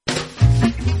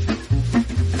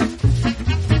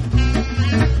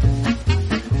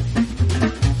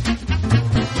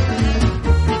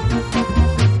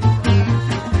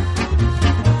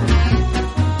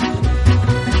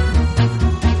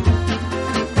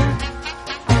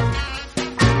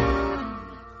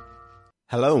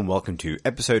Hello and welcome to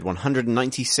episode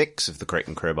 196 of The Crate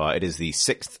and Crowbar. It is the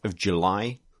 6th of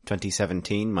July,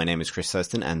 2017. My name is Chris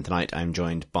Thurston and tonight I'm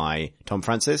joined by Tom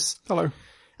Francis. Hello.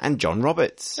 And John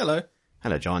Roberts. Hello.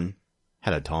 Hello, John.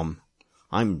 Hello, Tom.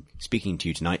 I'm speaking to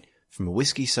you tonight from a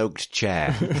whiskey-soaked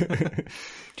chair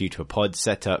due to a pod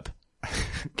setup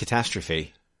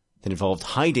catastrophe that involved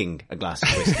hiding a glass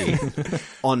of whiskey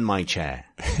on my chair.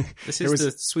 This is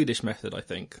the Swedish method, I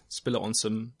think. Spill it on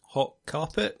some hot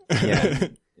carpet. Yeah.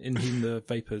 Inhale the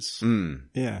vapours.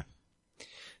 Yeah.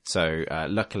 So,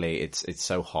 luckily it's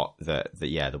so hot that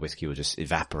the whiskey will just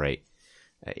evaporate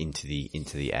into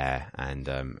the air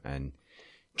and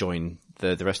join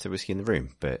the rest of the whiskey in the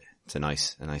room. But it's a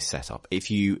nice setup.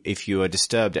 If you are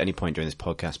disturbed at any point during this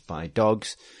podcast by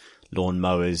dogs, lawn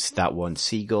mowers, that one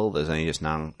seagull that's only just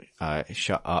now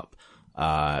shut up,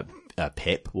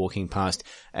 Pip walking past,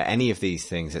 any of these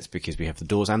things, it's because we have the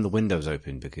doors and the windows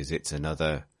open because it's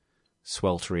another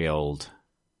sweltery old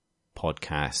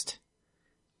podcast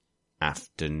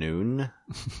afternoon,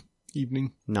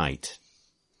 Evening. night.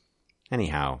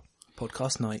 Anyhow.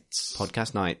 Podcast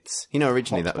nights. You know,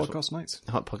 originally Hot that was podcast nights.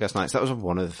 Hot Podcast Nights. That was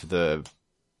one of the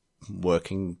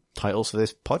working titles for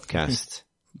this podcast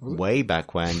way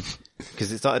back when,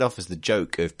 because it started off as the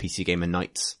joke of PC Gamer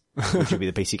Nights, which would be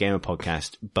the PC Gamer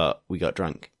podcast, but we got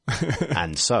drunk.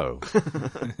 And so,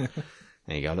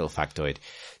 there you go, a little factoid.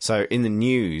 So in the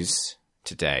news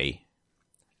today,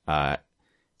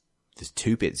 there's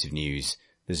two bits of news.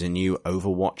 There's a new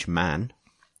Overwatch man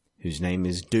whose name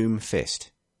is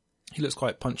Doomfist. He looks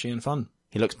quite punchy and fun.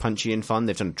 He looks punchy and fun.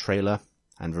 They've done a trailer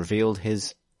and revealed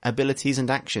his abilities and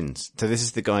actions. So this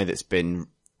is the guy that's been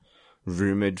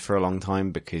rumored for a long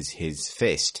time because his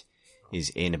fist is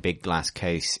in a big glass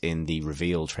case in the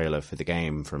reveal trailer for the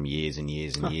game from years and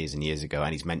years and years and years ago,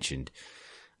 and he's mentioned.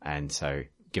 And so,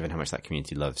 given how much that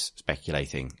community loves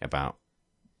speculating about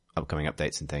upcoming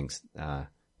updates and things,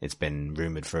 it's been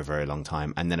rumored for a very long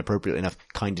time. And then, appropriately enough,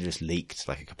 kind of just leaked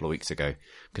like a couple of weeks ago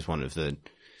because one of the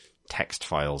text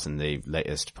files in the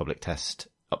latest public test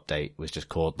update was just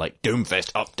called like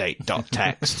Doomfist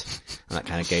update.txt and that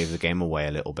kind of gave the game away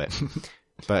a little bit.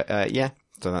 But yeah,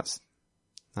 so that's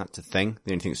a thing.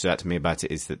 The only thing that stood out to me about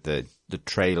it is that the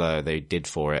trailer they did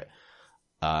for it,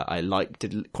 I liked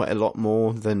it quite a lot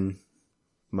more than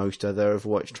most other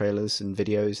Overwatch trailers and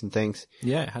videos and things.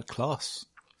 Yeah, it had class.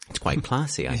 It's quite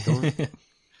classy, I thought.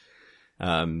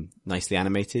 Nicely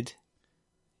animated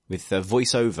with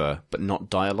voiceover but not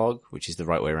dialogue, which is the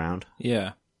right way around.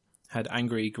 Yeah. Had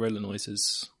angry gorilla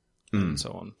noises and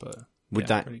so on. But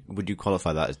would you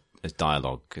qualify that as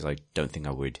dialogue? Because I don't think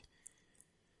I would.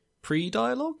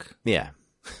 Pre-dialogue? Yeah.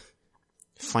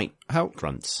 Fight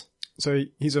grunts. So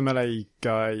he's a melee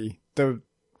guy. The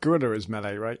gorilla is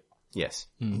melee, right? Yes.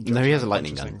 No, he has a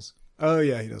lightning gun. Things. Oh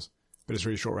yeah, he does. But it's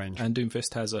really short range. And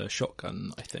Doomfist has a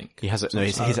shotgun, I think. He has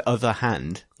his other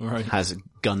hand has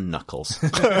gun knuckles.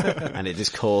 And it is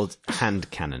called hand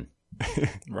cannon.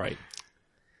 Right.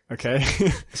 Okay.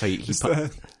 So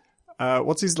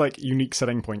what's his like unique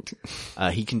selling point?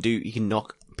 He can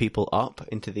knock people up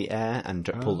into the air and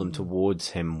pull them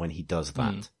towards him when he does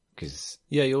that.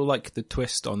 Yeah, you'll like the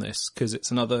twist on this because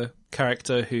it's another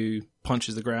character who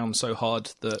punches the ground so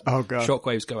hard that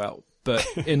shockwaves go out. But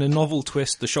in a novel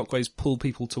twist, the shockwaves pull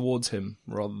people towards him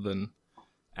rather than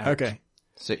out. Okay.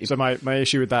 So my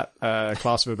issue with that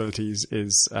class of abilities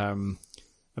is there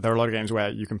are a lot of games where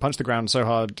you can punch the ground so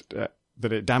hard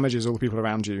that it damages all the people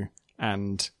around you.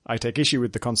 And I take issue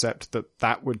with the concept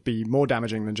that would be more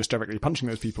damaging than just directly punching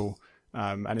those people.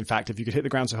 And in fact, if you could hit the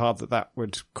ground so hard that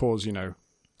would cause,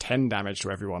 10 damage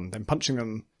to everyone, then punching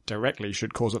them directly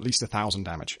should cause at least 1,000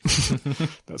 damage.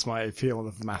 That's my feel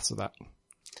of the maths of that.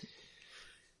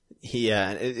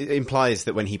 Yeah, it implies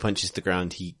that when he punches the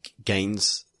ground, he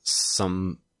gains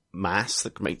some mass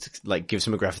that gives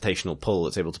him a gravitational pull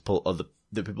that's able to pull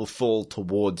the people fall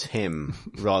towards him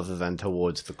rather than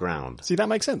towards the ground. See, that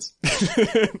makes sense.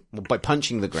 Well, by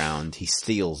punching the ground, he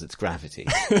steals its gravity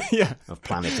of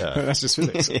planet Earth. That's just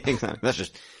physics. Exactly.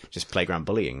 That's just playground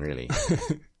bullying, really.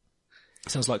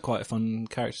 Sounds like quite a fun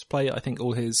character to play. I think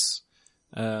all his,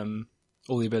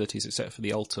 all the abilities except for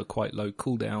the ult are quite low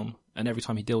cooldown, and every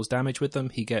time he deals damage with them,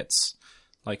 he gets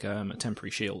like a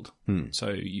temporary shield.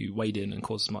 So you wade in and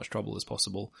cause as much trouble as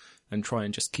possible and try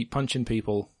and just keep punching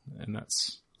people, and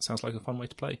sounds like a fun way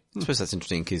to play. I suppose that's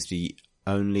interesting because the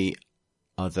only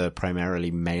other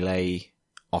primarily melee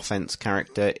offense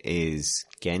character is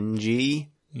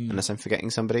Genji, unless I'm forgetting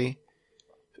somebody,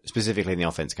 specifically in the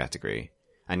offense category.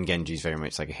 And Genji's very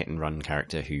much like a hit and run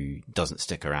character who doesn't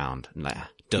stick around and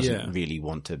doesn't really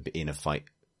want to be in a fight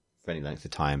for any length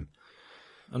of time.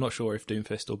 I'm not sure if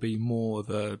Doomfist will be more of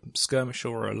a skirmisher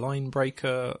or a line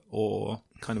breaker or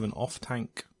kind of an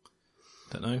off-tank.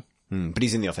 Don't know. But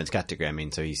he's in the offense category. I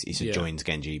mean, so he sort of Yeah. joins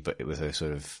Genji, but it was a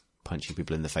sort of punching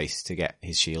people in the face to get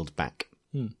his shield back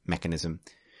mechanism,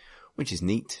 which is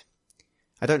neat.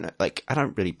 I don't know, like, I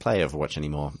don't really play Overwatch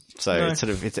anymore, so No. it's sort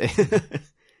of, it's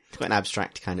quite an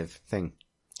abstract kind of thing.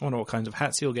 I wonder what kinds of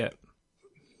hats you'll get.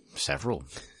 Several.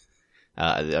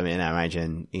 I mean, I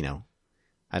imagine, you know,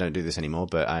 I don't do this anymore,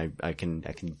 but I can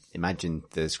imagine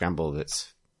the scramble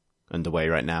that's underway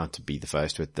right now to be the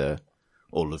first with the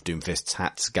all of Doomfist's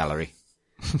hats gallery.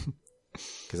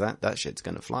 Because that shit's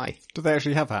gonna fly. Do they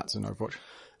actually have hats in Overwatch?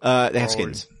 They have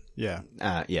skins. Yeah.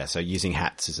 Yeah, so using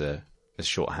hats as a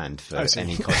shorthand for I see.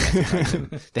 any cosmetic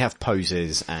item. They have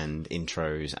poses and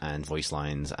intros and voice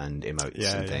lines and emotes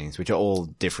Yeah, and yeah. things, which are all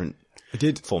different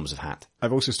forms of hat.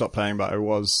 I've also stopped playing, but I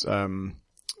was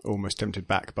almost tempted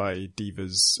back by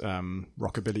Diva's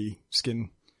Rockabilly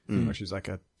skin, which is like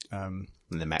a And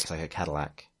the mech's like a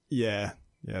Cadillac. yeah,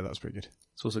 that was pretty good.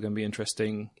 It's also going to be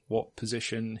interesting what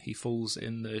position he falls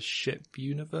in the ship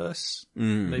universe.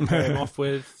 Mm. They pair him off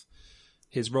with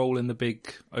his role in the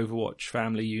big Overwatch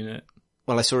family unit.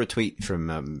 Well, I saw a tweet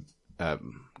from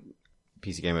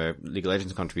PC Gamer League of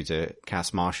Legends contributor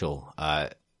Cass Marshall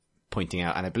pointing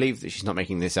out, and I believe that she's not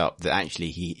making this up, that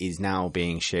actually he is now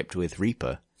being shipped with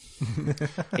Reaper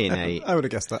in a I would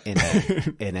have guessed that.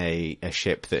 in a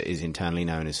ship that is internally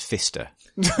known as Fister.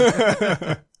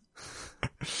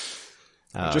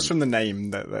 Just from the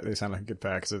name, that they sound like a good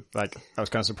pair, because like I was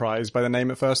kind of surprised by the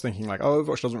name at first, thinking like, oh,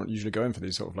 Overwatch doesn't usually go in for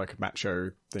these sort of like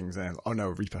macho things. There, oh no,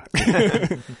 Reaper.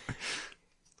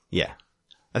 Yeah.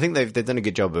 I think they've done a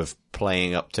good job of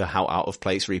playing up to how out of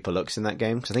place Reaper looks in that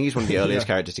game, because I think he's one of the earliest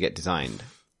characters to get designed,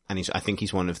 and I think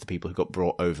he's one of the people who got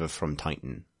brought over from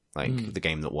Titan, like the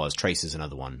game that was. Tracer's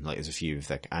another one. Like there's a few of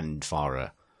like, and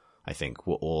Farah, I think,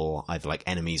 were all either like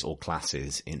enemies or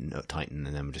classes in Titan,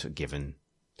 and then were just given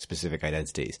specific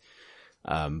identities.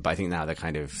 But I think now they're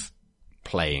kind of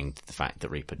playing to the fact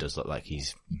that Reaper does look like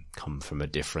he's come from a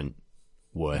different,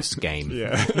 worse game.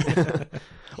 Yeah.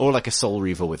 Or like a Soul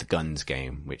Reaver with guns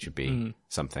game, which would be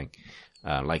something.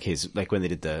 Like when they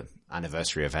did the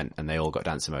anniversary event and they all got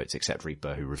dance emotes except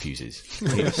Reaper, who refuses. He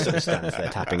just sort of stands there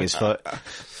tapping his foot.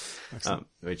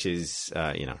 Which is,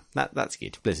 that's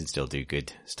good. Blizzard still do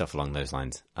good stuff along those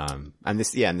lines. And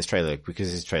this trailer,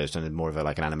 because this trailer's done more of a,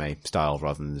 like an anime style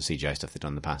rather than the CGI stuff they've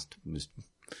done in the past, was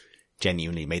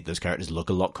genuinely made those characters look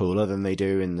a lot cooler than they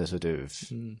do in the sort of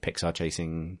Pixar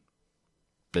chasing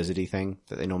Blizzard-y thing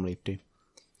that they normally do.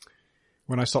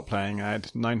 When I stopped playing, I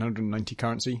had 990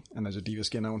 currency, and there's a Diva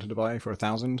skin I wanted to buy for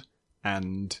 1,000.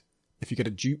 And if you get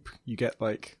a dupe, you get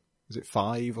like, is it 5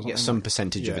 or something? You get some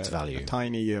percentage of its value. A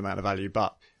tiny amount of value,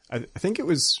 but I think it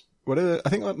was whatever. I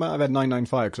think I might have had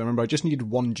 995 because I remember I just needed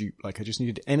one dupe. Like I just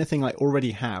needed anything I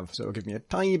already have, so it'll give me a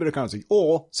tiny bit of currency,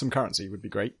 or some currency would be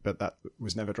great, but that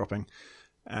was never dropping.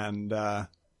 And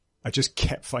I just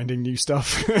kept finding new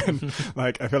stuff. And,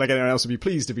 like, I feel like anyone else would be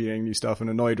pleased to be getting new stuff and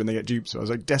annoyed when they get dupes. So I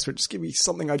was like desperate, just give me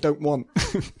something I don't want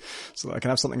so that I can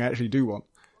have something I actually do want.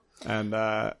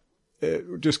 And, it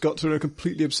just got to a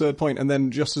completely absurd point. And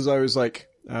then just as I was like,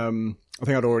 I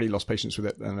think I'd already lost patience with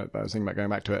it and I was thinking about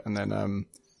going back to it. And then,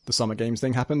 the Summer Games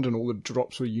thing happened and all the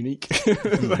drops were unique.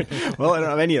 Like, well, I don't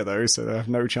have any of those, so I have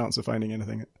no chance of finding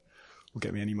anything that will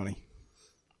get me any money.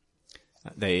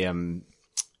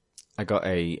 I got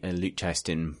a loot chest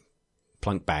in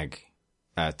Plunk Bag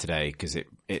today because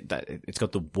it's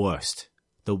got the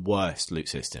worst loot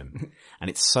system, and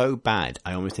it's so bad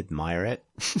I almost admire it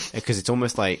because it's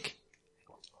almost like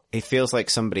it feels like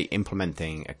somebody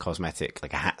implementing a cosmetic,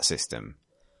 like a hat system,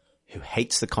 who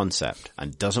hates the concept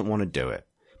and doesn't want to do it,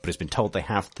 but has been told they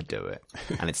have to do it,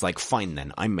 and it's like, fine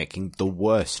then, I'm making the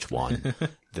worst one.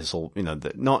 This all,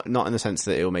 not in the sense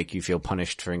that it will make you feel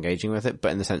punished for engaging with it,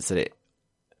 but in the sense that it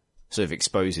sort of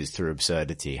exposes through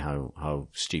absurdity how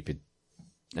stupid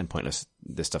and pointless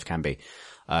this stuff can be.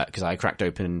 Because I cracked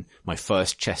open my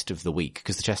first chest of the week,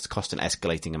 because the chests cost an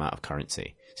escalating amount of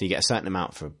currency. So you get a certain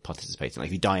amount for participating. Like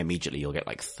if you die immediately, you'll get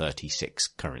like 36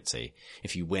 currency.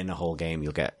 If you win a whole game,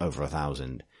 you'll get over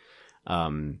 1,000.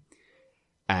 And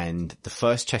the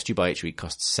first chest you buy each week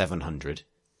costs 700.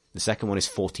 The second one is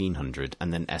 1,400,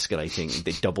 and then escalating,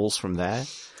 it doubles from there.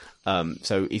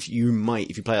 So if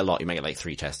you play a lot, you might get like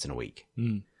 3 chests in a week.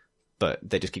 But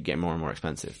they just keep getting more and more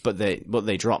expensive. But what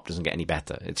they drop doesn't get any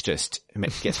better. It's just,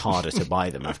 it gets harder to buy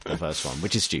them after the first one,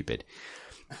 which is stupid.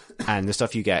 And the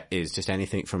stuff you get is just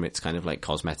anything from its kind of like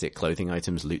cosmetic clothing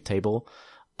items loot table,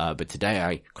 But today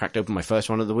I cracked open my first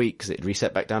one of the week because it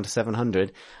reset back down to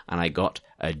 700, and I got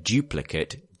a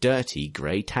duplicate dirty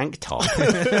grey tank top.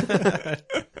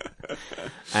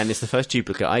 And it's the first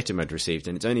duplicate item I'd received,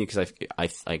 and it's only because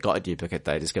I got a duplicate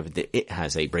that I discovered that it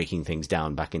has a breaking things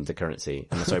down back into currency.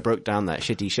 And so I broke down that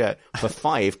shitty shirt for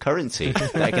 5 currency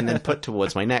that I can then put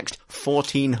towards my next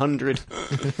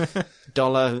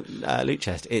 $1,400 loot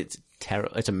chest. It's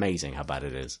terrible. It's amazing how bad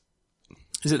it is.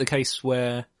 Is it the case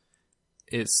where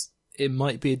it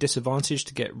might be a disadvantage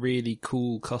to get really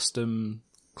cool custom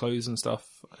clothes and stuff?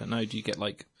 I don't know, do you get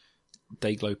like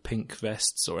Dayglow pink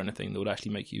vests or anything that would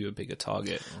actually make you a bigger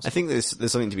target? I think there's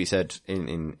something to be said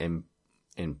in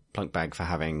Plunk Bag for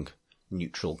having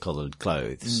neutral coloured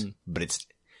clothes, but it's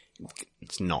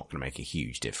not going to make a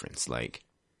huge difference. Like,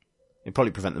 it'd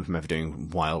probably prevent them from ever doing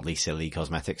wildly silly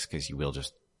cosmetics because you will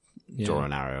just draw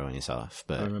an arrow on yourself.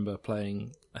 But I remember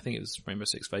playing, I think it was Rainbow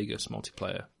Six Vegas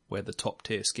multiplayer, where the top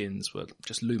tier skins were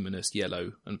just luminous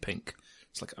yellow and pink.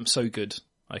 It's like, I'm so good,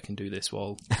 I can do this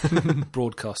while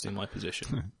broadcasting my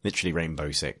position. Literally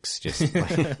Rainbow Six. Just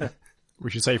like... We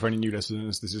should say for any new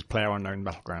listeners, this is PlayerUnknown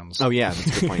Battlegrounds. Oh yeah,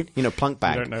 that's a good point. You know, Plunk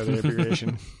Bag. I don't know the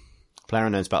abbreviation.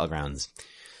 PlayerUnknown's Battlegrounds.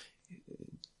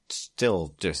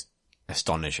 Still just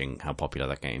astonishing how popular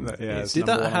that game is. Did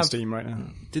that have Steam right now?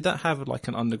 Did that have like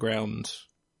an underground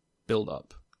build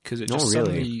up? Because it Not just really.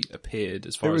 suddenly appeared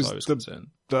as far as I was concerned.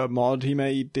 The mod he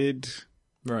made did.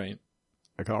 Right.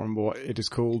 I can't remember what it is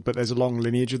called, but there's a long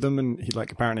lineage of them, and he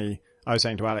apparently, I was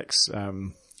saying to Alex,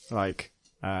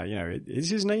 is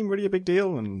his name really a big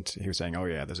deal? And he was saying, oh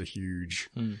yeah, there's a huge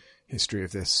history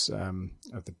of this,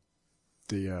 of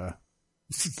the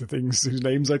things whose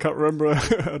names I can't remember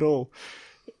at all.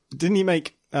 Didn't he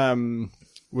make,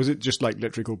 was it just like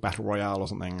literally called Battle Royale or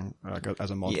something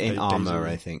as a mod? Yeah, in Armour,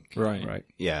 I think. Right.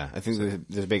 Yeah, I think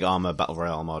there's a big Armour Battle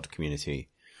Royale mod community.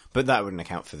 But that wouldn't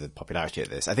account for the popularity of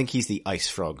this. I think he's the Ice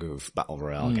Frog of Battle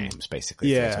Royale games,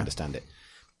 basically, if I understand it.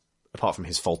 Apart from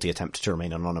his faulty attempt to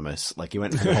remain anonymous. Like, he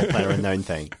went for the whole PlayerUnknown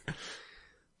thing.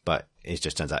 But it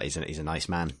just turns out he's a nice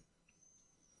man.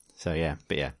 So, yeah.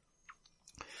 But, yeah.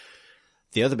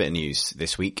 The other bit of news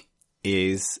this week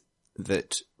is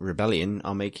that Rebellion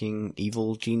are making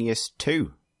Evil Genius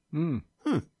 2.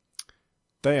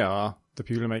 They are the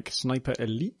people who make Sniper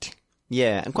Elite.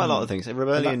 Yeah, and quite a lot of things.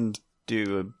 Rebellion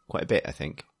do quite a bit, I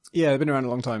think. Yeah, they've been around a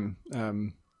long time.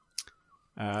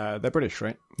 They're British,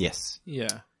 right? Yes.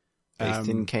 Yeah. Based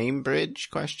in Cambridge, ?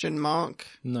 No,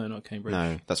 not Cambridge.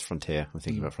 No, that's Frontier. I'm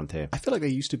thinking about Frontier. I feel like they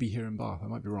used to be here in Bath. I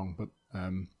might be wrong, but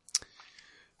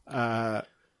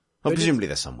well, presumably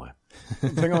they're somewhere. the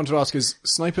thing I wanted to ask is,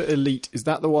 Sniper Elite, is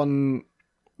that the one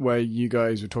where you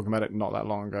guys were talking about it not that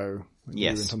long ago? You and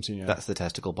Yes, Tom Senior? that's the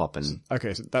testicle popping.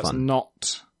 Okay, so that's fun.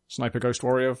 Not Sniper Ghost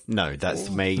Warrior? No, that's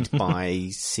made by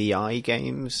CI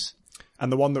Games.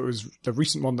 And the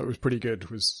recent one that was pretty good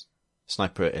was...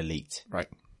 Sniper Elite. Right.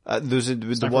 There was a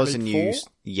Elite new... 4?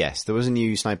 Yes, there was a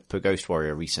new Sniper Ghost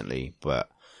Warrior recently, but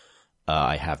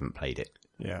I haven't played it.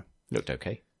 Yeah. Looked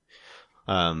okay.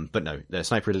 But no, the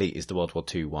Sniper Elite is the World War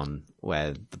II one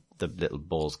where the little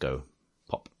balls go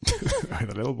pop.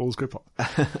 The little balls go pop.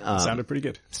 Sounded pretty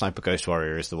good. Sniper Ghost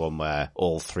Warrior is the one where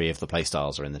all 3 of the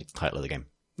playstyles are in the title of the game.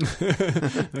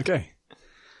 Okay.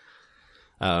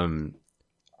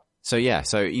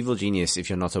 So Evil Genius, if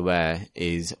you're not aware,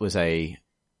 was a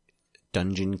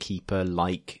dungeon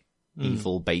keeper-like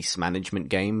evil base management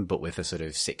game, but with a sort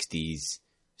of 60s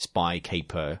spy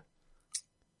caper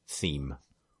theme.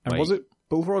 And was it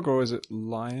Bullfrog or is it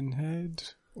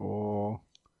Lionhead or...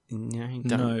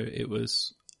 No, it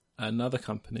was another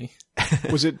company.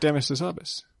 Was it Demis de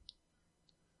Sabis?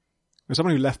 It was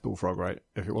someone who left Bullfrog, right?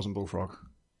 If it wasn't Bullfrog.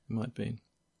 It might be.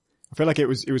 I feel like it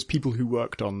was people who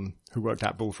worked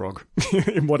at Bullfrog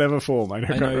in whatever form. I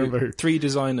can't remember who. 3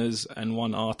 designers and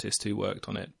 1 artist who worked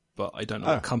on it, but I don't know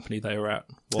what company they were at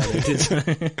while they did so.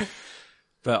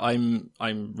 But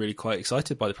I'm really quite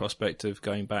excited by the prospect of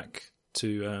going back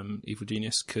to Evil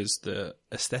Genius because the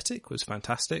aesthetic was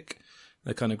fantastic.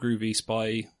 The kind of groovy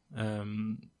spy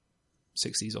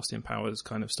 60s Austin Powers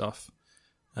kind of stuff.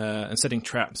 And setting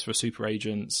traps for super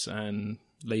agents and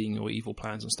laying your evil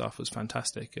plans and stuff was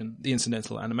fantastic. And the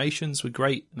incidental animations were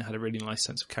great and it had a really nice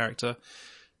sense of character.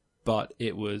 But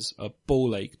it was a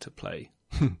ball ache to play.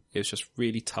 It was just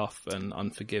really tough and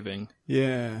unforgiving.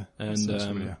 Yeah.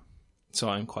 And so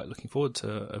I'm quite looking forward to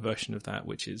a version of that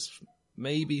which is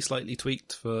maybe slightly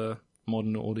tweaked for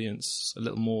modern audience, a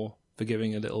little more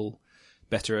forgiving, a little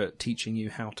better at teaching you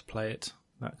how to play it,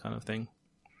 that kind of thing.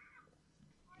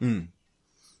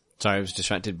 Sorry, I was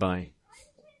distracted by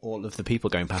all of the people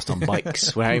going past on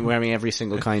bikes, wearing every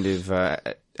single kind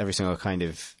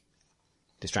of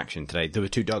distraction today. There were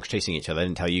two dogs chasing each other. I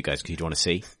didn't tell you guys because you'd want to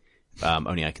see.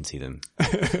 Only I can see them.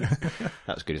 That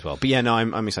was good as well. But yeah, no,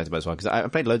 I'm excited about it as well because I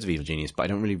played loads of Evil Genius,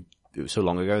 but it was so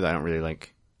long ago that I don't really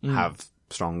have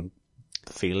strong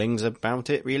feelings about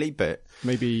it really. But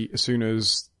maybe as soon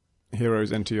as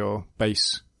heroes enter your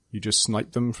base, you just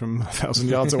snipe them from 1,000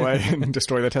 yards away and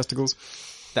destroy their testicles.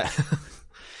 I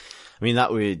mean,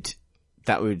 that would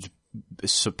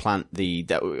supplant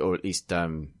or at least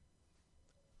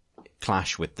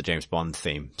clash with the James Bond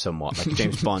theme somewhat. Like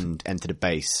James Bond entered a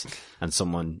base and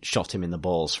someone shot him in the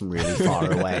balls from really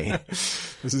far away.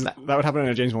 That would happen in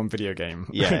a James Bond video game.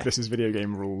 Yeah. This is video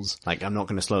game rules. Like, I'm not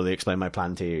going to slowly explain my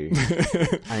plan to you.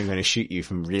 I'm going to shoot you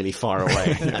from really far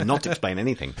away and not explain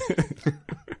anything.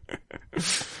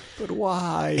 But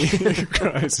why? He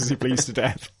cries as he bleeds to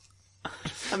death.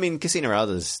 I mean, Casino Royale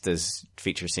there's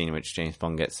feature scene in which James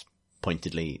Bond gets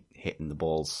pointedly hit in the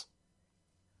balls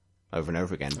over and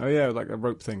over again. Oh yeah, like a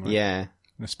rope thing, right? Yeah.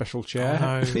 In a special chair.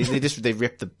 Oh, no. They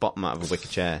rip the bottom out of a wicker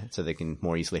chair so they can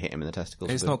more easily hit him in the testicles.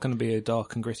 It's not going to be a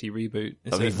dark and gritty reboot.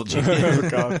 Is of it? Evil Genius. Oh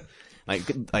god.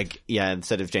 Like, yeah,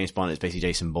 instead of James Bond, it's basically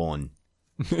Jason Bourne.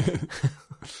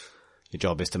 Your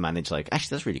job is to manage, actually,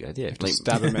 that's a really good idea. Just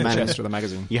stab him in the chest with a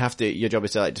magazine. Your job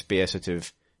is to just be a sort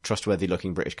of trustworthy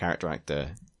looking British character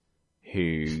actor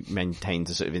who maintains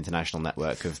a sort of international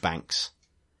network of banks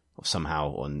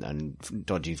somehow and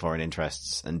dodgy foreign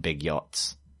interests and big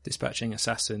yachts. Dispatching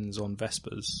assassins on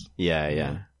Vespers.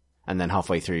 Yeah. And then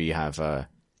halfway through you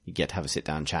get to have a sit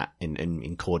down chat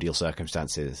in cordial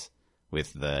circumstances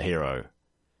with the hero.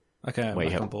 Okay, I'm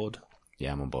back on board.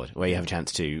 Yeah, I'm on board. Where you have a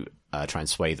chance to try and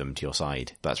sway them to your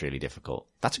side. That's really difficult.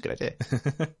 That's a good idea.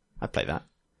 I'd play that.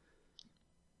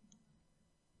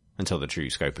 Until the true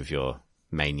scope of your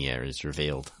mania is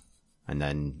revealed. And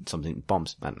then something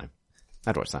bombs. I don't know.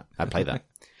 I'd watch that. I'd play that.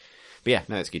 But yeah,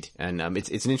 no, it's good. And it's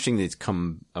an interesting that it's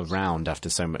come around after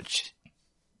so much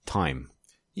time.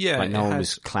 Yeah. Like no one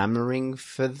was clamouring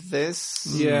for this.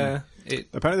 Yeah.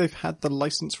 Apparently they've had the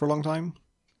license for a long time.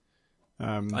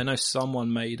 I know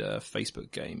someone made a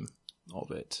Facebook game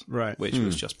of it. Right. Which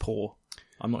was just poor.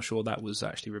 I'm not sure that was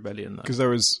actually Rebellion though. Because there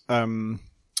was,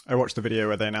 I watched the video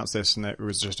where they announced this and it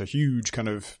was just a huge kind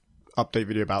of update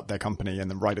video about their company, and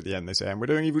then right at the end they say, and we're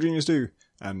doing Evil Genius 2.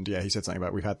 And yeah, he said something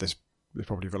about we've had this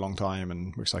property for a long time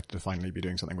and we're excited to finally be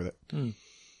doing something with it. Kind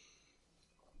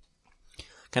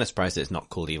of surprised that it's not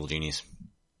called Evil Genius.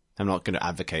 I'm not going to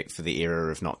advocate for the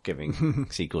era of not giving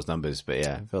sequels numbers, but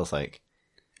yeah, it feels like...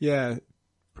 Yeah,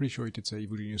 pretty sure he did say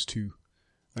Evil Genius 2.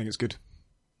 I think it's good.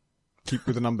 Keep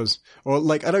with the numbers. Or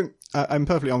I'm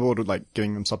perfectly on board with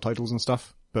giving them subtitles and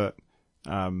stuff, but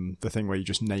the thing where you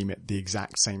just name it the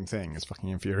exact same thing is fucking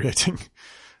infuriating.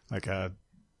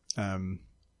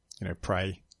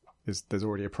 Prey. There's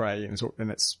already a Prey, and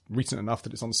it's recent enough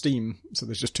that it's on Steam, so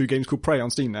there's just 2 games called Prey on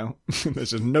Steam now.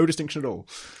 There's just no distinction at all.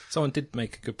 Someone did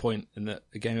make a good point in that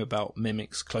a game about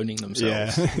mimics cloning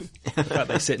themselves. Yeah. The fact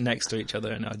they sit next to each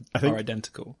other and are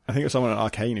identical. I think it was someone at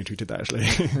Arcane who tweeted that, actually.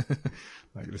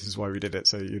 This is why we did it,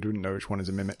 so you wouldn't know which one is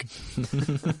a mimic.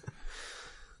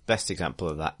 Best example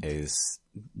of that is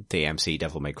DMC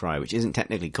Devil May Cry, which isn't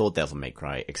technically called Devil May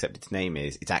Cry, except its name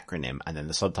is its acronym, and then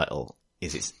the subtitle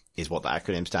is what the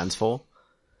acronym stands for.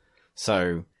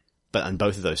 So, and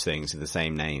both of those things are the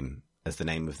same name as the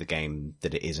name of the game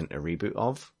that it isn't a reboot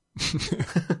of.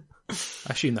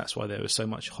 I assume that's why there was so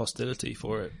much hostility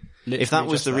for it. If that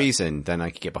was the reason, then I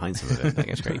could get behind some of it. I think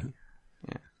it's great.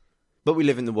 Yeah. But we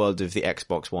live in the world of the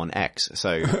Xbox One X,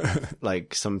 so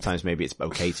sometimes maybe it's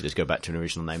okay to just go back to an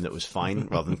original name that was fine,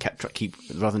 rather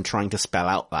than trying to spell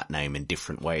out that name in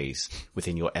different ways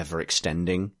within your ever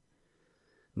extending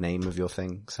name of your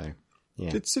thing. So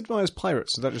yeah. Did Sid Meier's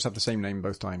Pirates, did that just have the same name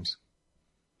both times?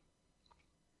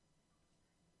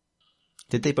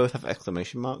 Did they both have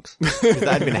exclamation marks? That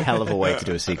had been a hell of a way to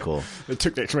do a sequel. They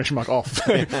took the exclamation mark off.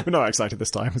 We're not excited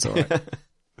this time, it's alright.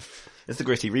 It's the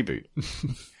gritty reboot.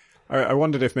 I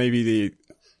wondered if maybe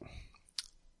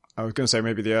I was going to say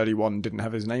maybe the early one didn't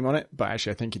have his name on it, but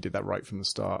actually I think he did that right from the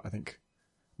start. I think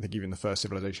even the first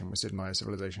Civilization was Sid Meier's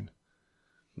Civilization.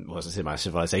 Was it Sid Meier's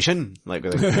Civilization?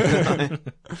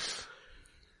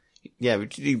 Yeah, we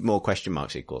should do more question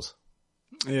mark sequels.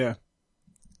 Yeah.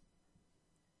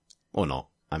 Or not.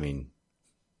 I mean,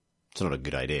 it's not a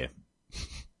good idea.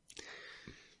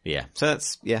 Yeah. So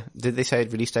that's, yeah. Did they say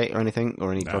release date or anything?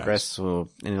 Or any progress or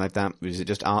anything like that? Was it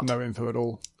just art? No info at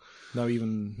all. No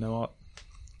art.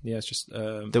 Yeah, it's just...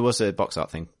 There was a box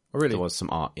art thing. Oh, really? There was some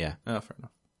art, yeah. Oh, fair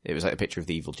enough. It was like a picture of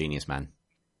the Evil Genius man.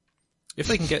 If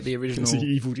they can get the original... It's the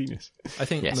Evil Genius. I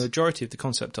think the majority of the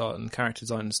concept art and character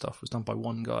design and stuff was done by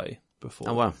one guy before.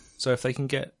 Oh, wow. So if they can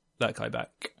get that guy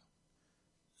back,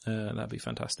 that'd be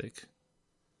fantastic.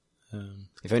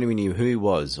 If only we knew who he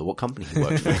was or what company he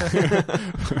worked for. I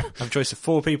have a choice of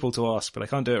 4 people to ask, but I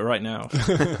can't do it right now.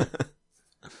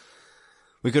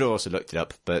 We could have also looked it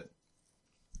up, but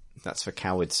that's for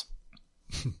cowards.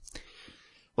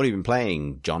 What have you been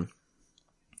playing, John?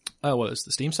 Oh, well, it's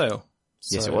the Steam sale.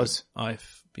 Yes, it was.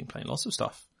 I've been playing lots of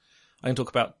stuff. I can talk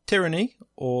about Tyranny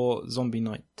or Zombie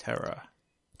Night Terror.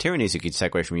 Tyranny is a good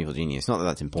segue from Evil Genius. Not that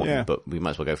that's important, Yeah. but we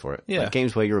might as well go for it. Yeah. Like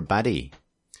games where you're a baddie.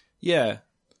 Yeah.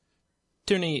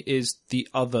 Tyranny is the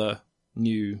other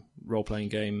new role-playing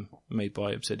game made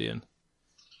by Obsidian.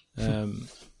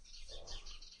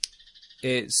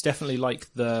 It's definitely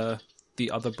like the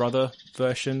other brother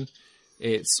version.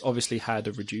 It's obviously had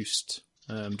a reduced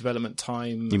development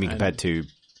time. You mean compared to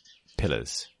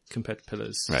Pillars? Compared to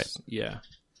Pillars. Right. Yeah.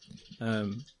 I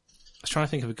was trying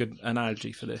to think of a good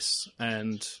analogy for this,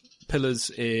 and Pillars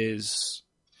is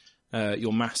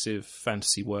your massive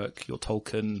fantasy work, your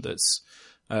Tolkien that's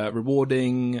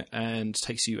rewarding and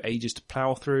takes you ages to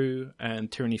plow through,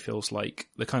 and Tyranny feels like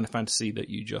the kind of fantasy that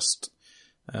you just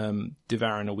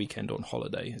devour in a weekend on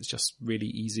holiday. It's just really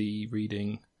easy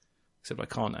reading, except I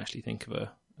can't actually think of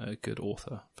a good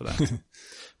author for that.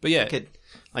 But yeah.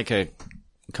 Like a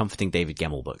comforting David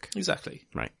Gemmell book. Exactly.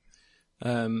 Right.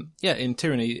 Yeah, in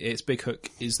Tyranny, its big hook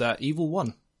is that evil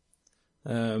won.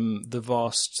 The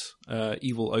vast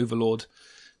evil overlord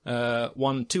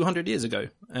won 200 years ago,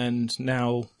 and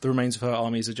now the remains of her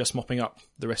armies are just mopping up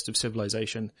the rest of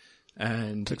civilization.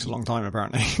 And Takes a long time,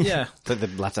 apparently. yeah, The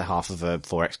latter half of a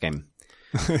 4X game.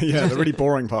 Yeah, the really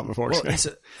boring part before well,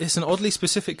 it's an oddly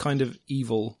specific kind of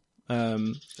evil.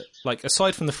 Like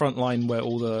aside from the front line where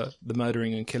all the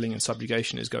murdering and killing and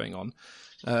subjugation is going on,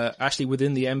 actually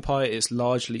within the Empire it's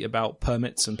largely about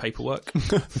permits and paperwork.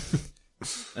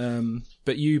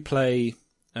 But you play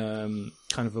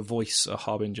kind of a voice, a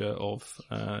harbinger of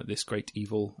this great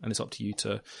evil, and it's up to you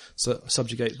to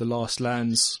subjugate the last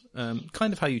lands,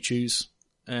 kind of how you choose,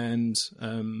 and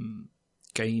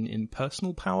gain in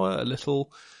personal power a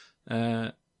little,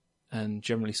 and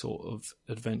generally sort of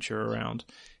adventure around.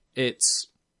 It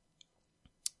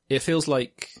feels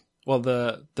like, well,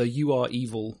 the You Are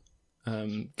Evil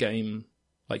game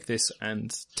like this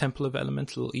and Temple of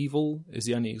Elemental Evil is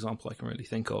the only example I can really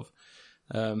think of.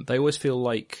 They always feel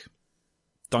like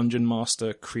Dungeon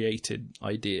Master created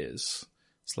ideas.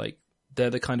 It's like they're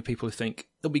the kind of people who think,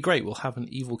 it'll be great, we'll have an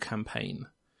evil campaign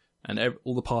and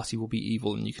all the party will be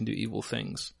evil and you can do evil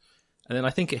things. And then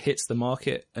I think it hits the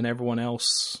market and everyone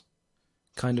else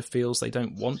kind of feels they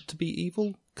don't want to be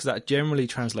evil, because that generally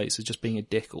translates as just being a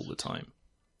dick all the time.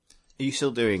 Are you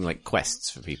still doing like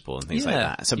quests for people and things like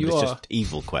Yeah, that? Some you it's are. just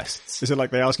evil quests. Is it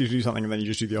like they ask you to do something and then you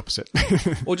just do the opposite?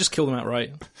 Or just kill them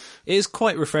outright. It is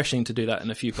quite refreshing to do that in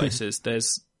a few places.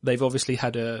 They've obviously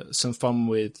had some fun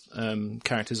with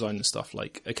character design and stuff.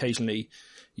 Like occasionally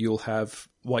you'll have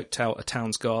wiped out a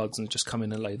town's guards and just come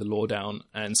in and lay the law down,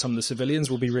 and some of the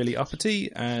civilians will be really uppity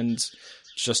and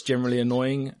just generally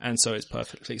annoying, and so it's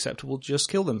perfectly acceptable to just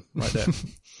kill them right there.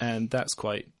 And that's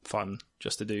quite fun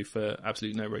just to do for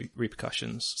absolutely no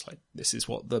repercussions. It's like, this is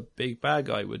what the big bad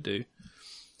guy would do.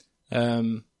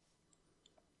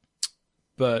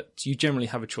 But you generally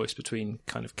have a choice between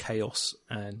kind of chaos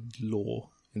and law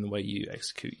in the way you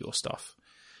execute your stuff.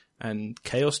 And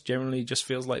chaos generally just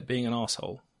feels like being an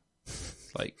asshole.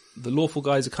 Like, the lawful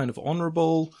guys are kind of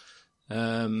honourable,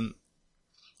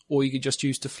 or you could just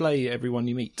choose to flay everyone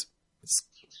you meet.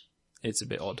 It's a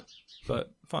bit odd,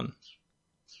 but fun.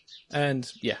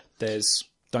 And yeah, there's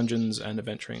dungeons and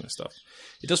adventuring and stuff.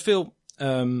 It does feel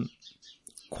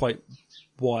quite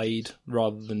wide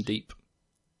rather than deep.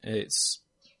 It's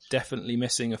definitely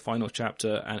missing a final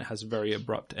chapter and it has a very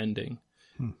abrupt ending.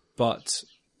 But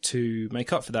to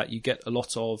make up for that, you get a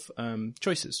lot of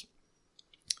choices.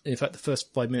 In fact, the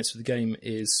first 5 minutes of the game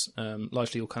is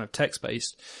largely all kind of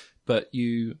text-based, but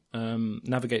you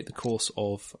navigate the course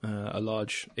of a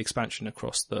large expansion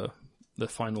across the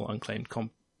final unclaimed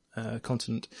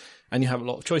continent, and you have a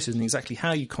lot of choices in exactly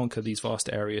how you conquer these vast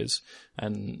areas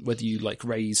and whether you like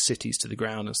raise cities to the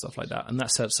ground and stuff like that. And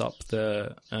that sets up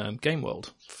the game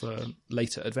world for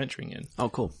later adventuring in. Oh,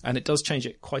 cool. And it does change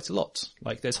it quite a lot.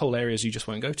 Like, there's whole areas you just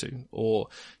won't go to, or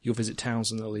you'll visit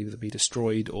towns and they'll either be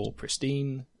destroyed or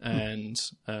pristine and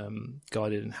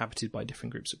guarded and inhabited by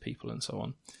different groups of people and so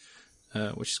on,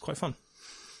 which is quite fun.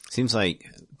 Seems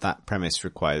like that premise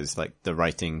requires like the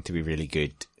writing to be really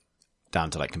good, down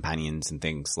to like companions and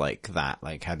things like that.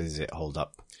 Like, how does it hold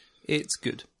up? It's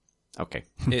good. Okay.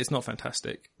 It's not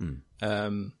fantastic.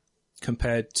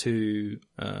 Compared to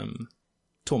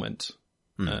Torment,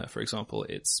 for example,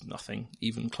 it's nothing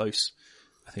even close.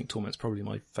 I think Torment's probably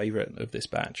my favourite of this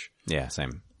batch. Yeah,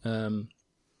 same.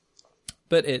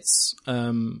 But it's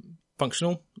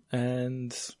functional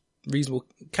and reasonable.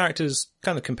 Characters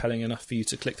kind of compelling enough for you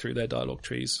to click through their dialogue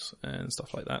trees and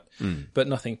stuff like that, but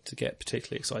nothing to get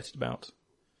particularly excited about.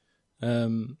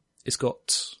 It's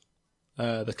got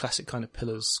the classic kind of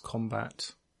pillars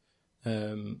combat,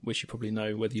 which you probably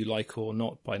know whether you like or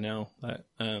not by now. That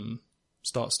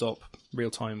start-stop,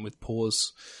 real-time with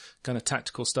pause, kind of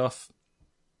tactical stuff.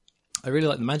 I really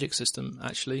like the magic system,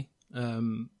 actually,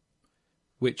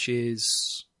 which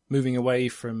is moving away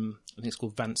from, I think it's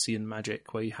called Vancian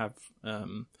magic, where you have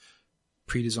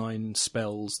pre-designed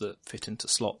spells that fit into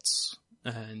slots.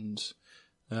 And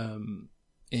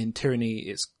in Tyranny,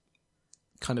 it's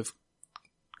kind of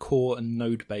core and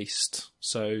node-based.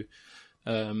 So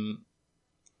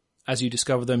as you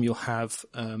discover them, you'll have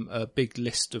a big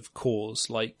list of cores,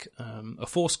 like a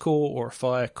force core or a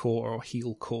fire core or a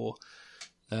heal core,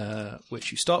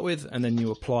 which you start with, and then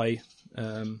you apply,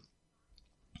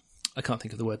 I can't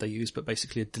think of the word they use, but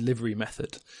basically a delivery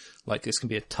method. Like this can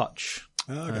be a touch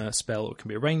spell, or it can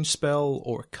be a range spell,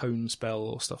 or a cone spell,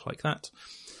 or stuff like that.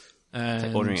 And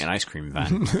Like ordering an ice cream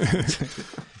van.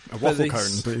 A waffle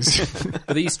cone, please.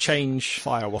 But these change.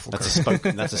 Fire waffle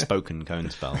cone. That's a spoken cone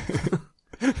spell.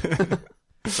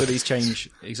 So these change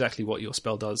exactly what your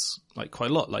spell does, like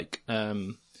quite a lot. Like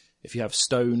if you have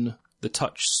stone, the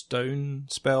touch stone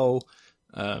spell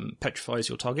petrifies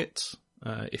your target.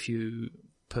 If you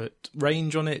put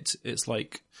range on it, it's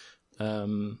like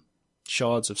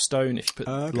shards of stone. If you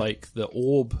put like the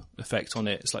orb effect on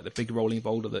it, it's like the big rolling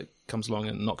boulder that comes along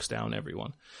and knocks down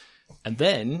everyone. And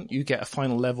then you get a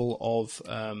final level of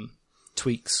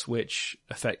tweaks which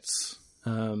affects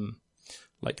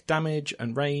like damage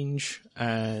and range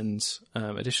and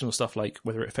additional stuff, like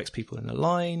whether it affects people in a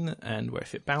line and where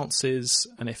if it bounces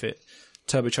and if it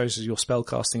turbocharges your spell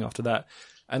casting after that.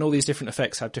 And all these different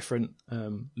effects have different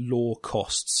lore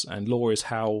costs, and lore is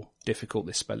how difficult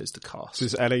this spell is to cast.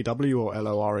 Is this LAW or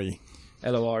LORE?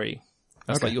 LORE.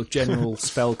 That's like your general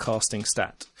spell casting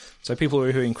stat. So people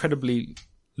who are incredibly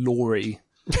lore-y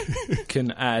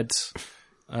can add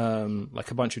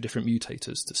like a bunch of different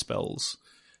mutators to spells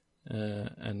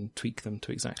and tweak them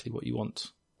to exactly what you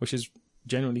want, which is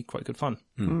generally quite good fun.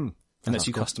 And lets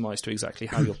you customize to exactly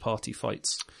how your party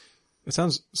fights. It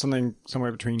sounds something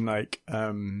somewhere between like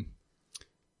Elder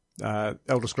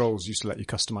Scrolls used to let you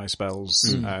customize spells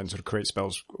and sort of create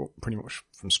spells pretty much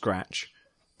from scratch,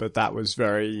 but that was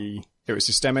it was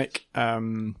systemic,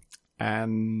 and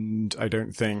I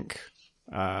don't think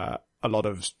a lot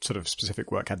of sort of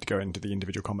specific work had to go into the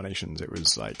individual combinations. It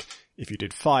was like if you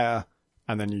did fire,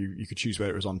 and then you could choose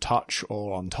whether it was on touch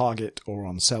or on target or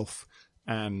on self,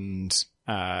 and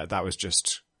that was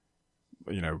just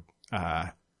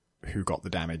who got the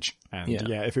damage. And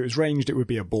yeah, if it was ranged, it would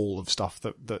be a ball of stuff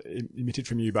that emitted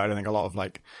from you. But I don't think a lot of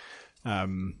like,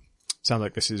 sounds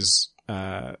like this is,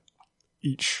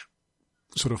 each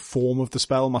sort of form of the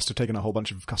spell must have taken a whole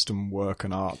bunch of custom work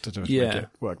and art to make it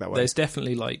work that way. There's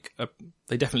definitely like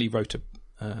they definitely wrote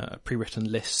a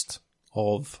pre-written list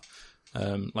of,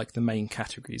 like the main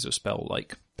categories of spell,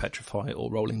 like petrify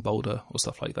or rolling boulder or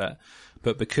stuff like that.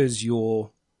 But because you're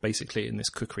basically in this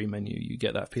cookery menu, you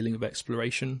get that feeling of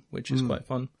exploration, which is quite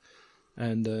fun.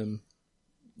 And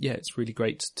yeah, it's really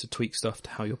great to tweak stuff to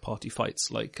how your party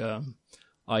fights. Like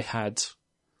I had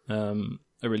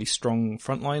a really strong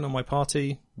front line on my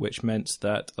party, which meant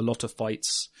that a lot of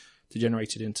fights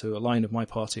degenerated into a line of my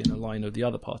party and a line of the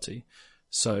other party.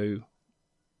 So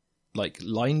like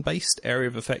line-based area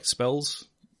of effect spells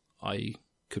I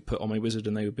could put on my wizard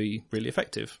and they would be really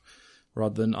effective,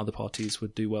 rather than other parties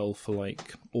would do well for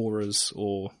like auras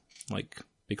or like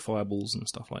big fireballs and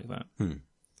stuff like that.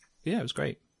 Yeah, it was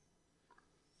great.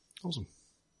 Awesome.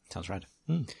 Sounds rad.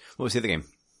 What was the other game?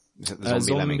 Was it the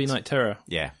Zombie Lemmings? Night Terror.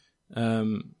 Yeah.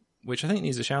 Which I think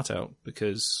needs a shout out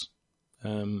because I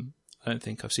don't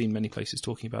think I've seen many places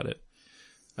talking about it.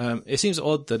 It seems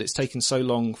odd that it's taken so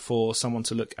long for someone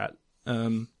to look at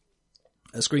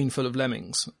a screen full of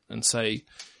lemmings and say,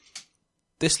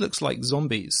 this looks like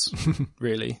zombies,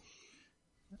 really.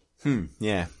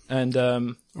 Yeah. And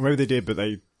Or maybe they did, but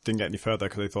they didn't get any further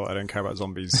because they thought, I don't care about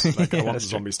zombies. Like, I want the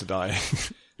zombies to die.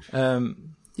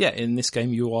 yeah, in this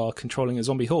game you are controlling a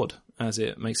zombie horde as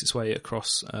it makes its way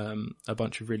across a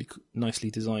bunch of really nicely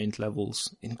designed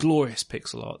levels in glorious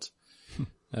pixel art.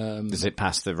 Does it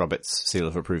pass the Roberts seal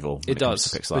of approval? It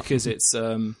does, because it's...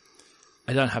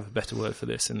 I don't have a better word for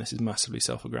this, and this is massively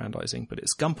self-aggrandizing, but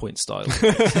it's gunpoint style.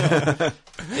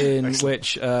 In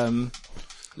which,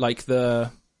 like,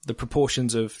 the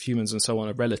proportions of humans and so on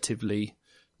are relatively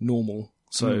normal.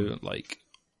 So, like,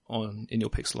 in your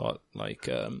pixel art. Like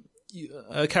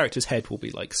a character's head will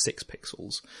be like 6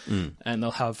 pixels, and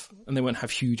they won't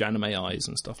have huge anime eyes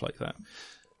and stuff like that.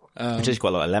 Which is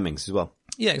quite a lot of lemmings as well.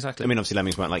 Yeah, exactly. I mean, obviously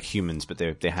lemmings weren't like humans, but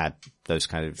they had those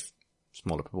kind of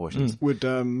smaller proportions. Would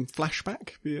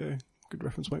Flashback be a good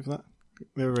reference point for that?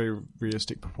 They were very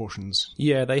realistic proportions.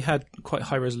 Yeah, they had quite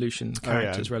high resolution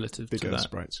characters relative bigger to that.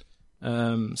 Sprites.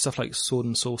 Stuff like Sword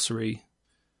and Sorcery.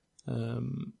 I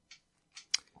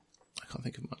can't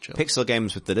think of much else. Pixel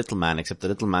games with the little man, except the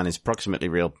little man is approximately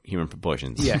real human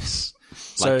proportions. Yes.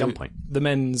 Like So Gunpoint. the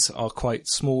men's are quite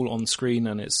small on screen,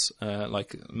 and it's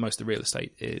like most of the real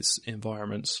estate is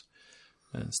environments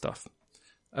and stuff.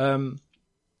 Yeah,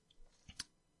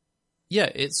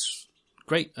 it's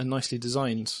great and nicely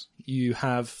designed. You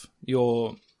have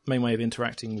your main way of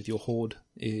interacting with your horde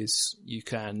is you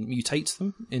can mutate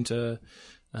them into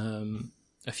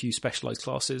a few specialized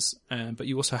classes, but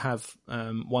you also have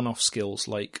one-off skills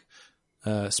like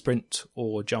sprint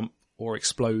or jump or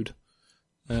explode.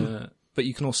 But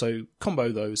you can also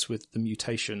combo those with the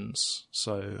mutations.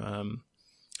 So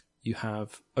you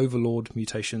have Overlord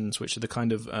mutations, which are the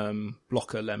kind of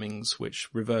blocker lemmings which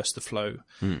reverse the flow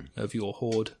of your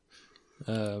horde.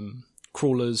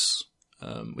 Crawlers,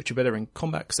 which are better in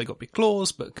combat because they got big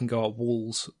claws, but can go up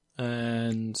walls.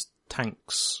 And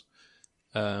tanks,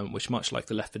 which much like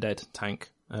the Left 4 Dead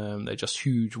tank, they're just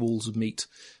huge walls of meat,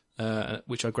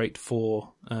 which are great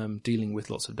for dealing with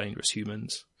lots of dangerous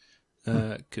humans.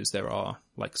 Because there are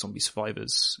like zombie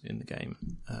survivors in the game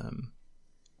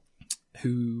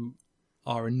who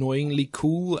are annoyingly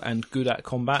cool and good at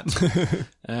combat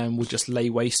and will just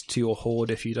lay waste to your horde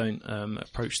if you don't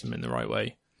approach them in the right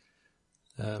way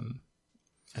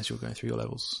as you're going through your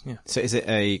levels. Yeah. So is it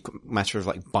a matter of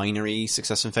like binary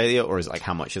success and failure, or is it like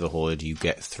how much of the horde you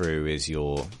get through is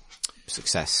your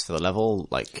success for the level?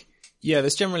 Like, yeah,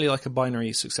 there's generally like a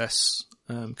binary success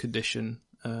condition.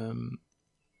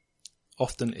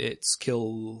 Often it's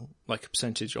kill like a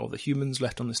percentage of the humans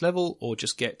left on this level, or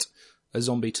just get a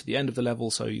zombie to the end of the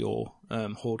level so your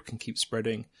horde can keep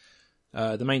spreading.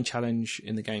 The main challenge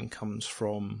in the game comes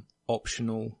from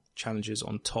optional challenges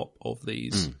on top of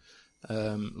these,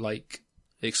 like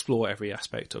explore every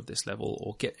aspect of this level,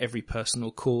 or get every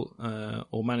personal call,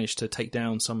 or manage to take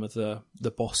down some of the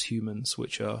boss humans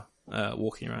which are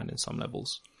walking around in some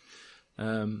levels.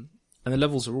 And the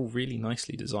levels are all really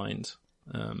nicely designed.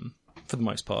 For the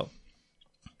most part.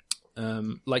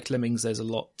 Like Lemmings, there's a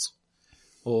lot,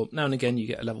 or now and again you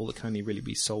get a level that can only really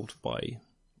be solved by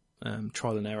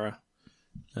trial and error.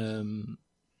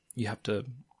 You have to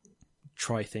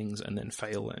try things and then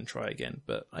fail and try again,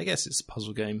 but I guess it's a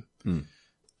puzzle game.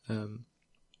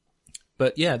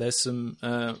 But yeah, there's some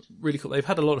really cool, they've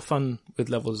had a lot of fun with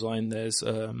level design. There's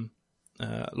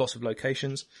lots of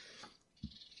locations.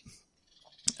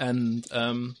 And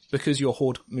because your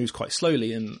horde moves quite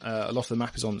slowly and a lot of the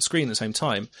map is on the screen at the same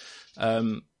time,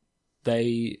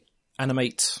 they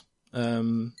animate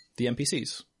the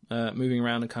NPCs moving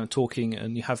around and kind of talking,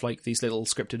 and you have like these little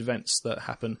scripted events that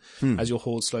happen as your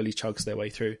horde slowly chugs their way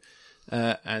through.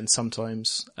 And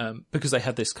sometimes, because they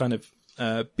have this kind of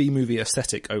B-movie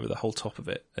aesthetic over the whole top of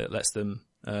it, it lets them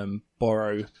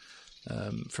borrow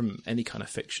from any kind of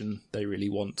fiction they really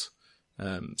want.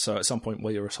 So at some point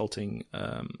where you're assaulting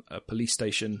a police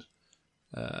station,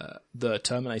 the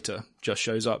Terminator just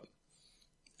shows up.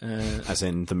 as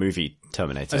in the movie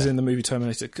Terminator. As in the movie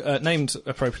Terminator. Named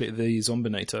appropriately the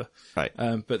Zombinator. Right.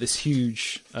 But this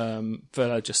huge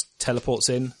fella just teleports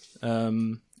in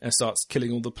and starts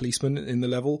killing all the policemen in the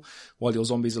level while your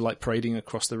zombies are like parading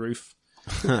across the roof.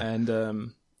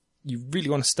 And you really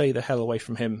want to stay the hell away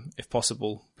from him if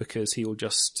possible, because he will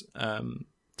just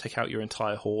take out your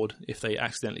entire horde if they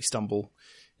accidentally stumble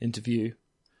into view.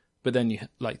 But then you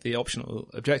like the optional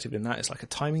objective in that is like a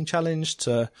timing challenge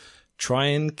to try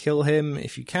and kill him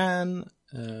if you can.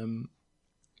 And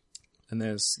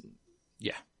there's,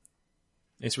 yeah,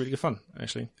 it's really good fun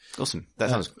actually. Awesome. That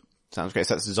sounds great.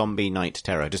 So that's Zombie Night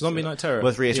Terror. Just Zombie Night Terror.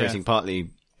 Worth reiterating, partly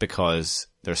because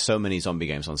there are so many zombie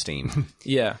games on Steam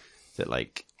Yeah. that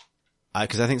like,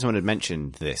 because I think someone had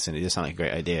mentioned this and it does sound like a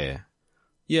great idea.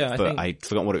 Yeah, But I'd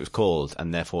forgotten what it was called,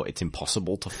 and therefore it's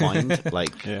impossible to find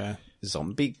like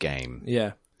zombie game.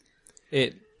 Yeah.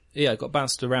 It got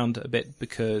bounced around a bit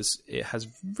because it has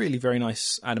really very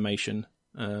nice animation.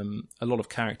 A lot of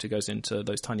character goes into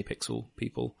those tiny pixel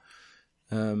people.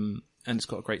 And it's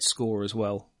got a great score as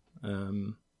well.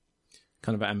 Kind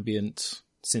of ambient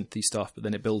synthy stuff, but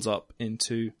then it builds up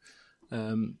into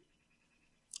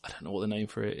I don't know what the name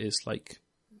for it is, like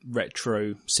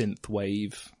retro synth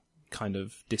wave kind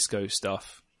of disco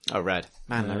stuff. Oh, rad.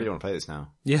 Man, I really want to play this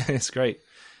now. Yeah, it's great.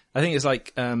 I think it's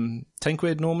like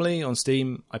 £10 normally on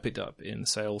Steam. I picked it up in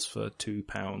sales for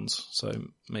 £2, so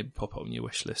maybe pop it on your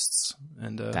wish lists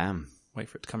and Damn. wait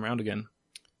for it to come around again.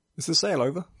 Is the sale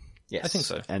over? Yes. I think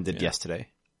so. Ended yesterday.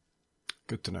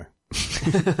 Good to know.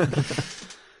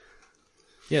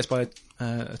 Yeah, it's by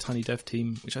a tiny dev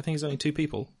team, which I think is only 2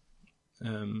 people.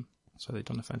 So they've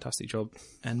done a fantastic job,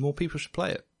 and more people should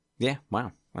play it. Yeah,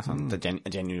 wow. I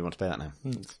genuinely want to play that now.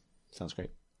 Sounds great.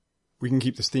 We can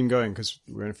keep this theme going because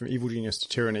we went from Evil Genius to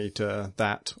Tyranny to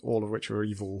that, all of which are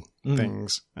evil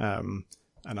things. And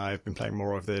I've been playing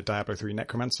more of the Diablo 3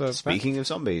 Necromancer. Speaking of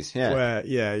zombies, yeah.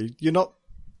 Where, you're not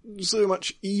so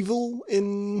much evil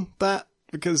in that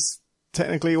because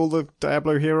technically all the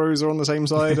Diablo heroes are on the same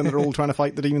side and they're all trying to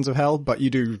fight the demons of hell, but you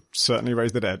do certainly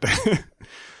raise the dead.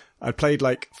 I played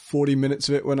like 40 minutes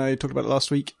of it when I talked about it last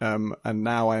week, and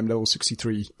now I am level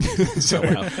 63. So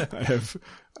I have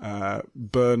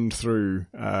burned through.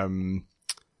 I'm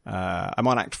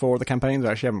on Act 4 of the campaign.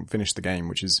 I actually haven't finished the game,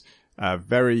 which is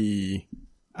very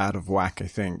out of whack, I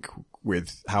think,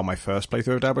 with how my first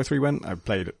playthrough of Diablo 3 went. I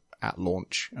played it at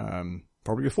launch,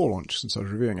 probably before launch since I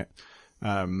was reviewing it.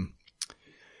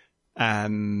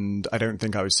 And I don't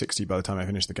think I was 60 by the time I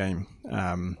finished the game.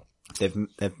 They've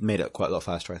made it quite a lot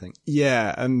faster, I think.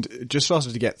 Yeah, and just faster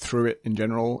to get through it in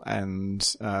general. And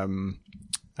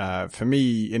for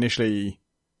me, initially,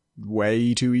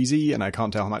 way too easy. And I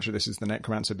can't tell how much of this is the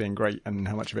Necromancer being great and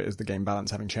how much of it is the game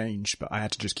balance having changed. But I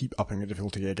had to just keep upping the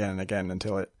difficulty again and again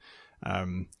until it,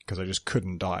 because I just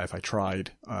couldn't die if I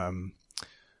tried on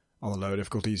the lower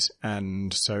difficulties.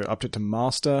 And so upped it to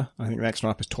Master. I think the next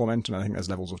one up is Torment, and I think there's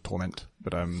levels of Torment.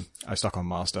 But I stuck on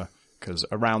Master. Because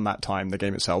around that time, the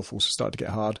game itself also started to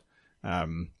get hard.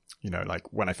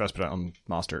 Like when I first put it on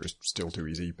Master, it was still too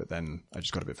easy, but then I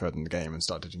just got a bit further in the game and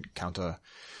started to encounter,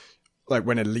 like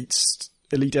when elite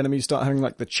enemies start having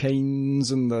like the chains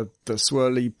and the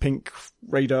swirly pink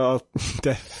radar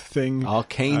death thing.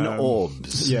 Arcane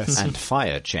orbs. Yes. And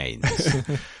fire chains.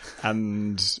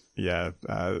 And the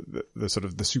sort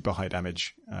of the super high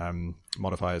damage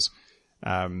modifiers.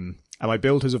 And my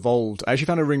build has evolved. I actually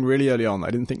found a ring really early on.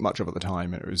 I didn't think much of it at the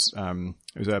time. It was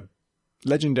a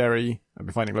legendary. I've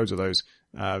been finding loads of those.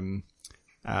 I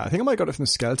think I might have got it from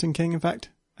the Skeleton King, in fact.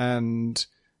 And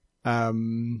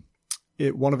one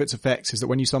of its effects is that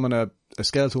when you summon a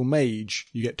skeletal mage,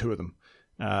 you get 2 of them.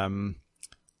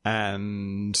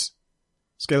 And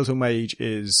skeletal mage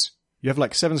is, you have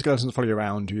like 7 skeletons that follow you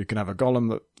around. You can have a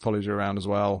golem that follows you around as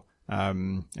well.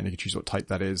 And you can choose what type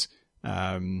that is.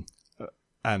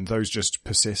 And those just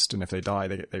persist, and if they die,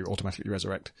 they automatically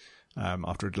resurrect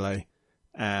after a delay.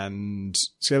 And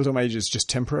Skeletal Mage is just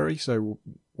temporary, so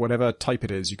whatever type it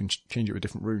is, you can change it with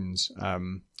different runes.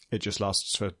 It just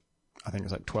lasts for, I think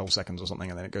it's like 12 seconds or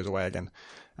something, and then it goes away again.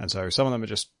 And so some of them are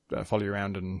just follow you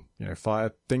around and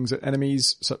fire things at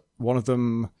enemies. So one of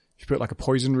them, if you put like a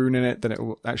poison rune in it, then it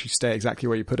will actually stay exactly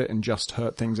where you put it and just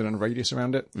hurt things in a radius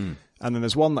around it. And then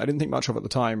there's one that I didn't think much of at the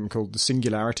time called the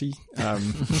Singularity,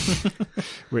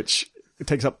 which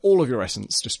takes up all of your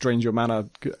essence, just drains your mana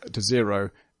to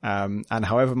 0. And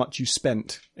however much you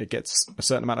spent, it gets a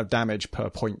certain amount of damage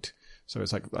per point. So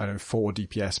it's like, 4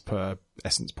 DPS per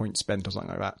essence point spent or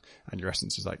something like that. And your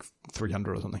essence is like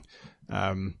 300 or something.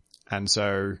 And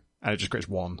it just creates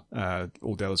 1.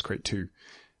 All the others create 2.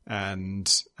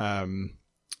 And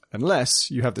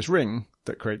unless you have this ring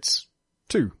that creates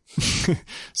 2.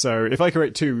 So if I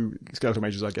create 2 skeletal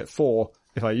mages, I get 4.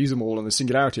 If I use them all on the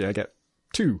Singularity, I get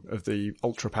 2 of the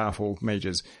ultra powerful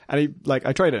mages. And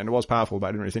I tried it and it was powerful, but I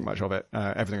didn't really think much of it.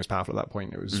 Everything was powerful at that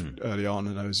point. It was early on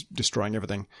and I was destroying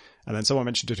everything. And then someone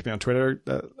mentioned it to me on Twitter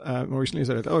more recently.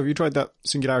 Said, "Oh, have you tried that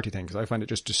Singularity thing? Because I find it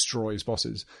just destroys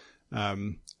bosses."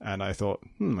 And I thought,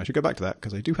 I should go back to that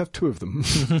because I do have 2 of them.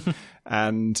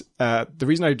 And the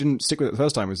reason I didn't stick with it the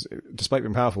first time was, despite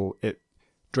being powerful, it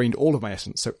drained all of my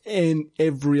essence. So in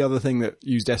every other thing that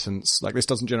used essence, like this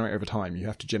doesn't generate over time. You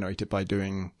have to generate it by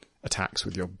doing attacks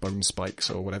with your bone spikes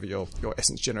or whatever your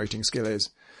essence generating skill is.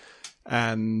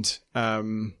 And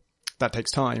that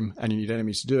takes time and you need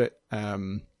enemies to do it.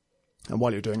 And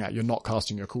while you're doing that, you're not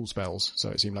casting your cool spells. So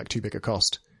it seemed like too big a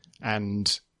cost.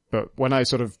 But when I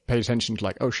sort of paid attention to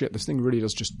like, oh shit, this thing really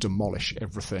does just demolish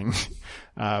everything.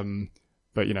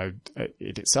 But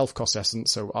it itself costs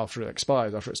essence. So after it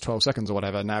expires, after it's 12 seconds or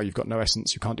whatever, now you've got no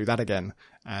essence. You can't do that again.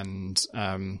 And,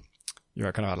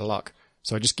 you're kind of out of luck.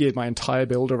 So I just geared my entire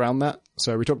build around that.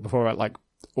 So we talked before about like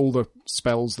all the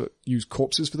spells that use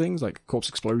corpses for things, like Corpse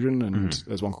Explosion, and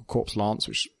there's one called Corpse Lance,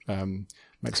 which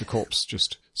makes a corpse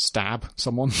just stab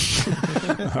someone,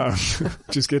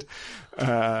 which is good.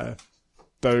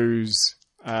 Those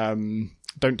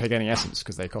don't take any essence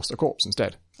because they cost a corpse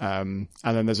instead. And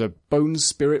then there's a Bone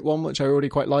Spirit one, which I already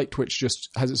quite liked, which just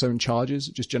has its own charges.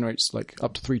 It just generates like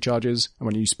up to 3 charges. And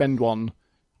when you spend one,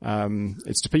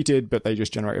 it's depleted, but they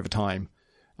just generate over time.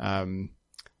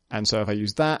 And so if I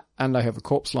use that, and I have a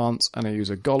Corpse Lance, and I use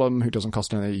a Golem who doesn't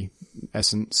cost any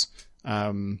essence,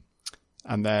 and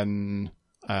then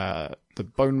the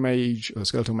Bone Mage, or the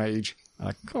Skeletal Mage, and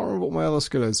I can't remember what my other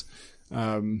skill is.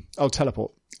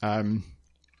 Teleport.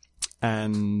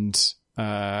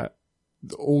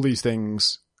 All these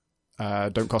things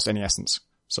don't cost any essence.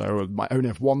 So I only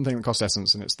have one thing that costs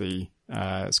essence, and it's the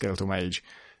Skeletal Mage.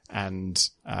 And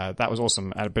that was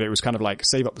awesome. But it was kind of like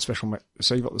save up the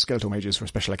Skeletal Mages for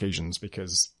special occasions,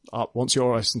 because once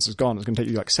your essence is gone, it's going to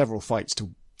take you like several fights to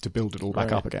build it all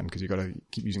back up again, because you've got to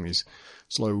keep using these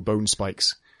slow bone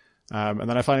spikes. And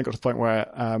then I finally got to the point where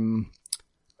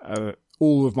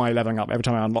all of my leveling up, every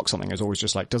time I unlock something, is always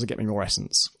just like, does it get me more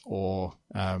essence, or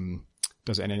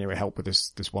does it in any way help with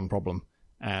this one problem?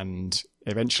 And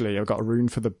eventually I got a rune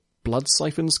for the Blood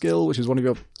Siphon skill, which is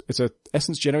it's a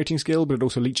essence generating skill, but it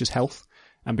also leeches health.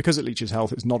 And because it leeches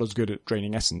health, it's not as good at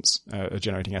draining essence,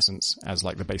 generating essence, as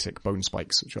like the basic bone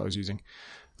spikes, which I was using.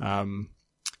 But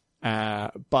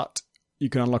you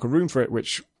can unlock a rune for it,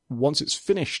 which once it's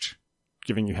finished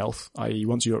giving you health, i.e.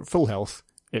 once you're at full health,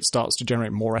 it starts to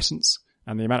generate more essence.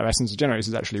 And the amount of essence it generates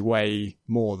is actually way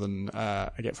more than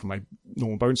I get from my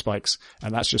normal bone spikes.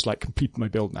 And that's just like complete my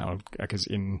build now, because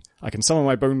I can summon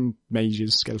my bone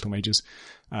mages, skeletal mages,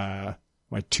 my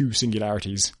 2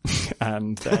 singularities,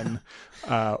 and then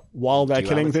while they're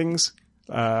killing things,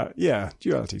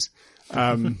 dualities.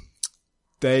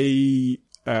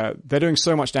 They're doing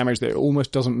so much damage that it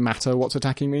almost doesn't matter what's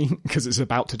attacking me, because it's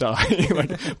about to die.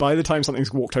 Like, by the time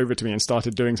something's walked over to me and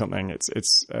started doing something,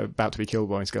 it's about to be killed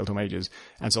by skeletal mages.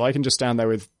 And so I can just stand there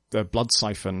with the Blood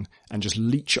Siphon and just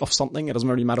leech off something. It doesn't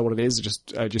really matter what it is.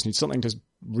 I just need something to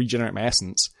regenerate my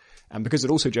essence. And because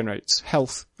it also generates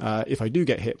health, if I do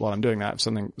get hit while I'm doing that, if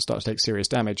something starts to take serious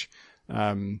damage,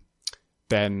 then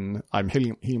I'm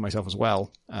healing myself as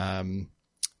well.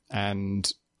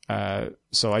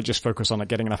 So I just focus on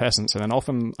getting enough essence, and then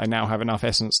often I now have enough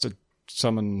essence to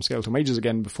summon skeletal mages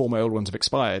again before my old ones have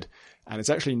expired. And it's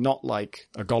actually not like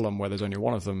a golem where there's only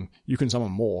one of them. You can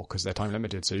summon more because they're time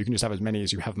limited, so you can just have as many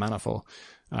as you have mana for.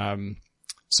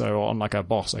 So on like a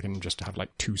boss, I can just have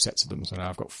like 2 sets of them, so now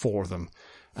I've got 4 of them.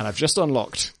 And I've just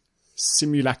unlocked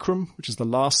Simulacrum, which is the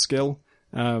last skill.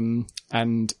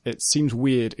 And it seems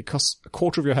weird. It costs a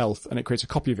quarter of your health, and it creates a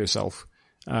copy of yourself.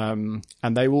 And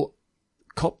they will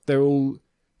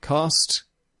cast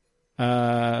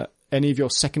any of your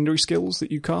secondary skills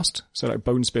that you cast. So like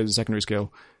Bone Spear is a secondary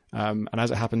skill. And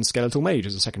as it happens, Skeletal Mage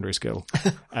is a secondary skill.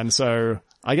 And so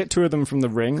I get 2 of them from the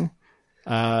ring.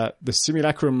 The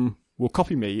Simulacrum will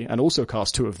copy me and also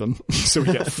cast 2 of them. So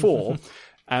we get 4.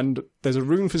 And there's a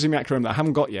rune for Simulacrum that I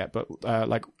haven't got yet, but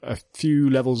like a few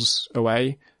levels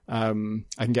away, I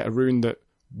can get a rune that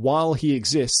while he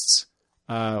exists,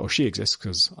 or she exists,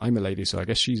 because I'm a lady, so I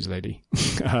guess she's a lady.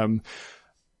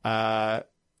 I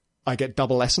get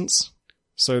double essence.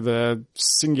 So the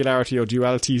singularity or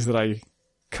dualities that I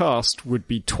cast would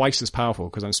be twice as powerful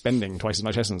because I'm spending twice as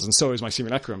much essence, and so is my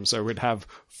Simulacrum. So we'd have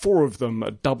 4 of them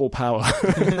at double power.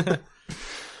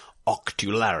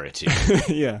 Octularity.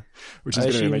 Yeah. Which is I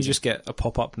going to be assume you amazing. just get a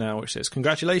pop-up now which says,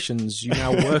 "Congratulations, you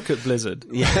now work at Blizzard."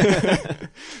 Yeah.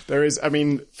 There is, I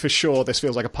mean, for sure, this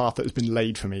feels like a path that has been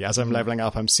laid for me. As I'm leveling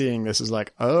up, I'm seeing this as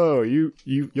like, oh, you're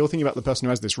thinking about the person who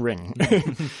has this ring.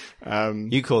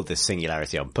 You called this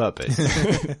singularity on purpose.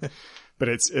 But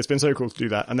it's been so cool to do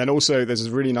that. And then also there's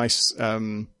this really nice,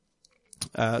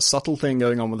 subtle thing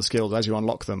going on with the skills as you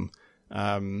unlock them,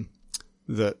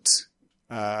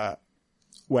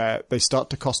 where they start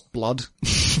to cost blood.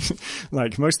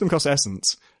 Like, most of them cost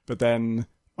essence, but then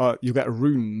you get a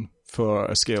rune for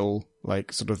a skill,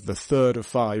 like sort of the 3rd of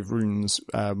 5 runes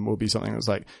will be something that's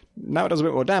like, now it does a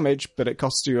bit more damage, but it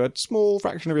costs you a small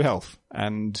fraction of your health.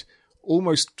 And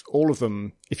almost all of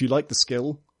them, if you like the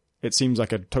skill, it seems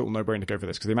like a total no-brainer to go for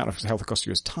this, because the amount of health it costs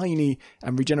you is tiny,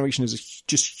 and regeneration is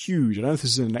just huge. I don't know if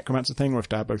this is a Necromancer thing, or if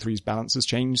Diablo 3's balance has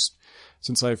changed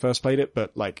since I first played it,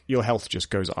 but like, your health just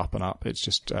goes up and up. It's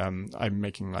just, I'm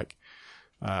making like,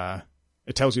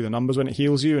 it tells you the numbers when it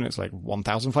heals you, and it's like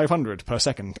 1,500 per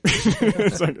second.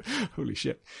 It's like, holy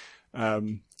shit.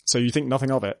 So you think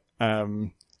nothing of it.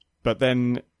 But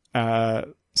then,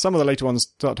 some of the later ones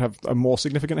start to have a more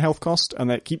significant health cost,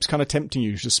 and it keeps kind of tempting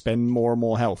you to spend more and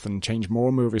more health and change more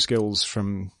and more of your skills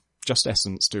from just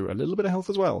essence to a little bit of health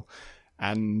as well.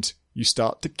 And you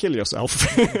start to kill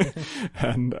yourself.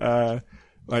 And,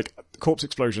 like, Corpse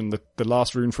Explosion, the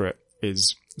last rune for it,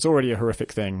 it's already a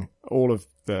horrific thing. All of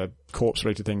the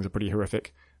corpse-related things are pretty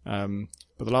horrific.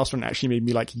 But the last one actually made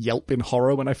me like yelp in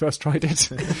horror when I first tried it.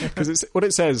 Because what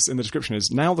it says in the description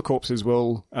is, now the corpses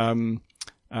will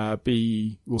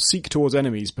seek towards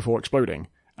enemies before exploding.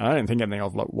 And I didn't think anything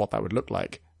of like what that would look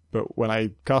like. But when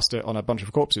I cast it on a bunch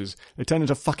of corpses, they turn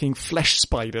into fucking flesh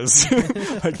spiders.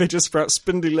 Like they just sprout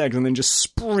spindly legs and then just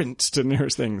sprint to the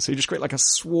nearest thing. So you just create like a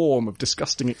swarm of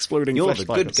disgusting exploding flesh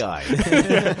spiders. You're the good guy.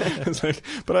 Yeah. It's like,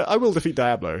 but I will defeat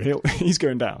Diablo. He's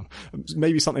going down.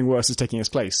 Maybe something worse is taking his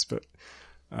place. But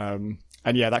and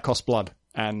yeah, that costs blood,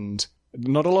 and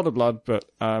not a lot of blood, but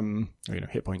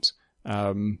hit points.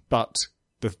 But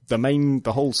the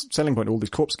whole selling point of all these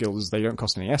corpse skills is they don't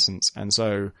cost any essence, and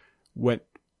so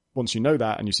once you know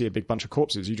that and you see a big bunch of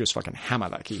corpses, you just fucking hammer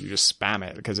that key. You just spam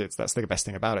it because that's the best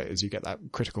thing about it is you get that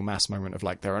critical mass moment of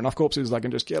like, there are enough corpses, I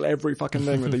can just kill every fucking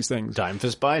thing with these things. Time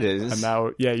for spiders. And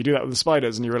now, yeah, you do that with the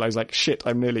spiders and you realize like, shit,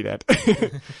 I'm nearly dead.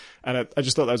 And I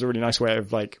just thought that was a really nice way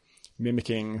of like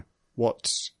mimicking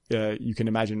what you can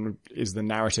imagine is the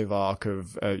narrative arc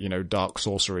of, dark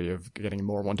sorcery, of getting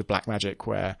more and more into black magic,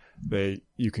 where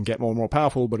you can get more and more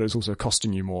powerful, but it's also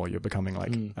costing you more. You're becoming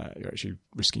like, you're actually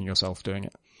risking yourself doing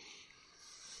it.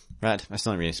 Right, I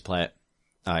still not really to play it.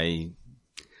 I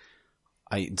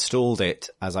installed it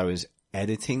as I was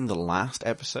editing the last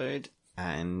episode,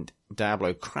 and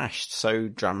Diablo crashed so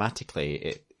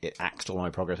dramatically it axed all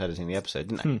my progress editing the episode.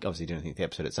 Didn't obviously do anything to the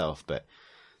episode itself, but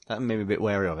that made me a bit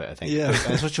wary of it, I think. Yeah.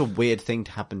 It's such a weird thing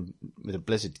to happen with a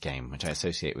Blizzard game, which I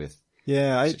associate with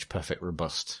such perfect,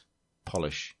 robust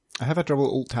polish. I have had trouble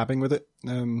alt-tabbing with it. I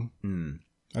don't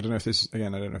know if it's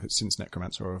since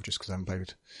Necromancer or just because I haven't played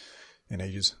it in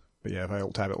ages. But yeah, if I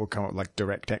alt-tab, it will come up with like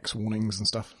DirectX warnings and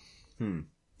stuff.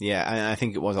 Yeah, and I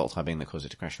think it was alt-tabbing that caused it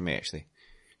to crash for me, actually.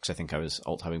 Because I think I was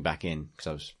alt-tabbing back in, because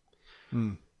I was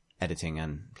editing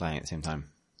and playing at the same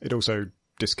time. It also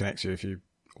disconnects you if you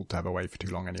alt-tab away for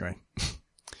too long anyway.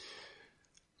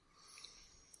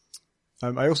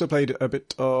 I also played a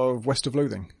bit of West of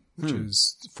Loathing, which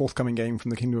is the forthcoming game from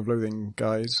the Kingdom of Loathing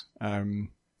guys.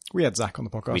 We had Zach on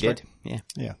the podcast, We did, right?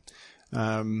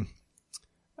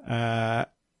 Yeah.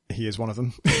 He is one of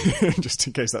them, just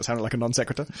in case that sounded like a non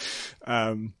sequitur.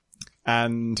 And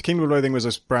Kingdom of Loathing was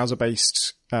a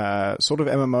browser-based sort of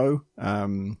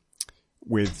MMO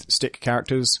with stick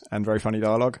characters and very funny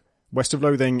dialogue. West of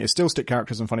Loathing is still stick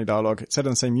characters and funny dialogue. It's set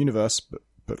in the same universe,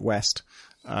 but West.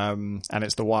 And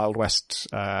it's the Wild West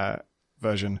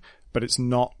version. But it's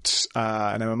not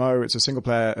an MMO. It's a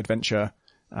single-player adventure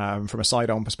from a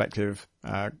side-on perspective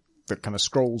that kind of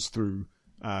scrolls through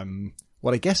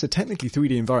what I guess are technically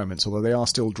 3D environments, although they are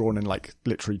still drawn in like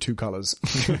literally 2 colors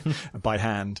by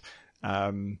hand.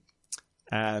 It's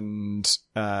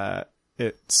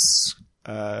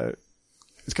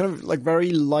kind of like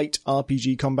very light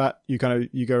RPG combat. You go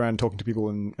around talking to people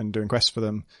and doing quests for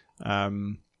them.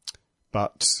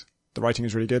 But the writing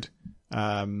is really good.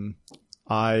 I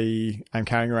am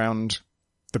carrying around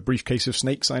the briefcase of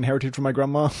snakes I inherited from my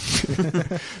grandma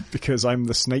because I'm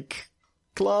the snake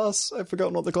class. I've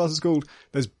forgotten what the class is called.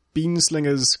 There's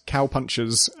Beanslingers,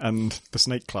 Cowpunchers, and the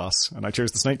Snake class. And I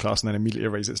chose the Snake class and then immediately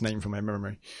erased its name from my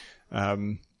memory.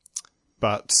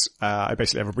 But I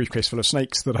basically have a briefcase full of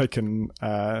snakes that I can,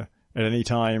 at any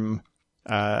time,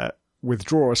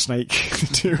 withdraw a snake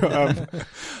to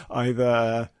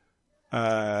either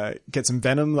get some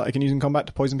venom that I can use in combat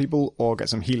to poison people, or get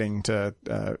some healing to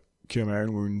cure my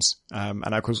own wounds.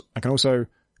 And I can also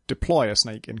deploy a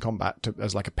snake in combat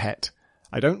as like a pet.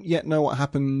 I don't yet know what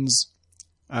happens.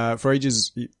 For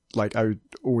ages, like I would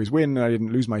always win and I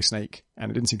didn't lose my snake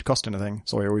and it didn't seem to cost anything,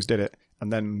 so I always did it.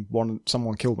 And then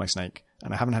someone killed my snake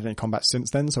and I haven't had any combat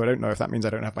since then, so I don't know if that means I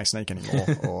don't have my snake anymore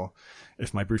or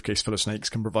if my briefcase full of snakes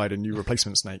can provide a new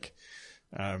replacement snake.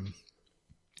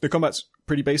 The combat's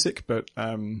pretty basic, but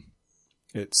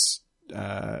it's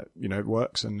it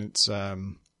works, and it's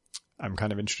I'm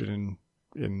kind of interested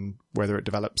in whether it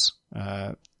develops.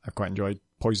 I've quite enjoyed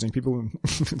poisoning people and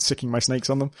sicking my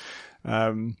snakes on them.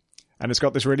 And it's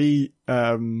got this really,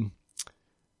 the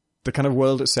kind of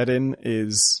world it's set in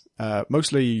is,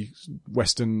 mostly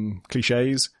Western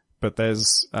cliches, but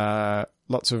there's,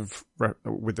 lots of,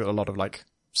 with a lot of like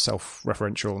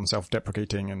self-referential and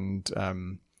self-deprecating and,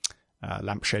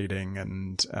 lamp shading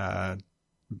and,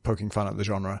 poking fun at the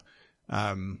genre.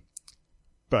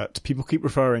 But people keep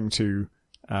referring to,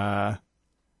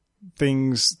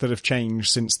 things that have changed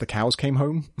since the cows came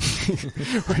home,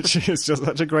 which is just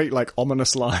such a great, like,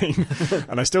 ominous line.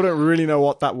 And I still don't really know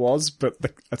what that was, but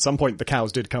at some point the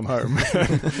cows did come home.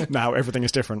 Now everything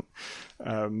is different.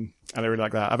 And I really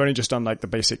like that. I've only just done like the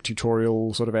basic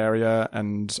tutorial sort of area,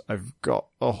 and I've got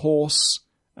a horse.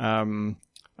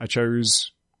 I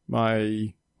chose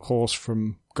my horse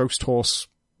from Ghost Horse,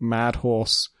 Mad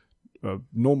Horse,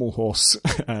 Normal Horse,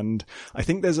 and I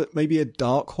think there's maybe a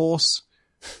Dark Horse,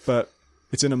 but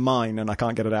it's in a mine and I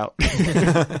can't get it out.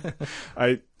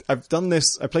 I've done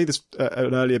this. I played this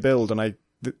an earlier build, and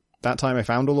that time I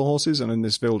found all the horses, and in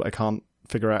this build I can't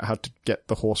figure out how to get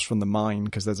the horse from the mine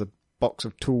because there's a box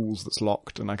of tools that's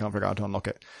locked and I can't figure out how to unlock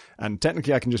it. And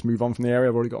technically I can just move on from the area.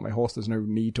 I've already got my horse. There's no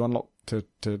need to unlock to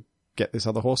get this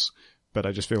other horse, but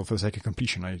I just feel for the sake of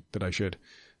completion that I should.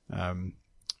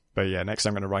 But yeah, next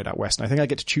I'm going to ride out west, and I think I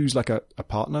get to choose like a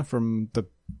partner from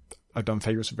I've done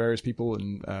favors for various people,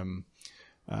 and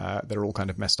they're all kind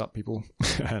of messed up people.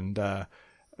 And a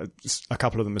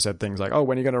couple of them have said things like, oh,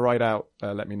 when you're going to ride out,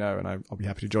 let me know and I'll be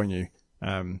happy to join you.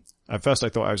 At first I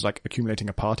thought I was like accumulating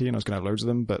a party and I was going to have loads of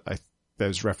them, but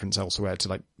there's reference elsewhere to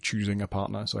like choosing a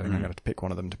partner, so I think I'm going to have to pick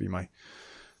one of them to be my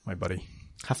buddy.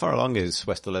 How far along is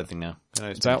West of Loathing now?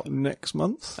 It's out next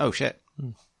month. Oh shit.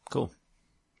 Cool.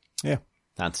 Yeah.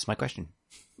 That answers my question.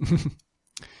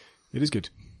 It is good.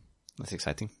 That's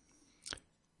exciting.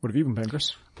 What have you been playing,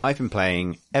 Chris? I've been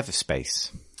playing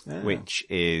Everspace, which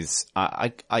is, I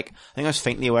think I was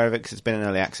faintly aware of it because it's been in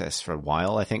early access for a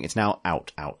while. I think it's now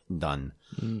out, done.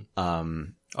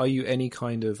 Are you any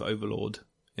kind of overlord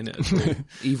in it at all?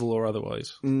 Evil or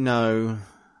otherwise? No,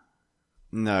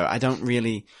 I don't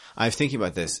really. I was thinking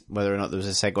about this, whether or not there was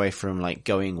a segue from like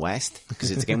going west, because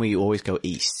it's a game where you always go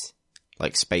east,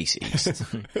 like space east.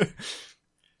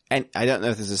 And I don't know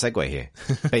if there's a segue here,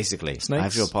 basically. Snakes? I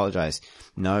have to apologize.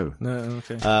 No. No,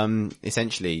 okay.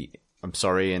 Essentially, I'm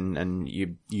sorry, and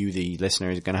you, the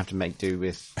listener, is going to have to make do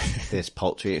with this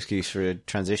paltry excuse for a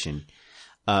transition.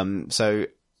 So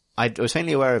I was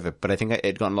faintly aware of it, but I think it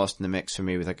had gotten lost in the mix for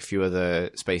me with like a few other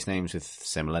space names with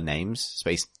similar names,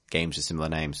 space games with similar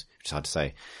names, which is hard to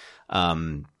say.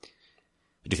 I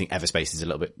do think Everspace is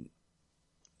a bit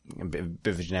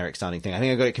of a generic sounding thing. I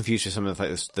think I got it confused with some of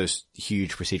like those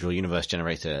huge procedural universe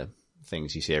generator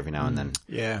things you see every now and then.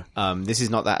 Yeah. This is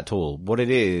not that at all. What it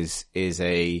is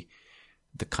it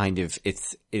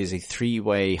is a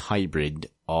three-way hybrid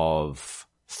of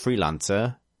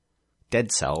Freelancer,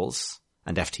 Dead Cells,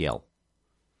 and FTL.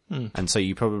 And so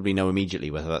you probably know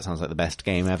immediately whether that sounds like the best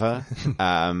game ever.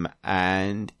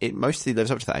 And it mostly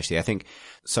lives up to that, actually. I think,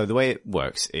 so the way it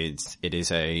works is it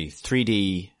is a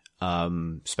 3D,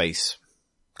 space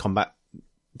combat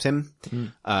sim,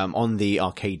 on the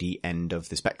arcadey end of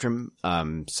the spectrum.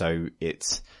 So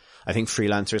it's, I think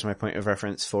Freelancer is my point of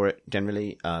reference for it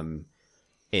generally,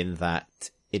 in that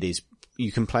it is,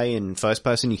 you can play in first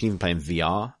person, you can even play in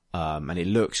VR, and it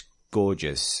looks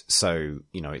gorgeous. So,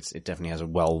 it definitely has a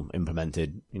well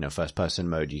implemented, first person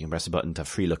mode. You can press a button to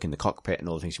free look in the cockpit and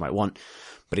all the things you might want,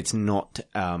 but it's not,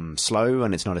 slow,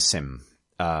 and it's not a sim.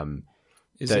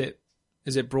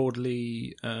 Is it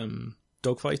broadly,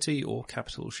 dogfighty or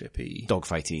capital shippy?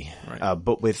 Dogfighty. Right.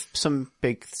 But with some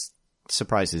big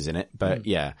surprises in it, but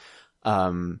yeah.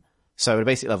 So at a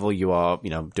basic level, you are,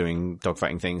 doing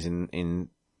dogfighting things in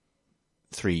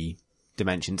 3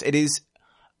 dimensions. It is,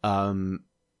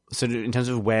 so in terms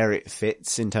of where it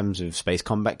fits in terms of space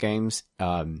combat games,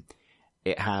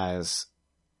 it has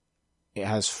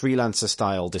Freelancer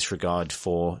style disregard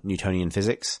for Newtonian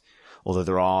physics, although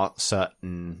there are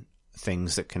certain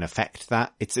things that can affect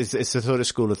that. It's a sort of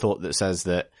school of thought that says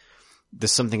that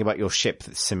there's something about your ship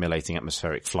that's simulating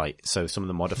atmospheric flight. So some of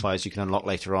the modifiers you can unlock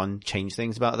later on change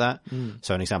things about that.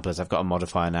 So an example is I've got a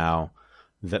modifier now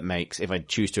that makes, if I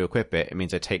choose to equip it, it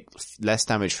means I take less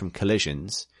damage from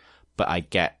collisions, but I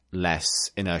get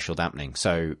less inertial dampening.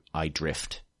 So I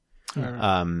drift.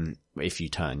 If you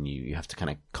turn, you have to kind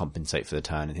of compensate for the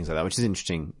turn and things like that, which is an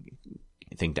interesting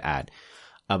thing to add.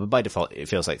 But by default, it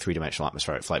feels like 3-dimensional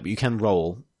atmospheric flight, but you can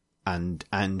roll and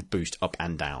boost up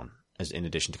and down as in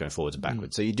addition to going forwards and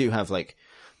backwards. So you do have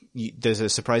there's a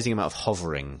surprising amount of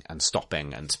hovering and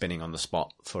stopping and spinning on the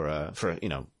spot for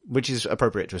which is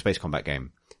appropriate to a space combat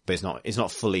game, but it's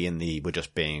not fully in the, we're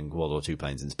just being World War II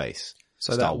planes in space.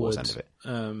 So Star that Wars would end of it.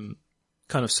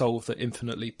 Kind of solve the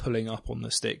infinitely pulling up on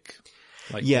the stick.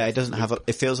 It doesn't have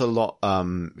it feels a lot,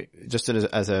 just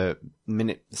as a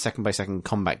second by second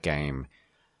combat game.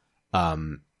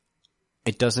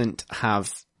 It doesn't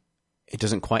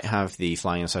quite have the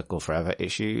flying in a circle forever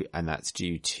issue, and that's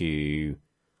due to,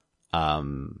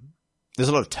 there's there's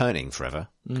a lot of turning forever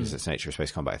because it's the nature of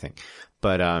space combat, I think.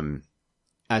 But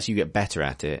as you get better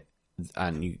at it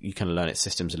and you kind of learn its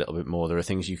systems a little bit more, there are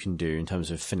things you can do in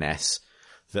terms of finesse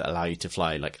that allow you to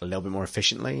fly like a little bit more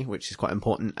efficiently, which is quite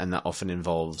important. And that often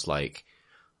involves like,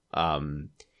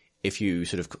 if you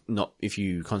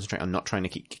concentrate on not trying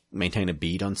to maintain a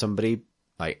bead on somebody,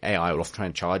 like AI will often try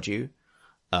and charge you.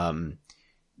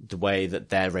 The way that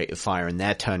their rate of fire and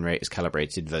their turn rate is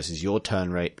calibrated versus your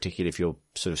turn rate, particularly if you're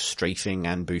sort of strafing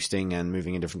and boosting and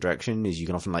moving in a different direction, is you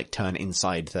can often like turn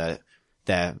inside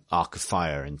their arc of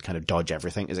fire and kind of dodge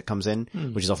everything as it comes in,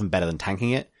 which is often better than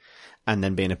tanking it. And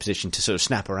then be in a position to sort of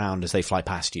snap around as they fly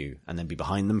past you and then be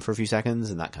behind them for a few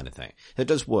seconds and that kind of thing. It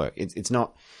does work. It's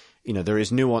not, there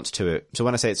is nuance to it. So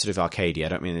when I say it's sort of arcadey, I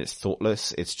don't mean it's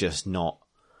thoughtless. It's just not,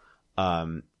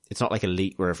 it's not like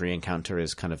Elite where every encounter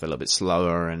is kind of a little bit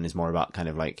slower and is more about kind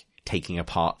of like taking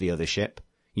apart the other ship.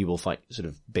 You will fight sort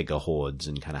of bigger hordes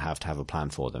and kind of have to have a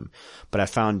plan for them. But I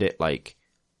found it like,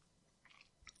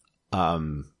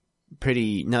 after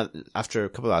a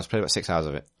couple of hours, played about 6 hours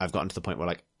of it, I've gotten to the point where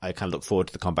like I kind of look forward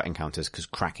to the combat encounters because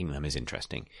cracking them is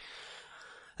interesting.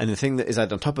 And the thing that is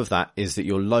added on top of that is that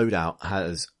your loadout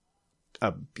has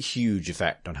a huge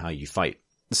effect on how you fight.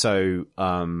 So,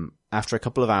 after a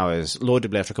couple of hours,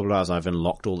 I've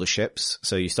unlocked all the ships.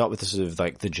 So you start with the sort of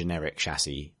like the generic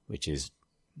chassis, which is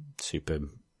super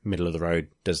middle of the road,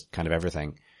 does kind of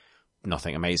everything,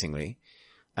 nothing amazingly.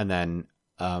 And then,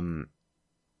 so I'm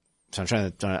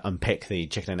trying to unpick the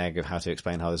chicken and egg of how to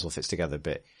explain how this all fits together a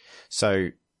bit. So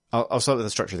I'll start with the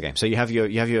structure of the game. So you have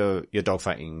your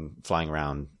dogfighting flying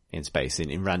around in space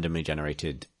in randomly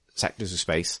generated sectors of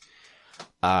space.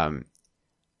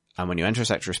 And when you enter a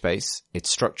sector of space, it's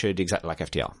structured exactly like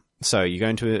FTL. So you go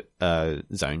into a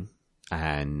zone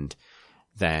and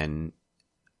then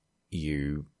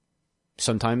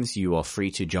sometimes you are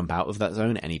free to jump out of that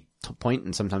zone at any point.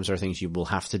 And sometimes there are things you will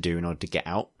have to do in order to get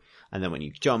out. And then when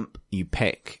you jump, you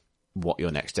pick what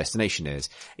your next destination is.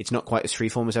 It's not quite as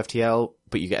freeform as FTL,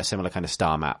 but you get a similar kind of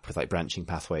star map with like branching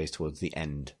pathways towards the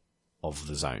end of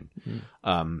the zone.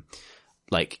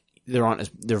 There are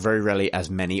very rarely as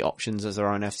many options as there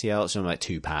are in FTL. It's only like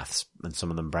 2 paths and some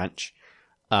of them branch.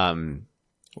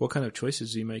 What kind of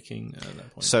choices are you making at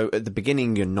that point? So at the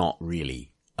beginning, you're not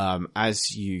really.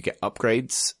 As you get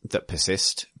upgrades that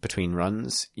persist between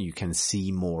runs, you can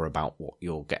see more about what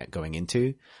you'll get going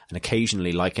into. And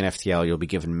occasionally, like in FTL, you'll be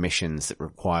given missions that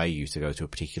require you to go to a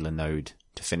particular node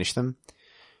to finish them.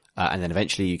 And then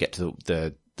eventually you get to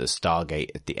the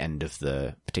Stargate at the end of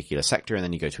the particular sector, and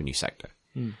then you go to a new sector.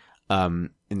 In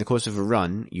the course of a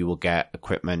run, you will get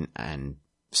equipment and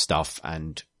stuff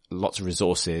and lots of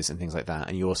resources and things like that.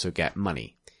 And you also get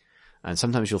money. And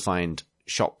sometimes you'll find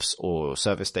shops or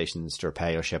service stations to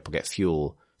repair your ship or get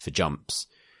fuel for jumps,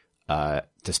 to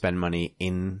spend money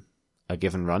in a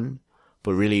given run.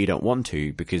 But really you don't want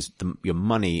to, because your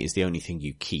money is the only thing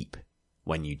you keep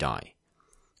when you die.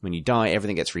 When you die,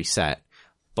 everything gets reset,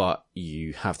 but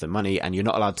you have the money and you're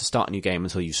not allowed to start a new game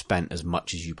until you've spent as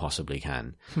much as you possibly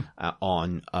can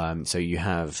so you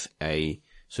have a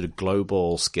sort of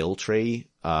global skill tree,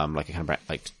 like a kind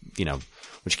of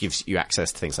which gives you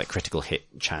access to things like critical hit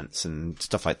chance and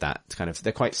stuff like that. It's kind of,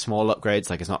 they're quite small upgrades,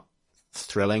 like it's not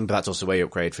thrilling, but that's also where you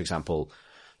upgrade, for example,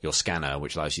 your scanner,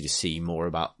 which allows you to see more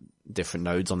about different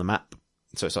nodes on the map.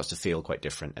 So it starts to feel quite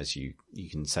different as you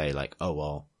can say like, oh,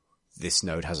 well, this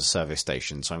node has a service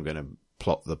station, so I'm going to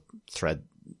plot the thread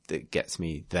that gets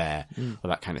me there, or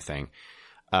that kind of thing.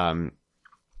 And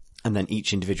then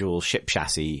each individual ship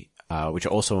chassis, which are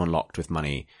also unlocked with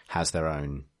money, has their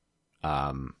own,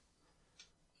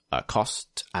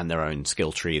 cost and their own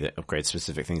skill tree that upgrades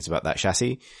specific things about that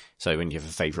chassis. So when you have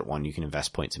a favorite one, you can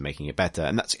invest points in making it better.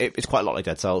 And it's quite a lot like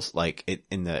Dead Cells,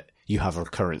 in that you have a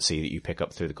currency that you pick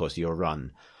up through the course of your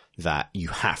run that you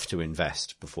have to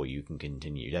invest before you can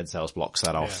continue. Dead Cells blocks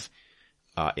that off,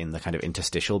 in the kind of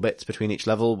interstitial bits between each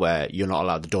level where you're not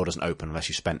allowed, the door doesn't open unless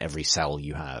you spent every cell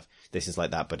you have. This is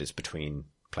like that, but it's between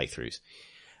playthroughs.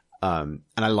 And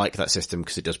I like that system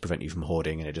because it does prevent you from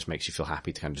hoarding, and it just makes you feel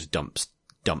happy to kind of just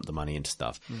dump the money into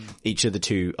stuff. Each of the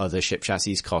 2 other ship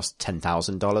chassis cost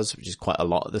 $10,000, which is quite a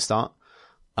lot at the start.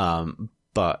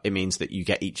 But it means that you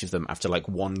get each of them after like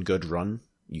one good run,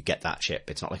 you get that ship.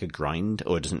 It's not like a grind,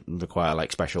 or it doesn't require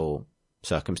like special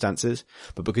circumstances,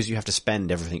 but because you have to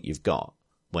spend everything you've got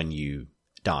when you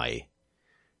die,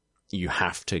 you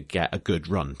have to get a good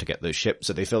run to get those ships.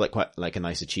 So they feel like quite like a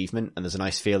nice achievement. And there's a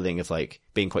nice feeling of like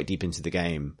being quite deep into the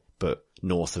game, but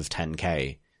north of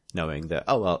 10k, knowing that,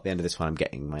 oh, well, at the end of this one, I'm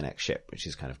getting my next ship, which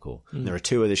is kind of cool. There are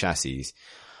 2 other chassis.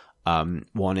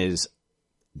 One is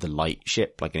the light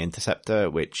ship, like an interceptor,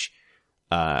 which,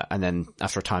 And then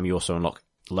after a time, you also unlock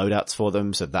loadouts for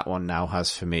them. So that one now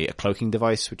has, for me, a cloaking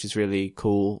device, which is really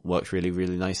cool, works really,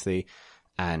 really nicely,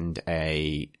 and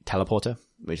a teleporter,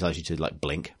 which allows you to like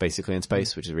blink basically in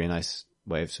space, which is a really nice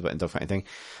way of supporting dogfighting thing.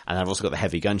 And I've also got the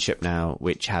heavy gunship now,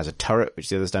 which has a turret, which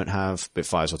the others don't have, but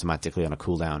fires automatically on a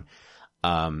cooldown.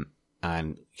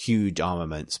 And huge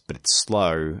armaments, but it's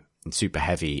slow and super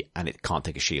heavy, and it can't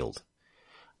take a shield.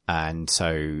 And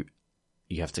so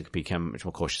you have to become much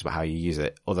more cautious about how you use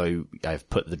it. Although I've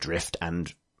put the drift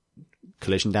and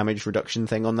collision damage reduction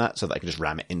thing on that so that I can just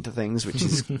ram it into things, which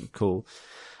is cool.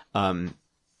 And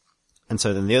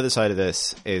so then the other side of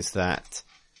this is that,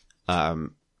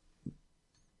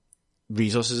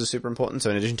 resources are super important.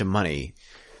 So in addition to money,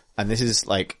 and this is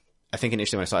like, I think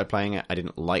initially when I started playing it, I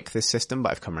didn't like this system,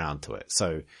 but I've come around to it.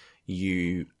 So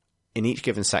in each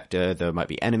given sector, there might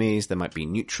be enemies, there might be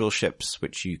neutral ships,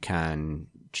 which you can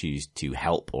choose to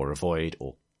help or avoid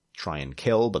or try and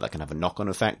kill, but that can have a knock-on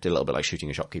effect, a little bit like shooting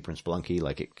a shopkeeper in Spelunky.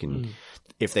 Like it can,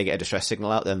 if they get a distress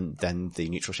signal out, then the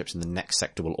neutral ships in the next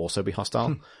sector will also be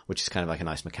hostile, which is kind of like a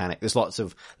nice mechanic. There's lots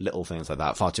of little things like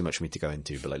that, far too much for me to go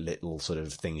into, but like little sort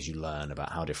of things you learn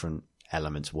about how different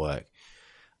elements work.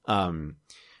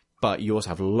 But you also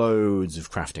have loads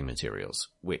of crafting materials,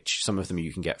 which some of them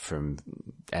you can get from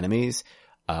enemies.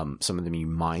 Some of them you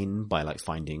mine by like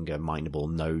finding a mineable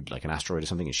node, like an asteroid or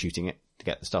something, and shooting it to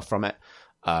get the stuff from it.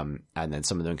 And then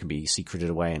some of them can be secreted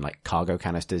away in like cargo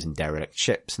canisters and derelict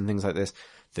ships and things like this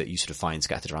that you sort of find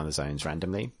scattered around the zones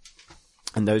randomly.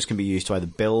 And those can be used to either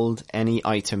build any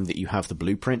item that you have the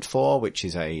blueprint for, which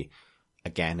is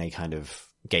again, a kind of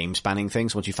game spanning thing.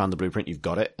 So once you found the blueprint, you've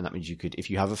got it. And that means you could, if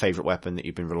you have a favorite weapon that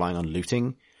you've been relying on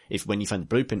looting, when you find the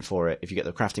blueprint for it, if you get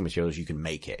the crafting materials, you can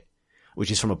make it, which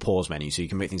is from a pause menu. So you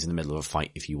can make things in the middle of a fight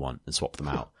if you want and swap them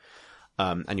out.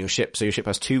 And your ship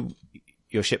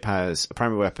has a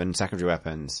primary weapon, secondary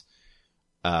weapons,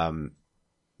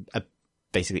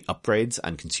 basically upgrades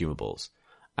and consumables.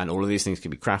 And all of these things can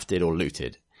be crafted or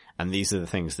looted. And these are the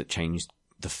things that change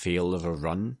the feel of a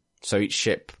run. So each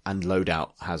ship and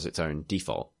loadout has its own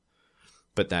default.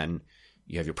 But then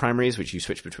you have your primaries, which you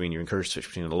switch between, you're encouraged to switch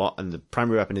between a lot. And the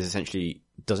primary weapon is essentially,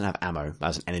 doesn't have ammo. That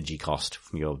has an energy cost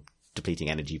from your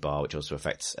depleting energy bar, which also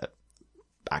affects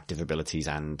active abilities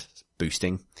and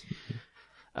boosting.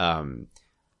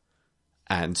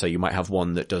 And so you might have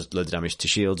one that does loads of damage to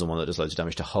shields and one that does loads of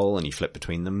damage to hull, and you flip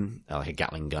between them, like a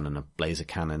Gatling gun and a laser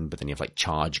cannon. But then you have like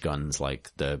charge guns,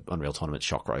 like the Unreal Tournament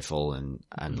shock rifle and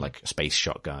like a space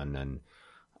shotgun and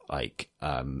like,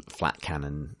 flat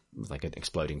cannon with like an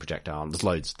exploding projectile. There's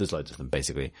loads of them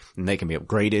basically. And they can be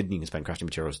upgraded. You can spend crafting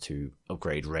materials to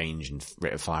upgrade range and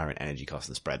rate of fire and energy cost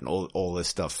and spread and all this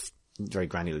stuff. Very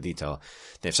granular detail.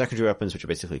 They have secondary weapons, which are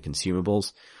basically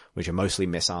consumables, which are mostly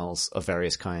missiles of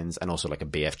various kinds, and also like a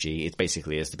BFG. It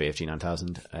basically is the BFG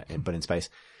 9000, but in space.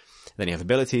 Then you have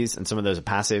abilities, and some of those are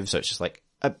passive, so it's just like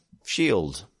a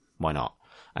shield. Why not?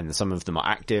 And then some of them are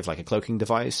active, like a cloaking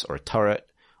device, or a turret,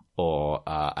 or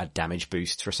a damage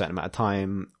boost for a certain amount of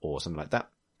time, or something like that.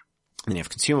 And then you have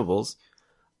consumables,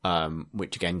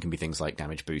 which again can be things like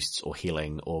damage boosts or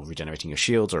healing or regenerating your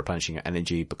shields or replenishing your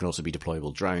energy, but can also be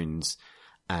deployable drones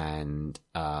and,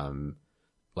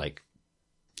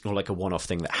 like a one-off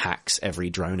thing that hacks every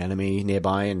drone enemy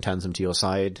nearby and turns them to your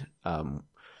side.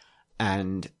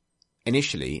 And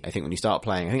initially, I think when you start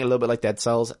playing, I think a little bit like Dead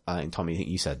Cells, and Tommy, I think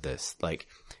you said this, like,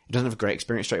 it doesn't have a great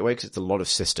experience straight away because it's a lot of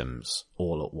systems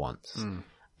all at once.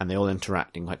 And they all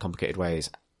interact in quite complicated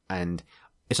ways. And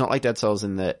it's not like Dead Cells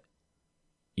in that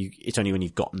it's only when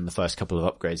you've gotten the first couple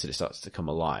of upgrades that it starts to come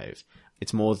alive.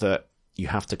 It's more that you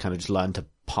have to kind of just learn to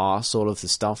parse all of the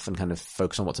stuff and kind of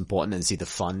focus on what's important and see the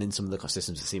fun in some of the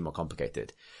systems that seem more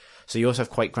complicated. So you also have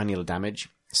quite granular damage.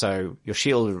 So your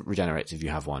shield regenerates if you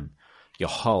have one. Your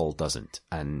hull doesn't.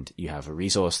 And you have a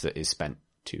resource that is spent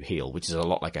to heal, which is a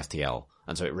lot like FTL.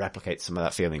 And so it replicates some of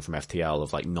that feeling from FTL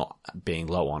of like not being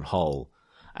low on hull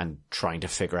and trying to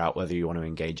figure out whether you want to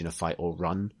engage in a fight or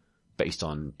run. Based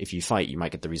on, if you fight, you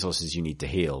might get the resources you need to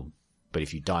heal. But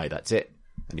if you die, that's it.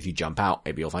 And if you jump out,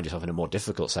 maybe you'll find yourself in a more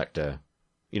difficult sector.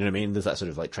 You know what I mean? There's that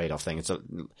sort of like trade-off thing. It's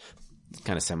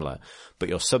kind of similar. But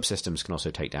your subsystems can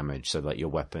also take damage so that your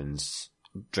weapons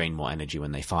drain more energy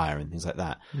when they fire and things like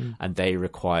that. And they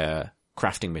require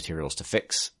crafting materials to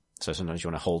fix. So sometimes you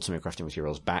want to hold some of your crafting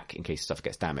materials back in case stuff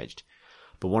gets damaged.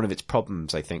 But one of its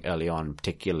problems, I think, early on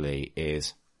particularly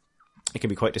is it can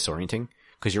be quite disorienting.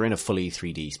 Because you're in a fully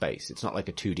 3D space. It's not like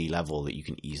a 2D level that you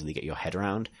can easily get your head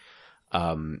around.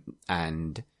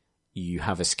 And you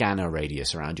have a scanner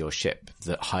radius around your ship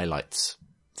that highlights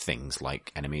things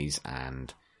like enemies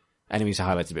and Enemies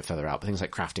are highlighted a bit further out, but things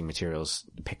like crafting materials,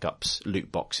 pickups,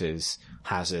 loot boxes,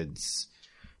 hazards,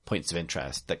 points of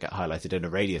interest that get highlighted in a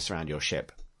radius around your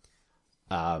ship.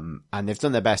 And they've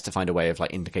done their best to find a way of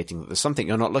like indicating that there's something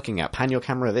you're not looking at. Pan your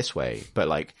camera this way. But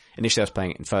like initially I was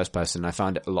playing it in first person. I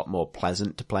found it a lot more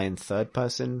pleasant to play in third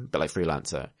person, but like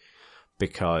Freelancer,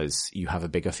 because you have a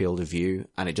bigger field of view,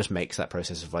 and it just makes that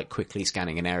process of like quickly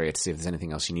scanning an area to see if there's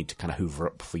anything else you need to kind of hoover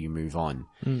up before you move on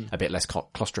a bit less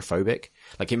claustrophobic.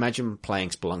 Like imagine playing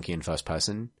Spelunky in first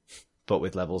person, but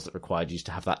with levels that required you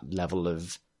to have that level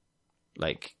of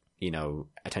like, you know,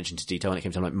 attention to detail when it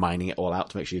came to like mining it all out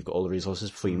to make sure you've got all the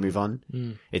resources before you move on.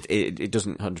 It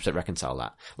doesn't 100% reconcile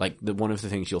that. Like one of the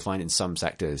things you'll find in some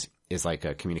sectors is like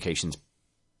a communications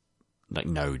like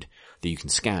node that you can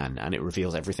scan, and it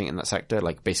reveals everything in that sector,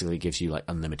 like basically gives you like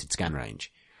unlimited scan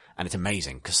range. And it's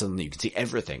amazing because suddenly you can see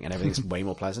everything and everything's way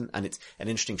more pleasant. And it's an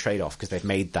interesting trade-off because they've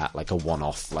made that like a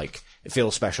one-off, like it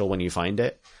feels special when you find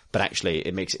it, but actually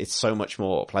it makes it so much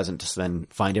more pleasant to then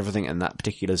find everything in that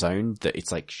particular zone that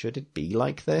it's like, should it be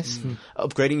like this?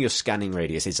 Upgrading your scanning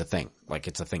radius is a thing. Like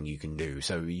it's a thing you can do,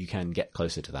 so you can get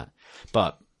closer to that.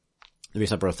 But the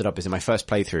reason I brought it up is in my first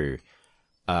playthrough,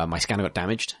 my scanner got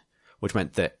damaged, which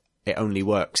meant that it only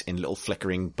works in little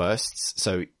flickering bursts.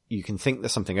 So you can think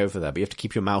there's something over there, but you have to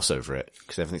keep your mouse over it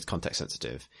because everything's context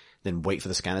sensitive. Then wait for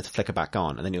the scanner to flicker back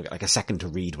on, and then you'll get like a second to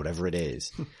read whatever it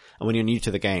is. And when you're new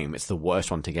to the game, it's the worst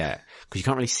one to get because you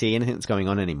can't really see anything that's going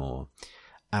on anymore.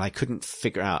 And I couldn't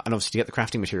figure out, and obviously to get the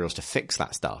crafting materials to fix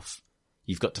that stuff,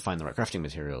 you've got to find the right crafting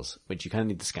materials, which you kind of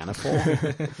need the scanner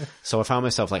for. So I found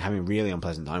myself like having a really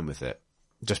unpleasant time with it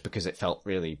just because it felt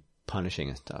really punishing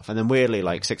and stuff. And then weirdly,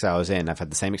 like 6 hours in, I've had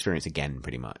the same experience again,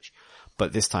 pretty much.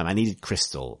 But this time I needed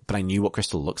crystal, but I knew what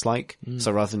crystal looks like.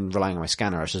 So rather than relying on my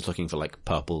scanner, I was just looking for like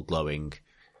purple glowing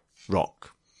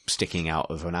rock sticking out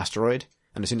of an asteroid.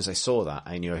 And as soon as I saw that,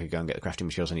 I knew I could go and get the crafting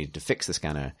materials I needed to fix the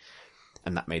scanner.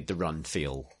 And that made the run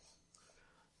feel,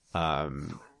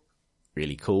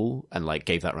 really cool and like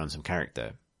gave that run some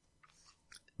character.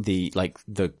 The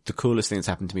coolest thing that's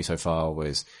happened to me so far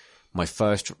was the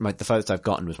furthest I've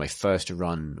gotten was my first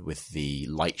run with the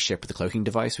light ship with the cloaking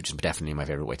device, which is definitely my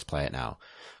favorite way to play it now.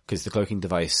 Because the cloaking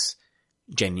device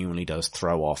genuinely does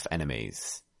throw off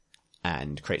enemies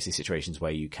and creates these situations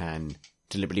where you can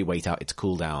deliberately wait out its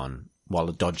cooldown while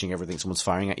dodging everything someone's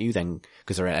firing at you. Then,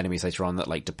 because there are enemies later on that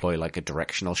like deploy like a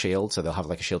directional shield, so they'll have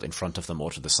like a shield in front of them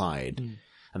or to the side,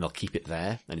 and they'll keep it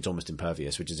there, and it's almost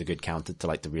impervious, which is a good counter to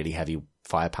like the really heavy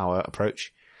firepower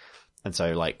approach. And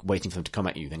so, like, waiting for them to come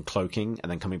at you, then cloaking,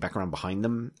 and then coming back around behind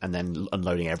them, and then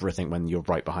unloading everything when you're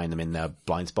right behind them in their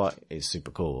blind spot is super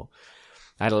cool.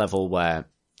 I had a level where,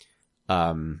 there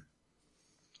are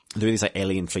these, like,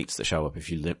 alien fleets that show up if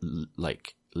you,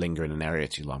 linger in an area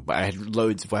too long. But I had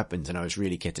loads of weapons, and I was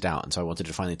really kitted out, and so I wanted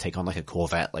to finally take on, like, a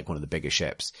corvette, like one of the bigger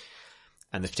ships.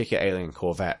 And this particular alien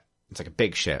corvette, it's like a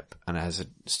big ship, and it has a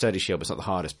sturdy shield, but it's not the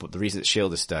hardest. But the reason its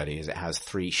shield is sturdy is it has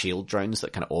 3 shield drones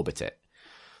that kind of orbit it.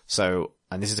 So,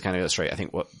 and this is to kind of illustrate, I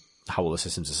think, how all the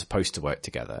systems are supposed to work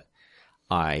together.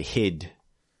 I hid,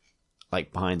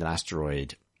 like, behind an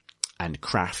asteroid and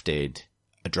crafted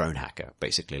a drone hacker,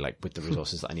 basically, like, with the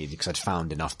resources that I needed, because I'd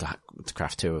found enough to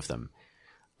craft 2 of them.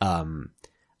 And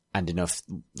enough,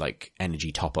 like,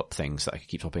 energy top-up things that I could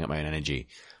keep topping up my own energy.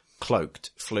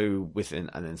 Cloaked, flew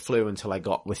until I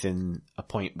got within a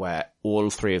point where all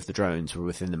 3 of the drones were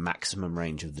within the maximum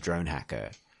range of the drone hacker.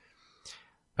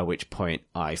 At which point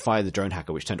I fired the drone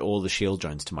hacker, which turned all the shield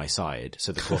drones to my side.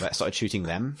 So the corvette started shooting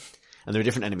them. And there were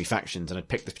different enemy factions, and I'd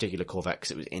picked this particular corvette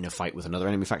because it was in a fight with another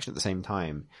enemy faction at the same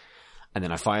time. And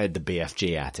then I fired the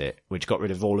BFG at it, which got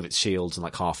rid of all of its shields and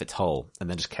like half its hull, and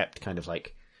then just kept kind of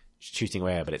like shooting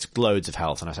away, but it's loads of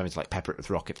health, and I was having to like pepper it with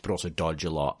rockets, but also dodge a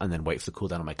lot, and then wait for the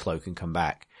cooldown on my cloak and come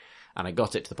back. And I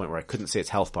got it to the point where I couldn't see its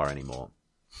health bar anymore.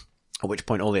 At which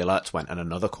point all the alerts went, and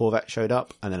another corvette showed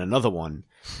up, and then another one.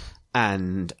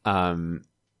 And I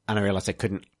realized I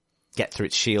couldn't get through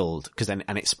its shield and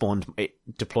it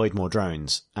deployed more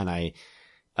drones. And I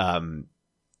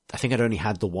think I'd only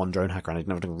had the one drone hacker and I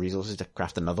didn't have enough resources to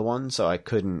craft another one. So I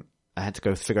had to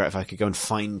go figure out if I could go and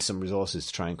find some resources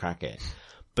to try and crack it.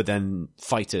 But then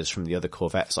fighters from the other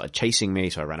corvette started chasing me.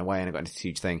 So I ran away and I got into this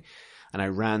huge thing. And I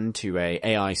ran to a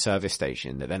AI service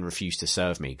station that then refused to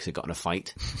serve me because it got in a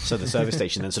fight. So the service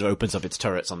station then sort of opens up its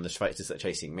turrets on the fighters that are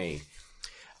chasing me.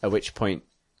 At which point,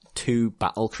 2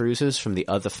 battle cruisers from the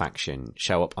other faction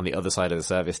show up on the other side of the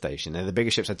service station. They're the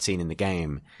biggest ships I'd seen in the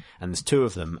game, and there's 2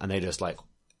 of them, and they just like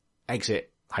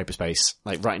exit hyperspace,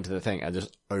 like right into the thing, and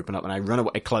just open up, and I run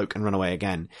away, cloak, and run away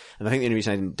again. And I think the only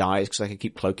reason I didn't die is because I could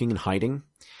keep cloaking and hiding.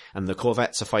 And the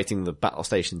corvettes are fighting the battle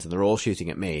stations, and they're all shooting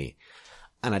at me.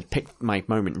 And I'd picked my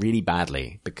moment really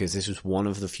badly because this was one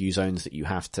of the few zones that you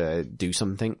have to do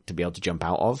something to be able to jump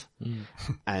out of.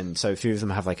 And so a few of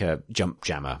them have like a jump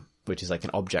jammer, which is like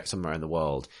an object somewhere in the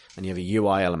world. And you have a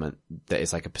UI element that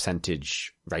is like a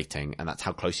percentage rating, and that's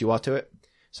how close you are to it.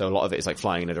 So a lot of it is like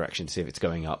flying in a direction to see if it's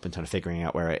going up and kind of figuring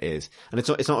out where it is. And it's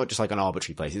not just like an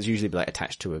arbitrary place. It's usually like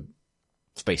attached to a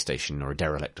space station or a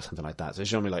derelict or something like that. So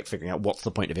it's normally like figuring out what's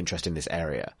the point of interest in this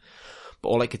area. But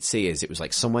all I could see is it was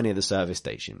like somewhere near the service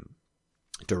station,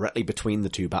 directly between the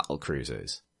two battle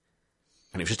cruisers.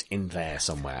 And it was just in there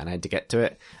somewhere, and I had to get to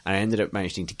it. And I ended up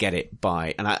managing to get it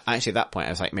by, and I actually at that point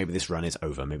I was like, maybe this run is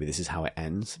over, maybe this is how it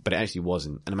ends. But it actually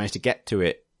wasn't. And I managed to get to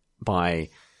it by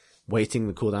waiting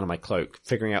the cooldown on my cloak,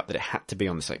 figuring out that it had to be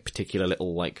on this like particular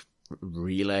little like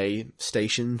relay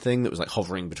station thing that was like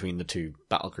hovering between the two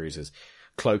battle cruisers,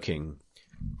 cloaking,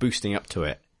 boosting up to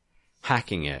it,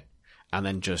 hacking it, and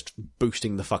then just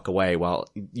boosting the fuck away while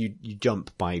you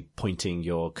jump by pointing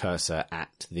your cursor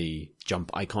at the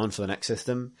jump icon for the next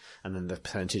system, and then the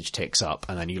percentage ticks up,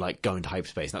 and then you like go into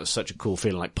hyperspace. And that was such a cool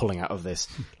feeling, like pulling out of this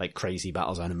like crazy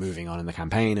battle zone and moving on in the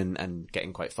campaign and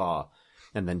getting quite far,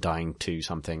 and then dying to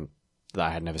something that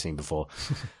I had never seen before.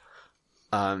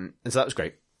 And so that was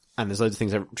great. And there's loads of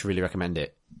things I would really recommend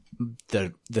it.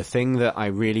 The thing that I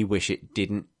really wish it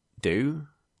didn't do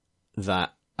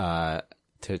that,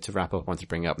 to wrap up, I wanted to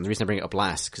bring up, and the reason I bring it up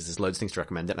last, because there's loads of things to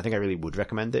recommend it, and I think I really would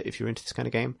recommend it if you're into this kind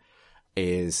of game,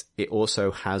 is it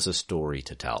also has a story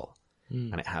to tell.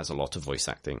 And it has a lot of voice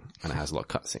acting, and it has a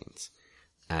lot of cutscenes.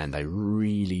 And I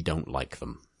really don't like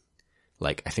them.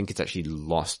 Like, I think it's actually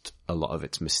lost a lot of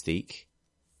its mystique,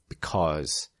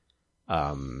 because,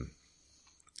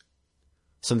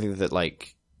 something that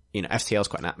like, you know, FTL is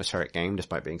quite an atmospheric game,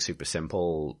 despite being super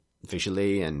simple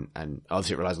visually, and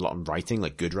obviously it relies a lot on writing,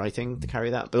 like good writing to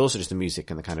carry that, but also just the music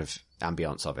and the kind of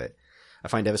ambience of it. I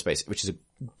find Everspace, which is a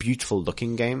beautiful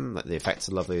looking game, like the effects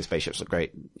are lovely, the spaceships look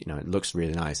great, you know, it looks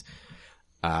really nice.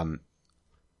 And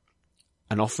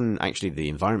often actually the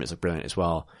environments look brilliant as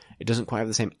well. It doesn't quite have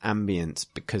the same ambience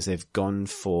because they've gone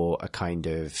for a kind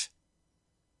of,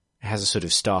 it has a sort of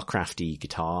StarCrafty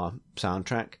guitar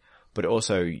soundtrack, but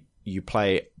also you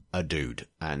play a dude,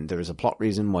 and there is a plot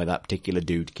reason why that particular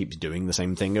dude keeps doing the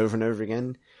same thing over and over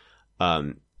again.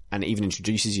 And it even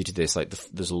introduces you to this, like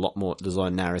there's a lot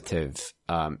of narrative,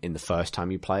 in the first time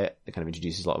you play it. It kind of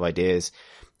introduces a lot of ideas.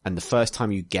 And the first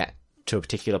time you get to a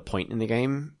particular point in the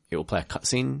game, it will play a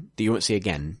cutscene that you won't see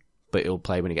again, but it will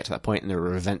play when you get to that point, and there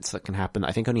are events that can happen that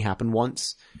I think only happen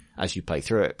once as you play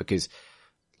through it, because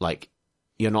like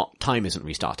time isn't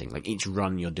restarting. Like each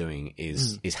run you're doing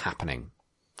is happening.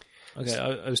 Okay,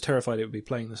 I was terrified it would be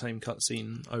playing the same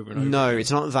cutscene over and over. No, it's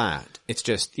not that. It's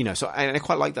just, you know, so I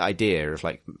quite like the idea of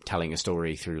like telling a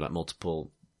story through like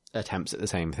multiple attempts at the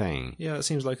same thing. Yeah, it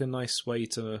seems like a nice way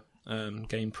to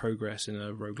gain progress in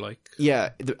a roguelike. Yeah,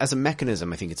 as a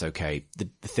mechanism, I think it's okay. The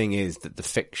thing is that the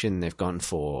fiction they've gone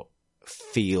for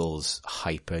feels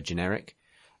hyper generic.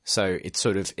 So it's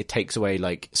sort of, it takes away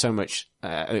like so much,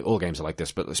 all games are like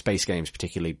this, but the space games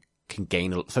particularly can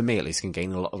gain, for me at least, can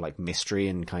gain a lot of like mystery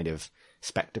and kind of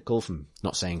spectacle from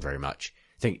not saying very much.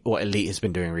 I think what Elite has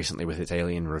been doing recently with its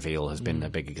alien reveal has been a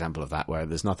big example of that, where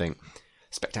there's nothing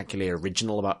spectacularly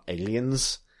original about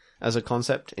aliens as a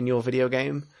concept in your video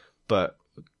game, but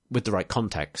with the right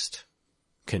context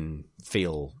can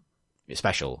feel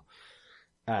special.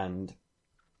 And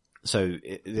so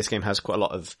this game has quite a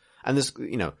lot of, and there's,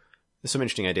 you know, there's some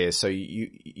interesting ideas. So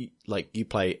you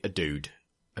play a dude,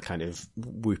 a kind of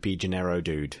whoopy Gennaro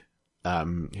dude,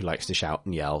 who likes to shout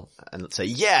and yell and say,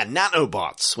 yeah,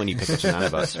 nanobots, when you pick up some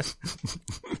nanobots.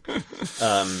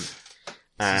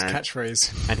 His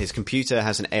catchphrase. And his computer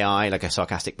has an AI, like a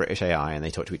sarcastic British AI, and they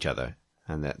talk to each other.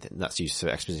 And that's used for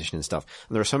exposition and stuff.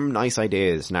 And there are some nice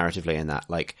ideas narratively in that.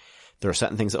 Like, there are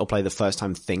certain things that will play the first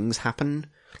time things happen.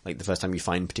 Like the first time you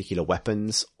find particular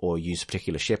weapons or use a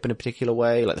particular ship in a particular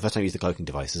way. Like the first time you use the cloaking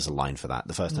device, there's a line for that.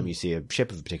 The first time you see a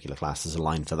ship of a particular class, there's a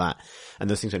line for that. And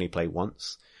those things only play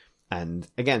once. And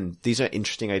again, these are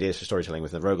interesting ideas for storytelling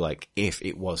with a roguelike if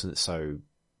it wasn't so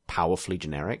powerfully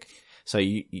generic. So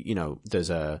you know, there's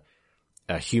a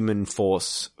human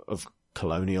force of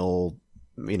colonial,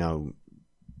 you know,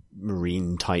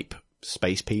 marine type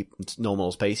space people,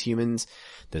 normal space humans.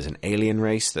 There's an alien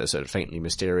race that are sort of faintly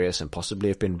mysterious and possibly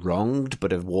have been wronged,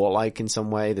 but are warlike in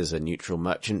some way. There's a neutral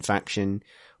merchant faction,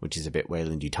 which is a bit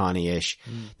Weyland-Yutani-ish.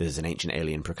 There's an ancient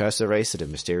alien precursor race that have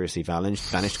mysteriously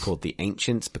vanished called the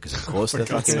Ancients, because of course they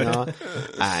fucking are.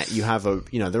 You have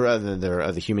there are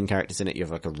other human characters in it. You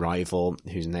have like a rival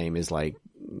whose name is like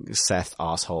Seth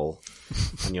Arsehole,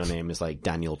 and your name is like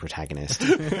Daniel Protagonist.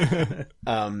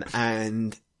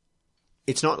 And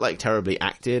it's not like terribly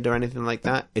acted or anything like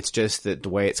that. It's just that the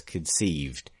way it's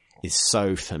conceived is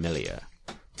so familiar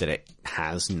that it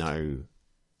has no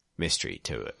mystery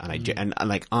to it.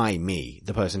 And me,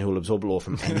 the person who will absorb lore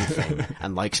from anything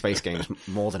and like space games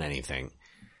more than anything,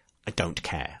 I don't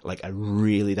care. Like, I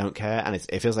really don't care. And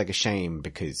it feels like a shame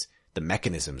because the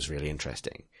mechanism's really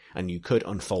interesting. And you could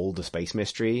unfold the space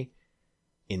mystery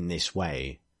in this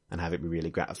way and have it be really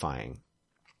gratifying.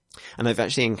 And I've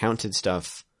actually encountered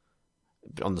stuff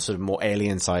on the sort of more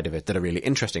alien side of it that are really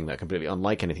interesting, that are completely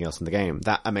unlike anything else in the game.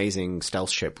 That amazing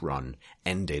stealth ship run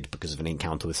ended because of an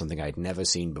encounter with something I'd never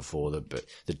seen before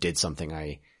that did something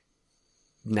I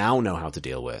now know how to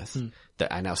deal with,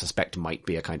 that I now suspect might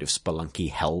be a kind of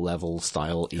Spelunky hell level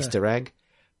style Easter egg.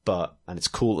 And it's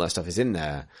cool that stuff is in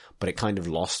there, but it kind of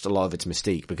lost a lot of its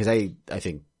mystique because I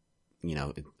think, you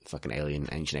know, fucking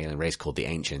ancient alien race called the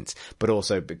Ancients, but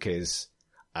also because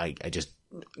I just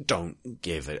don't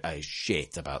give a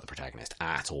shit about the protagonist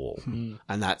at all.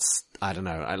 And that's, I don't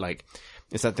know,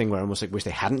 it's that thing where I almost like wish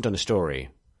they hadn't done a story,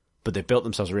 but they built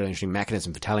themselves a really interesting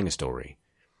mechanism for telling a story.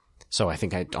 So I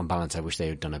think on balance, I wish they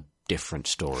had done a different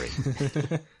story.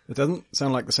 It doesn't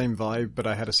sound like the same vibe, but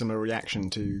I had a similar reaction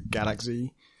to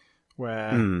Galaxy,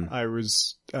 where I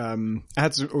was, I also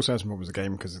had some problems with the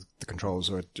game because the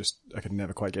controls were I could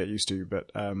never quite get used to,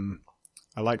 but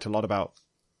I liked a lot about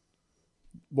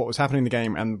what was happening in the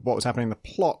game, and what was happening in the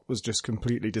plot was just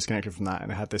completely disconnected from that.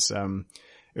 And it had this, it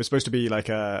was supposed to be like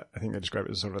I think they described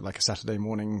it as sort of like a Saturday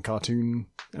morning cartoon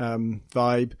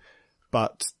vibe,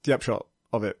 but the upshot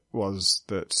of it was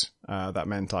that that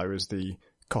meant I was the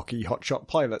cocky hotshot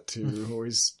pilot who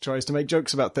always tries to make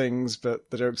jokes about things, but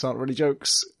the jokes aren't really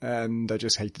jokes, and I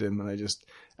just hated him,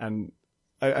 and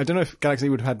I don't know if Galaxy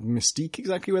would have had mystique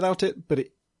exactly without it, but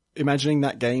imagining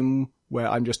that game where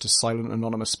I'm just a silent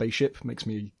anonymous spaceship makes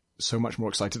me so much more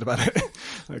excited about it.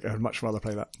 Like, I would much rather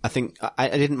play that. I think I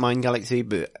didn't mind Galaxy,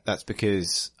 but that's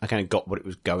because I kind of got what it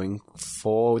was going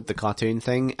for with the cartoon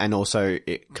thing, and also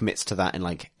it commits to that in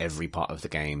like every part of the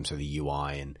game. So the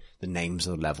UI and the names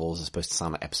of the levels are supposed to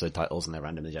sound like episode titles, and they're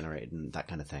randomly generated and that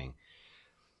kind of thing.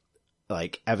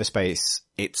 Like Everspace,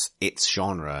 its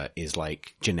genre is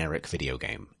like generic video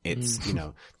game. It's, you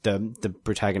know, the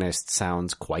protagonist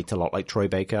sounds quite a lot like Troy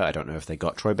Baker. I don't know if they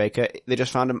got Troy Baker. They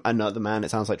just found another man that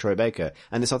sounds like Troy Baker.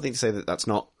 And there's nothing to say that that's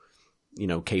not, you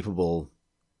know, capable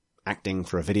acting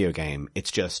for a video game.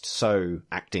 It's just so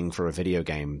acting for a video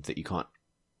game that it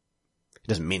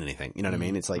doesn't mean anything. You know what I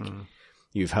mean? It's like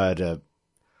you've heard a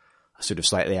sort of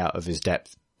slightly out of his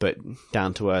depth, but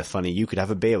down to earth, funny, you could have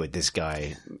a beer with this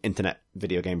guy, internet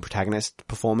video game protagonist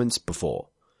performance before.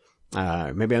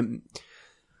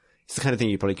 It's the kind of thing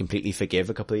you probably completely forgive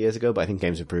a couple of years ago, but I think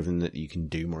games have proven that you can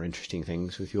do more interesting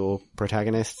things with your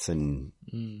protagonists and,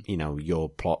 you know, your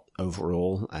plot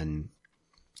overall. And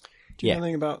do you know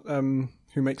anything about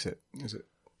who makes it? Is it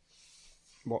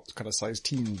what kind of size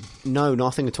team? No,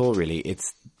 nothing at all, really.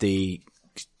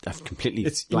 I've completely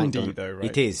blanked indie, on though, right?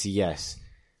 It is, yes.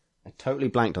 I totally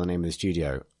blanked on the name of the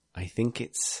studio. I think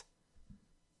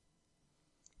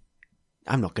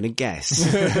I'm not going to guess.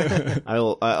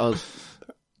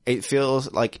 It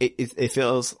feels like it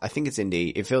feels. I think it's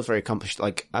indie. It feels very accomplished.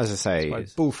 Like, as I say,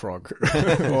 like Bullfrog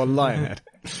or Lionhead.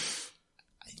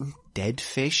 Dead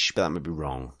Fish, but that might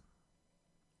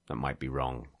be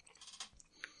wrong.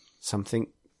 Something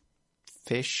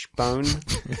Fishbone.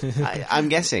 I'm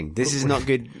guessing this is not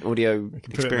good audio We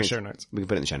can experience. put it in the show notes. We can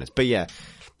put it in the show notes. But yeah,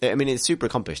 I mean, it's super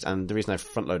accomplished, and the reason I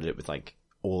front loaded it with like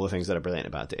all the things that are brilliant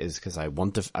about it is because I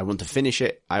want to finish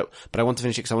it. But I want to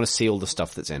finish it because I want to see all the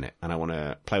stuff that's in it, and I want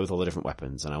to play with all the different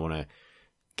weapons, and I want to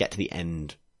get to the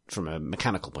end from a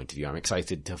mechanical point of view. I'm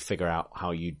excited to figure out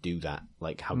how you do that,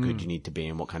 like how good you need to be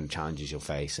and what kind of challenges you'll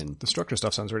face. And The structure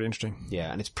stuff sounds really interesting.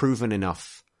 yeah, and it's proven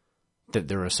enough that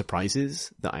there are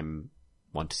surprises that I'm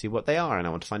want to see what they are, and I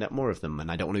want to find out more of them,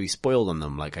 and I don't want to be spoiled on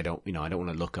them. Like I don't want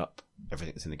to look up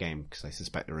everything that's in the game because I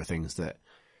suspect there are things that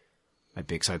I'd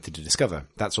be excited to discover.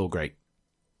 That's all great.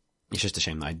 It's just a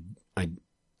shame that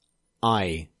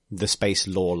I the space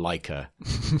lore liker,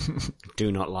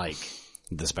 do not like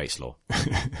the space lore.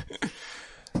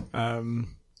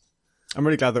 I'm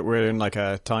really glad that we're in like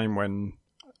a time when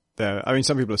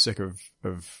some people are sick of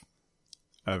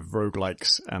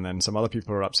roguelikes, and then some other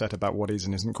people are upset about what is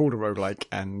and isn't called a roguelike,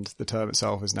 and the term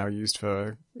itself is now used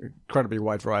for an incredibly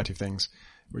wide variety of things,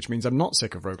 which means I'm not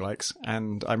sick of roguelikes,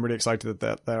 and I'm really excited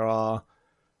that there are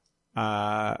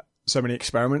so many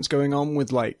experiments going on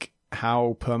with like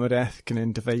how permadeath can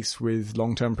interface with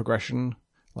long-term progression,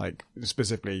 like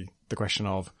specifically the question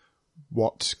of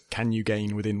what can you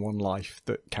gain within one life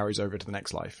that carries over to the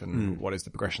next life, and what is the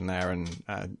progression there,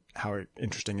 and how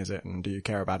interesting is it, and do you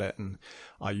care about it, and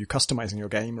are you customizing your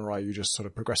game, or are you just sort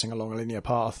of progressing along a linear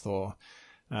path, or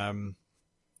and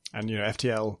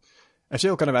FTL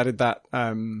kind of added that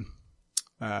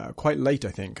quite late,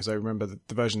 I think, because I remember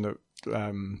the version that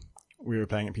we were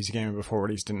playing at PC Gamer before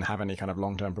release didn't have any kind of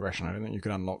long-term progression. I don't think you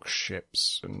could unlock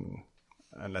ships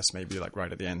unless maybe like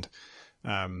right at the end.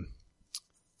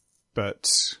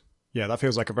 But yeah, that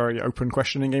feels like a very open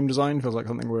question in game design. Feels like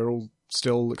something we're all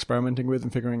still experimenting with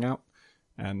and figuring out.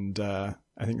 And I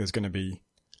think there's going to be,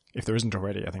 if there isn't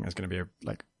already, I think there's going to be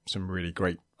some really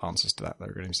great answers to that. There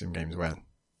are going to be some games where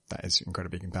that is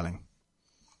incredibly compelling.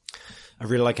 I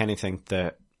really like anything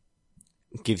that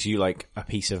gives you like a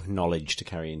piece of knowledge to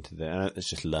carry into it's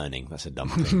just learning. That's a dumb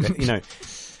thing, but,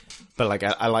 but like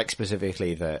I like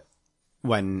specifically that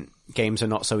when games are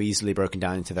not so easily broken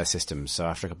down into their systems. So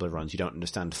after a couple of runs, you don't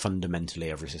understand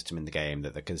fundamentally every system in the game,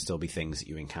 that there can still be things that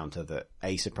you encounter that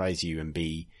A, surprise you, and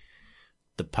B,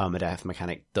 the permadeath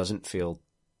mechanic doesn't feel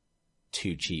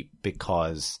too cheap,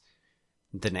 because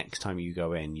the next time you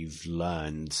go in, you've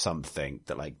learned something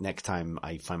that, like, next time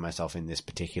I find myself in this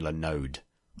particular node,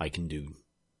 I can do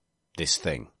this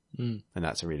thing. And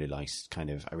that's a really nice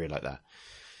kind of, I really like that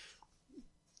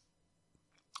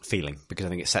feeling, because I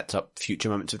think it sets up future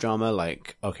moments of drama.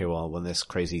 Like, okay, well, when this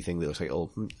crazy thing that looks like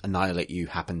it'll annihilate you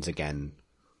happens again,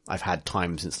 I've had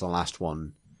time since the last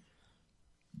one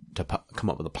to come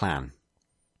up with a plan.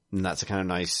 And that's a kind of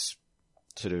nice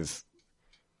sort of,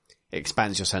 it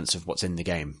expands your sense of what's in the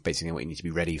game, basically what you need to be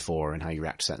ready for and how you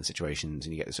react to certain situations,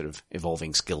 and you get this sort of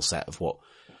evolving skill set of what,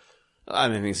 I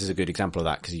think this is a good example of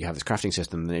that, because you have this crafting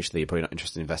system, and initially you're probably not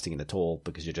interested in investing in it at all,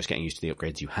 because you're just getting used to the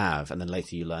upgrades you have, and then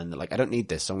later you learn that, like, I don't need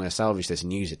this, so I'm going to salvage this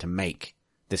and use it to make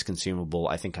this consumable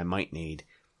I think I might need,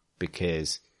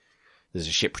 because there's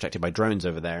a ship protected by drones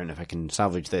over there, and if I can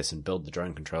salvage this and build the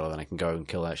drone controller, then I can go and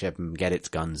kill that ship and get its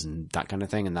guns and that kind of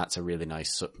thing, and that's a really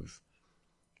nice sort of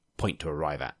point to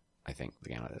arrive at, I think, with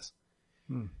a game like this.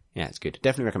 Yeah, it's good.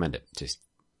 Definitely recommend it. Just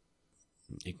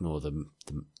ignore the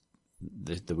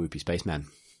whoopee spaceman.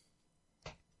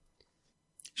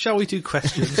 Shall we do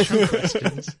questions?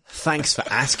 Thanks for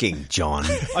asking, John.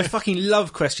 I fucking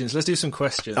love questions. Let's do some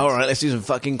questions. All right, let's do some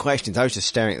fucking questions. I was just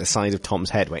staring at the side of Tom's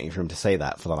head waiting for him to say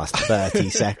that for the last 30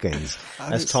 seconds.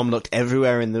 As Tom looked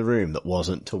everywhere in the room that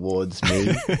wasn't towards me.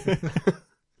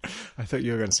 I thought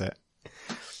you were going to say it.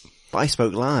 But I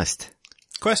spoke last.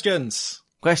 Questions.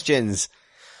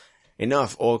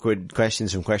 Enough awkward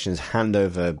questions from questions. Hand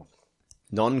over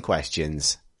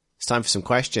non-questions. It's time for some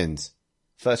questions.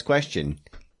 First question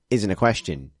isn't a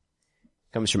question.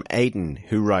 Comes from Aiden,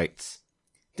 who writes,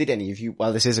 did any of you,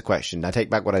 well, this is a question. I take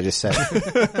back what I just said.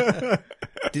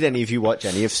 Did any of you watch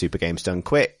any of Super Games Done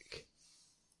Quick?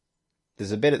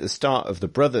 There's a bit at the start of the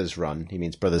Brothers run, he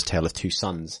means Brothers Tale of Two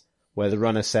Sons, where the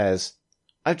runner says,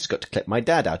 I've just got to clip my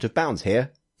dad out of bounds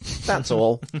here. That's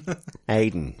all.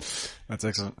 Aiden. That's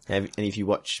excellent. Have any of you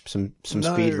watch some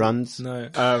speed runs? No.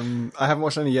 I haven't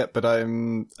watched any yet, but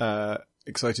I'm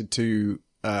excited to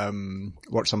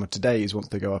watch some of today's once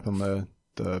they go up on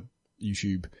the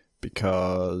YouTube,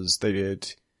 because they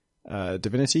did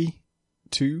Divinity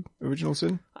 2 Original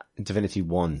Sin? Divinity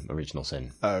 1 Original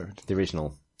Sin. Oh. The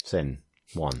Original Sin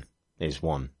 1 is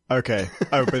 1. Okay.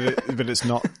 Oh, but it's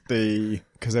not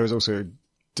because there was also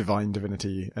Divine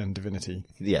Divinity and Divinity.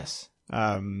 Yes.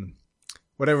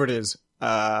 Whatever it is,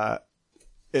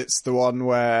 it's the one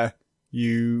where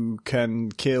you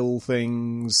can kill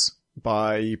things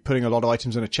by putting a lot of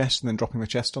items in a chest and then dropping the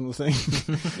chest on the thing.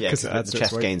 Yeah, because the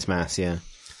chest gains mass, yeah.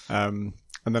 And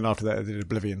then after that, they did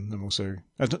Oblivion, and also,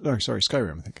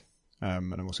 Skyrim, I think.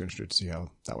 And I'm also interested to see how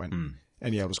that went.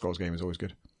 Any Elder Scrolls game is always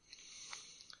good.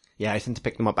 Yeah, I tend to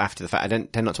pick them up after the fact. I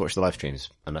tend not to watch the live streams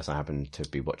unless I happen to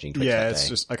be watching Twitch that it's day.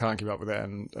 just, I can't keep up with it,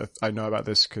 and I know about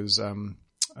this because someone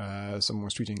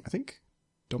was tweeting, I think,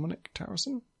 Dominic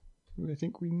Tarrison, who I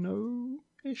think we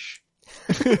know-ish,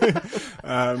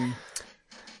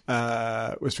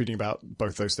 was tweeting about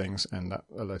both those things, and that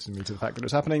alerted me to the fact that it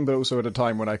was happening, but also at a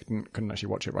time when I couldn't actually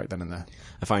watch it right then and there.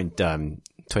 I find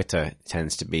Twitter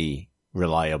tends to be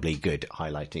reliably good at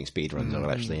highlighting speedruns I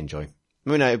will actually enjoy. I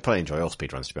mean, I probably enjoy all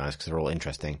speedruns, to be honest, because they're all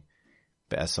interesting.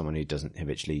 But as someone who doesn't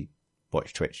habitually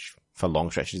watch Twitch for long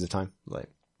stretches of time, like,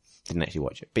 didn't actually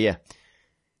watch it. But yeah,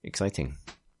 exciting.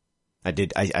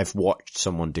 I've watched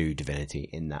someone do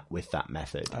Divinity with that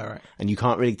method. All right. And you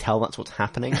can't really tell that's what's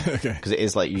happening. Okay. Because it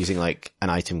is like using like an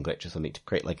item glitch or something to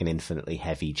create like an infinitely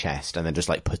heavy chest and then just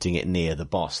like putting it near the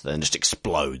boss that then just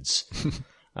explodes.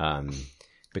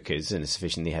 because a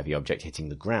sufficiently heavy object hitting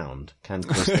the ground can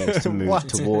cause things to move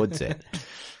towards it.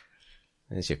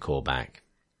 There's your callback.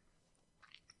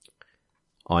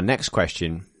 Our next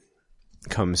question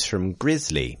comes from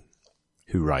Grizzly,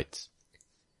 who writes,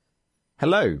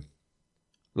 Hello.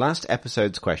 Last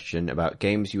episode's question about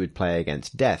games you would play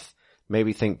against death made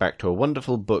me think back to a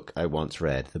wonderful book I once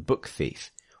read, The Book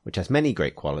Thief, which has many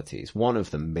great qualities, one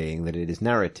of them being that it is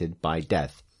narrated by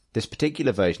Death. This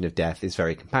particular version of Death is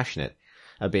very compassionate,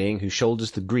 a being who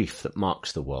shoulders the grief that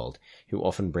marks the world, who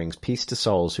often brings peace to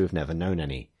souls who have never known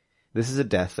any. This is a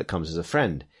Death that comes as a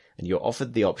friend, and you're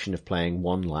offered the option of playing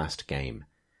one last game.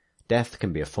 Death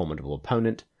can be a formidable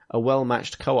opponent, a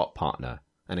well-matched co-op partner,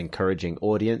 an encouraging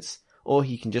audience, or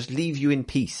he can just leave you in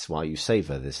peace while you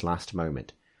savour this last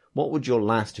moment. What would your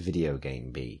last video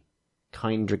game be?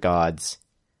 Kind regards,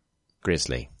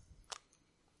 Grizzly.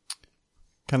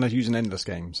 Can I use an endless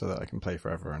game so that I can play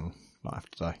forever and not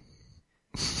have to die?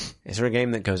 Is there a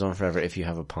game that goes on forever if you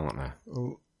have a partner?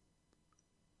 Oh.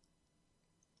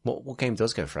 What game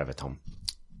does go forever, Tom?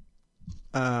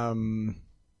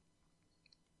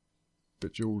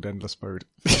 Bejeweled Endless Mode.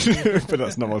 But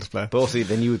that's not multiplayer. But also,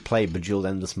 then you would play Bejeweled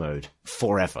Endless Mode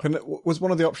forever. Was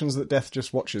one of the options that Death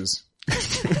just watches?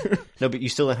 No, but you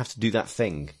still don't have to do that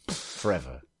thing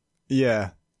forever.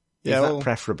 Yeah. Is that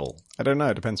preferable? I don't know.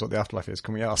 It depends what the afterlife is.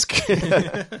 Can we ask?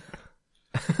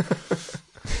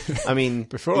 I mean...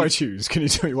 Before I choose, can you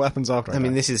tell me what happens after? I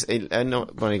mean, this is... I'm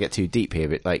not going to get too deep here,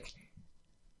 but like...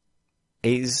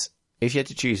 If you had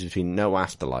to choose between no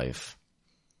afterlife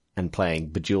and playing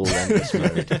Bejeweled Endless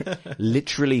Mode,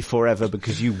 literally forever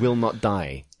because you will not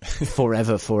die.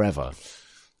 Forever.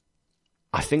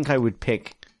 I think I would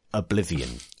pick Oblivion.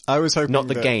 I was hoping not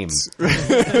the game.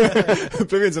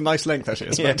 Oblivion's a nice length, actually.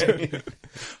 It's about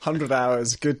 100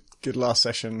 hours, good last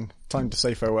session, time to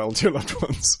say farewell to your loved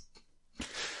ones.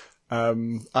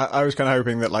 I was kind of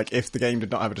hoping that, like, if the game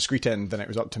did not have a discrete end, then it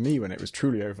was up to me when it was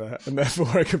truly over, and therefore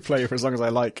I could play for as long as I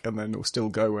like, and then it will still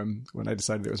go when I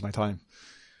decided it was my time.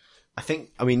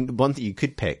 I mean, one that you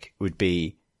could pick would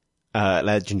be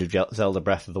Legend of Zelda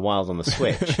Breath of the Wild on the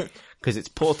Switch, because it's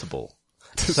portable.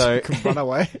 So you can run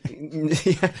away.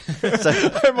 Yeah. So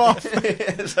I'm off.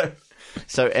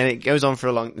 So, and it goes on for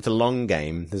it's a long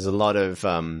game. There's a lot of,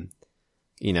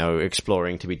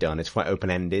 exploring to be done. It's quite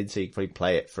open-ended, so you can probably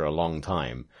play it for a long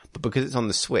time. But because it's on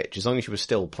the Switch, as long as you were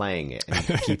still playing it and you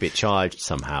could keep it charged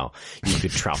somehow, you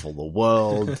could travel the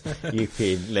world, you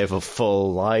could live a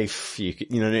full life, you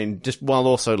could, just while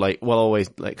always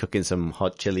cooking some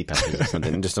hot chili peppers or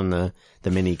something, just on the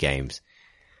mini games.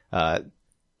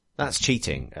 That's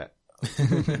cheating.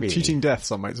 Really. Cheating death,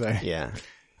 some might say. Yeah.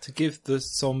 To give the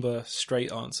somber,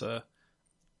 straight answer,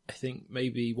 I think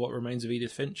maybe What Remains of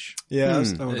Edith Finch. Yeah,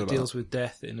 it deals with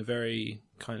death in a very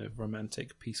kind of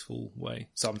romantic, peaceful way.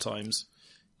 Sometimes,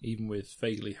 even with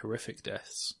vaguely horrific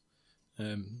deaths,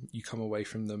 you come away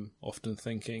from them often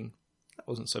thinking, that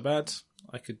wasn't so bad.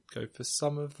 I could go for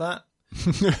some of that.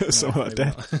 Some of that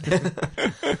death.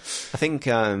 I think,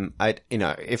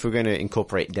 if we're going to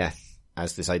incorporate death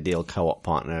as this ideal co-op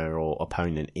partner or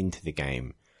opponent into the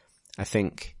game, I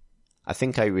think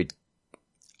I would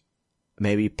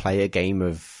maybe play a game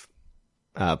of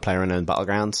PlayerUnknown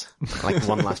Battlegrounds, like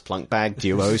One Last Plunk Bag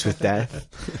duos with death,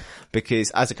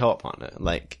 because as a co-op partner,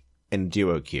 like in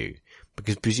duo queue,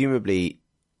 because presumably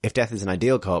if death is an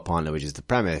ideal co-op partner, which is the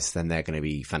premise, then they're going to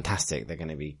be fantastic. They're going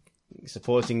to be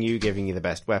supporting you, giving you the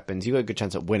best weapons. You've got a good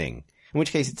chance at winning. In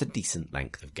which case, it's a decent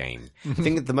length of game. I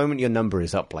think at the moment your number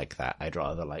is up like that, I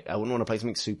wouldn't want to play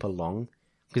something super long.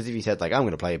 Because if you said, I'm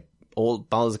going to play all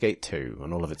Baldur's Gate 2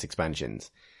 and all of its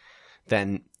expansions,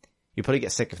 then you probably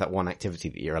get sick of that one activity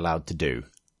that you're allowed to do.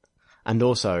 And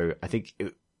also, I think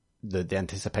the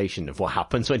anticipation of what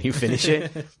happens when you finish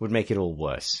it would make it all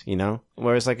worse,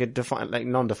 Whereas a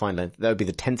non-defined length, that would be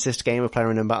the tensest game of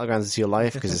PlayerUnknown Battlegrounds of your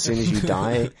life, because as soon as you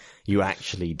die, you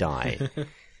actually die.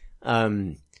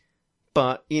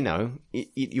 But,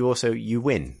 you also, you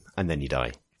win, and then you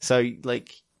die. So, I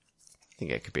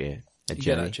think it could be a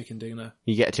journey. You get a chicken dinner.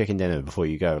 You get a chicken dinner before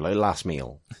you go, last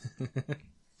meal.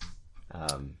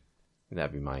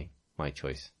 That'd be my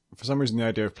choice. For some reason, the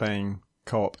idea of playing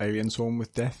co-op Alien Swarm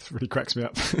with death really cracks me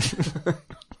up.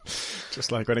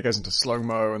 Just like when it goes into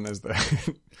slow-mo and there's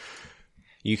the...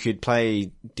 You could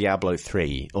play Diablo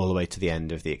 3 all the way to the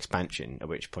end of the expansion, at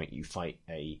which point you fight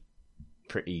a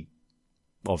pretty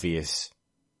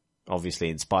obviously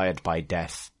inspired by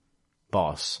death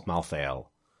boss, Malthael,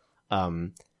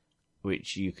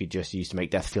 which you could just use to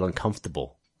make death feel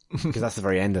uncomfortable. Because that's the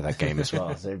very end of that game as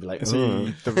well. So it'd be like, is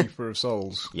he the Reaper of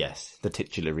Souls? Yes, the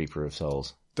titular Reaper of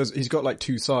Souls. He's got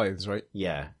 2 scythes, right?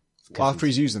 Yeah. After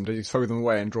he's used them, does he throw them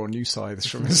away and draw new scythes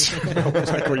from his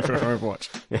like what you put on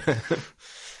Overwatch?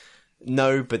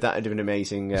 No, but that would have been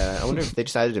amazing. I wonder if they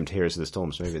just added him to Heroes of the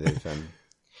Storm, so maybe they've...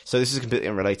 So this is completely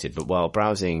unrelated, but while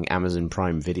browsing Amazon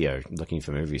Prime Video, looking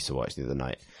for movies to watch the other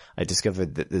night, I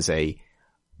discovered that there's a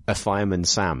Fireman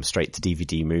Sam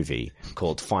straight-to-DVD movie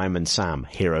called Fireman Sam,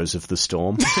 Heroes of the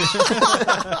Storm.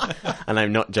 And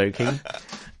I'm not joking.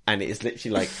 And it's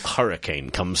literally like, hurricane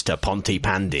comes to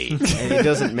Pontypandy. And it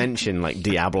doesn't mention like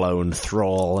Diablo and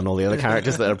Thrall and all the other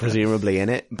characters that are presumably in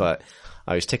it, but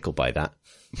I was tickled by that.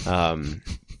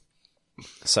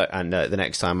 So, and the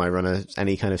next time I run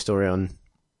any kind of story on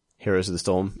Heroes of the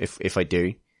Storm, if I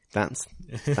do, that's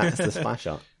the splash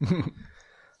art.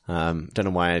 Don't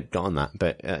know why I got on that,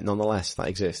 but nonetheless, that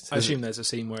exists. I assume there's a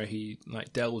scene where he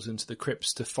like delves into the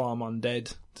crypts to farm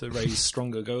undead to raise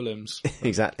stronger golems.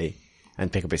 Exactly.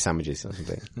 And pick up his sandwiches or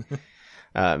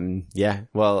something. Yeah,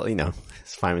 well, you know,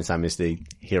 Fireman Sam is the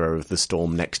hero of the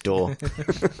storm next door,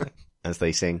 as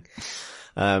they sing.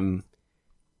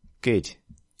 Good.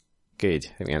 I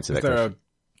think we answered that question. Is there a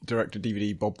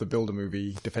direct-to-DVD Bob the Builder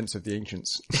movie, Defense of the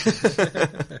Ancients?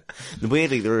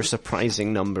 Weirdly, there are a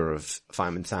surprising number of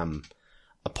Fireman Sam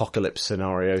apocalypse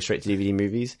scenario straight-to-DVD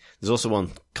movies. There's also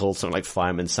one called something like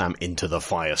Fireman Sam Into the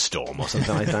Firestorm or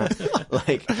something like that.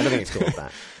 Like, I don't think it's called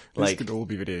that. Like, this could all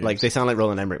be videos. Like, they sound like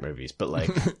Roland Emmerich movies, but like,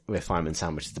 with Fireman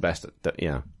Sam, which is the best, you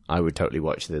know, I would totally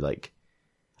watch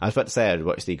I was about to say I'd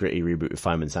watch the gritty reboot of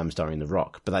Fireman Sam starring The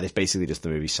Rock, but that is basically just the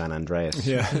movie San Andreas.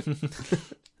 Yeah.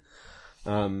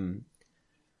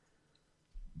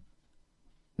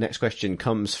 Next question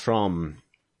comes from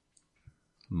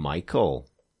Michael,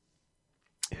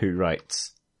 who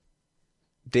writes,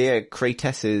 Dear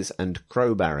Kratesses and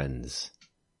Crow Barons,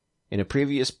 in a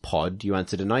previous pod you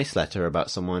answered a nice letter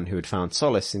about someone who had found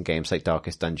solace in games like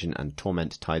Darkest Dungeon and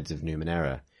Torment Tides of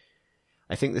Numenera.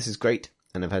 I think this is great,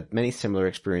 and I've had many similar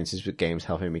experiences with games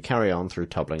helping me carry on through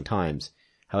troubling times.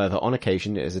 However, on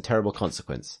occasion it is a terrible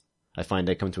consequence. I find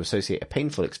I come to associate a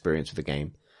painful experience with a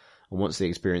game, and once the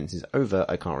experience is over,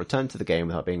 I can't return to the game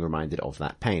without being reminded of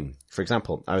that pain. For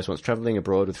example, I was once travelling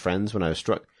abroad with friends when I was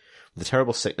struck with a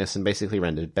terrible sickness and basically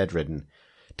rendered bedridden.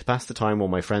 To pass the time while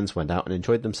my friends went out and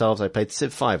enjoyed themselves, I played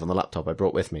Civ 5 on the laptop I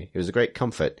brought with me. It was a great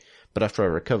comfort, but after I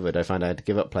recovered, I found I had to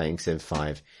give up playing Civ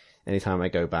 5. Anytime I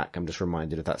go back, I'm just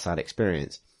reminded of that sad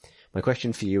experience. My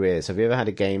question for you is, have you ever had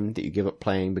a game that you give up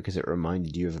playing because it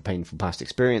reminded you of a painful past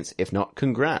experience? If not,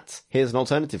 congrats! Here's an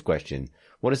alternative question.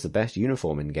 What is the best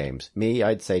uniform in games? Me,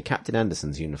 I'd say Captain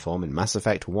Anderson's uniform in Mass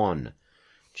Effect 1.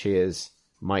 Cheers,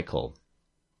 Michael.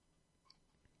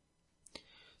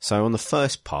 So on the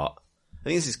first part, I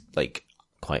think this is like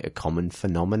quite a common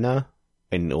phenomena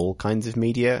in all kinds of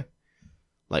media,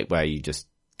 like where you just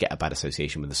get a bad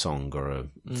association with a song or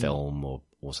a film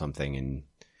or something, and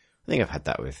I think I've had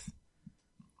that with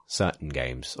certain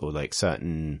games, or like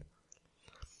certain...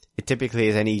 It typically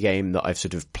is any game that I've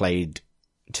sort of played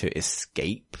to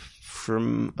escape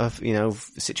from a, you know,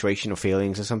 situation or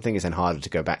feelings or something is then harder to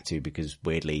go back to, because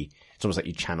weirdly it's almost like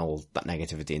you channel that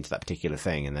negativity into that particular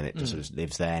thing and then it just sort of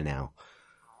lives there now,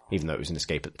 even though it was an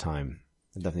escape at the time.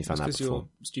 I've definitely found that before. Because your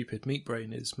stupid meat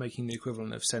brain is making the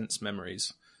equivalent of sense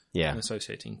memories. Yeah. And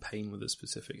associating pain with a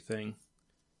specific thing,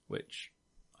 which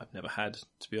I've never had,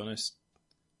 to be honest.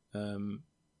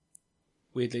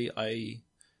 Weirdly,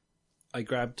 I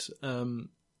grabbed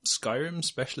Skyrim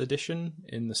Special Edition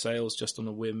in the sales just on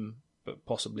a whim, but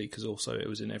possibly because also it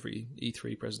was in every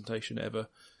E3 presentation ever,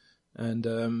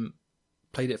 and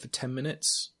played it for 10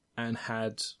 minutes and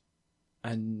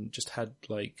just had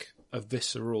like a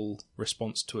visceral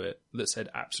response to it that said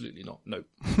absolutely not, nope.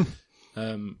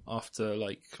 After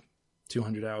like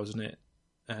 200 hours in it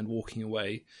and walking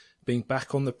away, being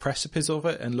back on the precipice of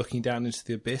it and looking down into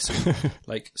the abyss and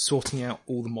like sorting out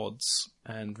all the mods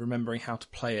and remembering how to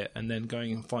play it and then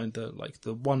going and find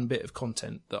the one bit of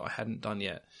content that I hadn't done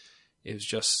yet. It was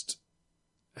just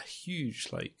a huge,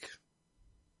 like,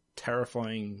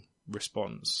 terrifying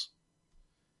response,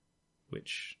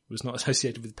 which was not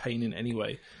associated with pain in any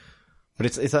way. But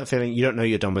it's that feeling, you don't know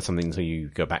you're done with something until you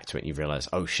go back to it and you realise,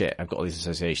 oh shit, I've got all these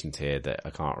associations here that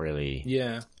I can't really...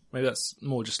 Yeah, maybe that's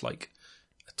more just like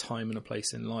a time and a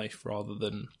place in life rather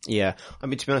than... Yeah, I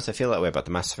mean, to be honest, I feel that way about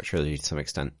the Mass Effect trilogy to some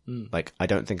extent. Like, I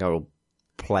don't think I will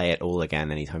play it all again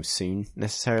anytime soon,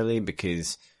 necessarily,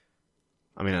 because,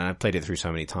 I mean, I played it through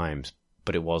so many times,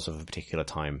 but it was of a particular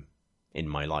time in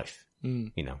my life,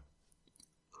 you know.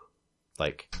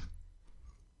 Like,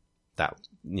 that,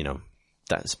 you know...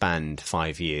 that spanned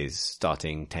 5 years,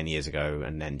 starting 10 years ago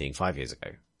and ending 5 years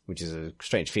ago, which is a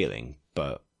strange feeling,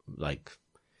 but like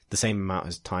the same amount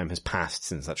of time has passed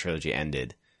since that trilogy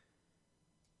ended.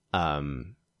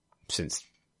 since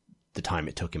the time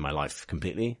it took in my life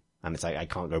completely. And it's like, I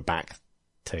can't go back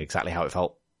to exactly how it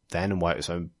felt then and why it was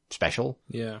so special.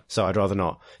 Yeah. So I'd rather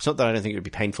not. It's not that I don't think it would be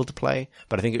painful to play,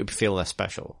 but I think it would feel less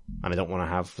special. And I don't want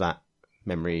to have that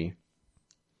memory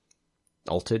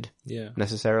altered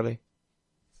necessarily.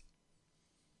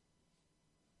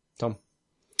 Tom?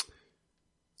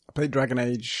 I played Dragon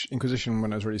Age Inquisition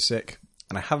when I was really sick,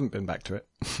 and I haven't been back to it.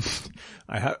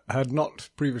 I had not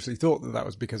previously thought that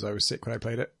was because I was sick when I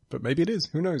played it, but maybe it is.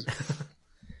 Who knows?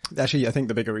 Actually, I think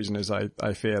the bigger reason is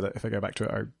I fear that if I go back to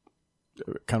it,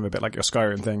 kind of a bit like your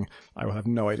Skyrim thing, I will have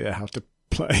no idea how to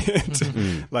play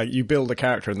it. Like, you build a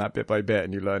character in that bit by bit,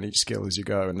 and you learn each skill as you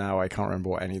go, and now I can't remember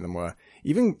what any of them were.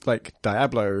 Even, like,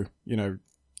 Diablo,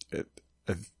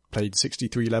 I've played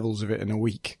 63 levels of it in a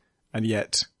week, and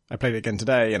yet I played it again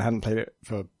today and hadn't played it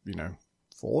for,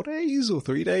 4 days or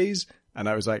 3 days. And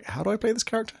I was like, how do I play this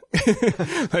character?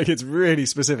 Like, it's really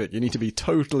specific. You need to be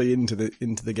totally into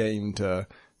the game to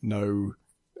know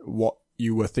what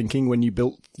you were thinking when you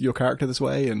built your character this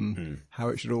way and how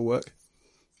it should all work.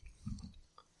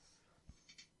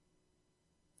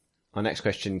 Our next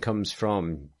question comes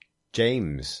from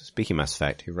James, speaking Mass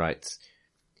Effect, who writes,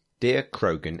 Dear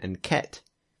Krogan and Ket,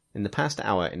 in the past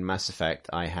hour in Mass Effect,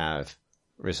 I have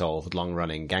resolved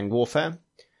long-running gang warfare,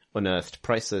 unearthed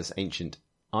priceless ancient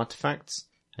artifacts,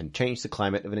 and changed the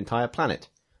climate of an entire planet.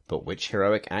 But which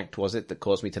heroic act was it that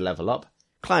caused me to level up?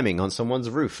 Climbing on someone's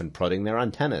roof and prodding their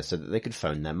antenna so that they could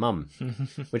phone their mum.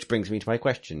 Which brings me to my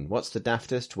question. What's the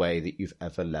daftest way that you've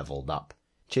ever leveled up?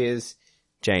 Cheers,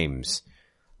 James.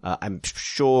 I'm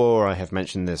sure I have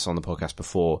mentioned this on the podcast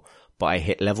before, but I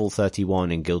hit level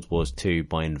 31 in Guild Wars 2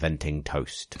 by inventing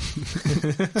toast.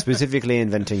 Specifically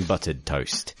inventing buttered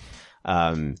toast.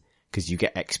 Because you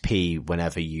get XP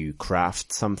whenever you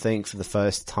craft something for the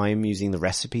first time using the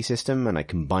recipe system, and I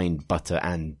combined butter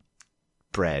and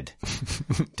bread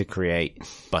to create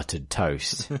buttered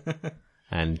toast.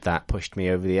 And that pushed me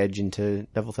over the edge into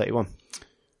level 31.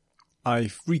 I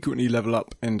frequently level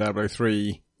up in Diablo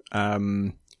 3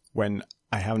 when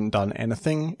I haven't done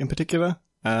anything in particular.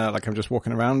 Like I'm just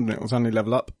walking around and it will suddenly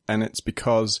level up, and it's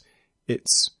because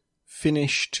it's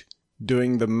finished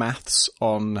doing the maths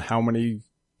on how many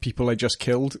people I just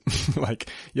killed. Like,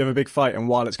 you have a big fight, and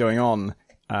while it's going on,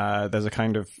 there's a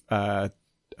kind of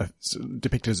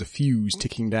depicted as a fuse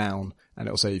ticking down, and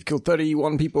it'll say you've killed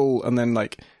 31 people, and then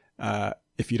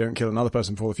if you don't kill another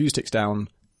person before the fuse ticks down,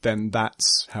 then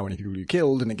that's how many people you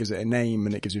killed, and it gives it a name,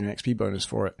 and it gives you an XP bonus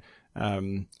for it.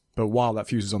 But while that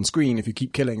fuse is on screen, if you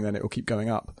keep killing, then it will keep going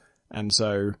up. And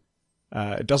so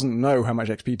it doesn't know how much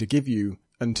XP to give you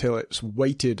until it's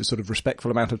waited a sort of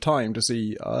respectful amount of time to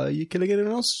see, are you killing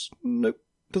anyone else? Nope.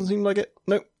 Doesn't seem like it.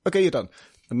 Nope. Okay, you're done.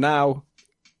 And now,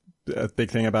 a big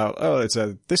thing about, it's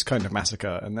this kind of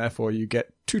massacre, and therefore you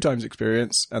get 2 times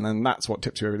experience, and then that's what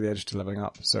tips you over the edge to leveling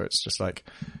up. So it's just like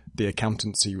the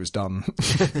accountancy was done.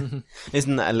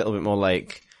 Isn't that a little bit more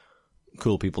like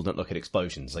cool people don't look at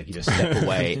explosions? Like, you just step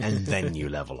away and then you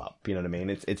level up. You know what I mean?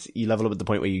 It's you level up at the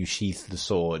point where you sheath the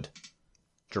sword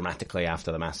dramatically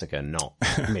after the massacre, not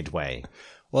midway.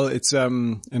 Well, it's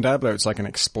in Diablo, it's like an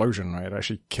explosion, right? It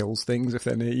actually kills things if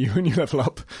they're near you when you level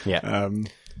up. Yeah.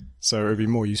 So it would be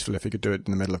more useful if you could do it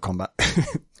in the middle of combat.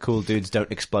 Cool dudes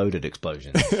don't explode at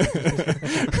explosions.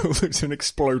 Cool dudes don't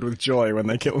explode with joy when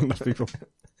they kill enough people.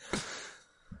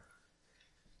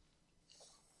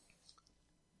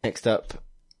 Next up,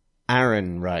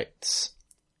 Aaron writes,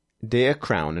 Dear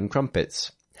Crown and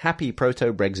Crumpets, happy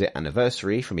proto-Brexit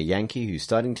anniversary from a Yankee who's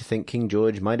starting to think King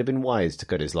George might have been wise to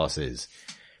cut his losses.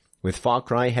 With Far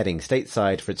Cry heading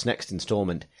stateside for its next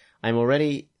installment, I'm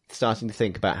already starting to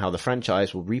think about how the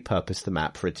franchise will repurpose the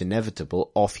map for its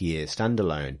inevitable off-year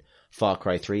standalone. Far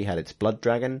Cry 3 had its Blood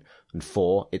Dragon, and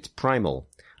 4 its Primal.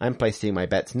 I'm placing my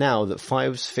bets now that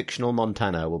 5's fictional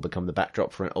Montana will become the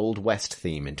backdrop for an Old West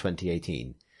theme in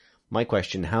 2018. My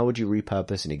question, how would you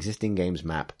repurpose an existing game's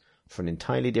map for an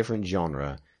entirely different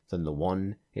genre than the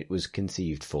one it was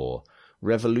conceived for?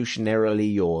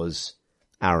 Revolutionarily yours,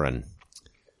 Aaron.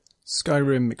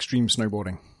 Skyrim Extreme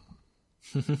Snowboarding.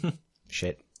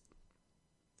 Shit.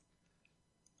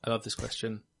 I love this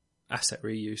question. Asset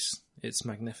reuse. It's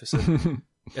magnificent.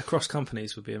 Across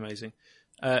companies would be amazing.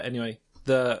 Anyway,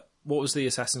 what was the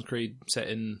Assassin's Creed set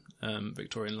in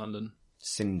Victorian London?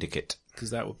 Syndicate.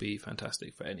 Because that would be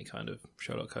fantastic for any kind of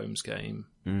Sherlock Holmes game,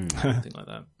 anything like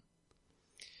that.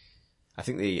 I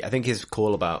think his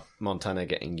call about Montana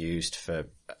getting used for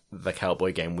the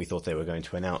cowboy game we thought they were going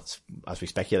to announce, as we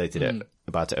speculated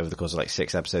about it over the course of like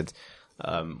 6 episodes,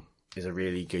 is a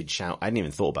really good shout. I hadn't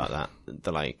even thought about that.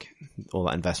 All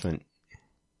that investment.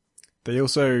 They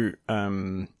also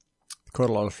caught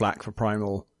a lot of flack for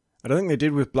Primal. I don't think they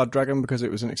did with Blood Dragon because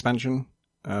it was an expansion.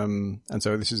 And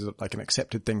so this is like an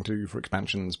accepted thing to do for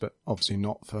expansions, but obviously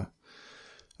not for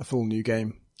a full new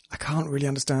game. I can't really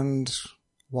understand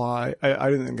why. I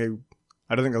don't think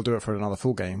they'll do it for another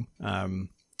full game,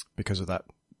 because of that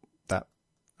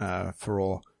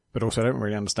furore. But also I don't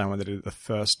really understand why they did it the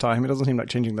first time. It doesn't seem like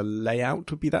changing the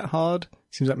layout would be that hard.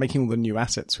 It seems like making all the new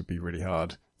assets would be really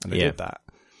hard. And they did that.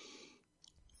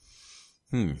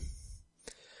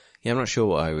 Yeah, I'm not sure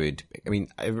what I would... I mean,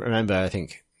 I remember, I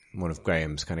think, one of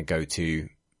Graham's kind of go-to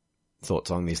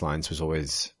thoughts along these lines was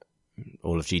always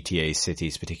all of GTA's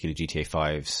cities, particularly GTA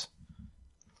 5's.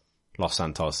 Los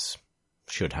Santos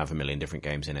should have a million different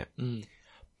games in it.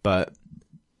 But,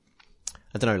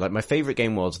 I don't know, like, my favourite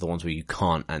game worlds are the ones where you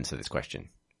can't answer this question.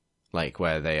 Like,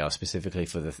 where they are specifically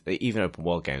for even open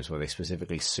world games, where they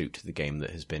specifically suit the game that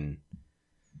has been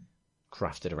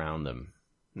crafted around them,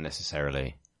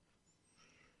 necessarily.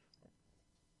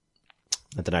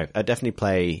 I don't know. I definitely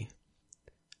play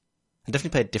a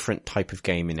different type of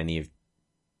game in any of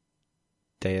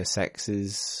Deus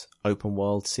Ex's open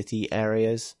world city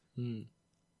areas.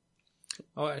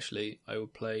 Oh, actually, I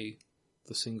would play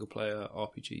the single player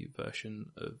RPG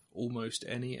version of almost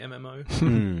any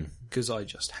MMO because I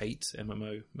just hate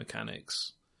MMO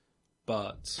mechanics.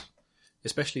 But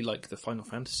especially like the Final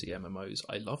Fantasy MMOs,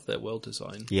 I love their world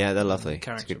design. Yeah, they're lovely.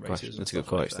 Character races. That's a good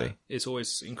call, actually. It's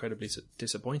always incredibly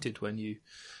disappointed when you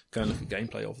go and look at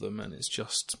gameplay of them and it's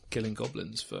just killing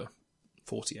goblins for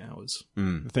 40 hours.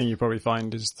 The thing you probably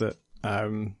find is that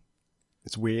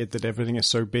it's weird that everything is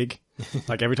so big.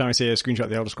 Like every time I see a screenshot of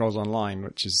the Elder Scrolls Online,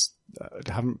 which is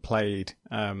I haven't played,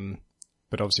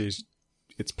 but obviously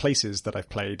it's places that I've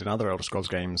played in other Elder Scrolls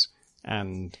games.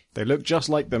 And they look just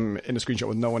like them in a screenshot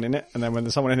with no one in it. And then when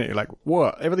there's someone in it, you're like,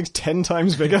 what? Everything's 10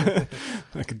 times bigger?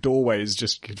 Like doorways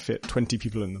just could fit 20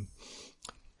 people in them.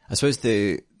 I suppose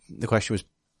the question was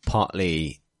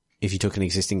partly if you took an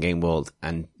existing game world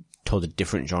and told a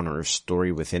different genre of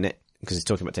story within it. Because it's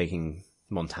talking about taking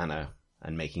Montana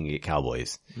and making it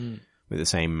cowboys with the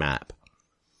same map.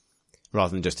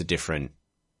 Rather than just a different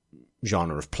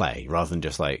genre of play. Rather than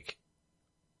just like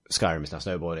Skyrim is now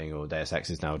snowboarding or Deus Ex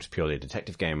is now just purely a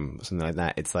detective game or something like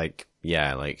that. It's like,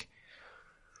 yeah, like,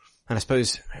 and I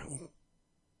suppose, I'm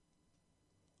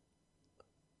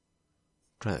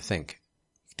trying to think,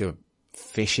 do a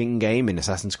fishing game in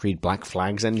Assassin's Creed Black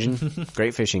Flag's engine.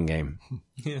 Great fishing game.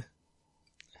 Yeah.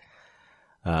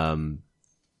 I want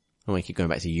to keep going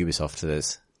back to Ubisoft for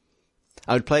this.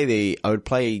 I would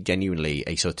play genuinely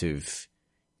a sort of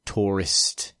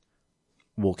tourist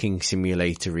walking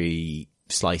simulatory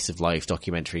slice of life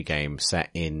documentary game set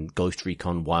in Ghost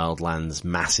Recon Wildlands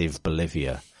massive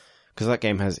Bolivia. Because that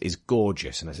game is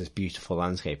gorgeous and has this beautiful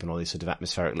landscape and all these sort of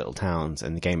atmospheric little towns,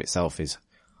 and the game itself is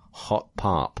hot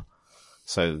pop.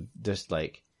 So just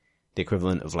like the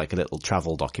equivalent of like a little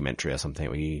travel documentary or something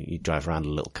where you drive around a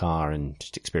little car and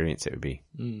just experience it would be,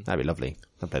 that'd be lovely.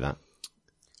 I'd play that.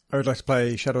 I would like to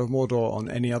play Shadow of Mordor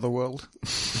on any other world,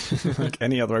 like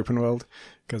any other open world,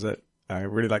 because I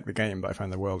really like the game, but I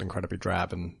find the world incredibly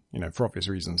drab and, for obvious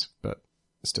reasons, but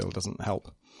it still doesn't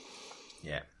help.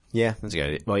 Yeah. Yeah, that's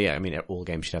good. Well, yeah, I mean, all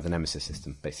games should have the Nemesis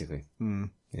system, basically.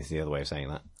 Is the other way of saying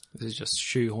that. This is just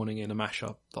shoehorning in a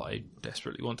mashup that I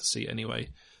desperately want to see anyway.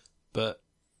 But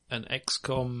an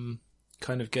XCOM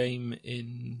kind of game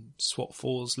in SWAT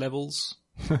 4's levels.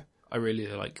 I really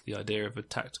like the idea of a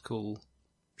tactical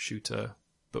shooter,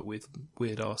 but with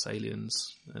weird-ass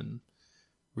aliens and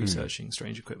researching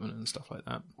strange equipment and stuff like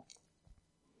that.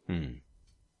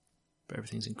 But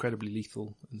everything's incredibly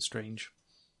lethal and strange.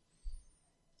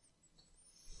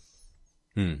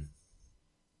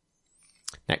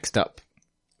 Next up,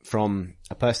 from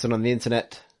a person on the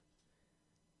internet,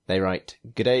 they write,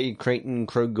 "G'day Creighton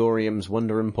Krogorium's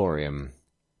Wonder Emporium.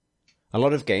 A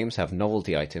lot of games have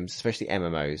novelty items, especially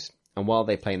MMOs, and while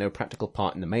they play no practical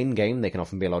part in the main game, they can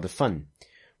often be a lot of fun.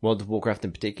 World of Warcraft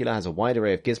in particular has a wide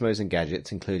array of gizmos and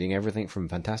gadgets, including everything from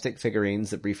fantastic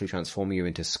figurines that briefly transform you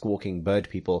into squawking bird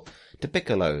people to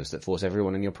piccolos that force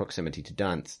everyone in your proximity to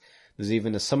dance. There's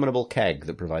even a summonable keg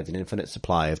that provides an infinite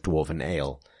supply of dwarven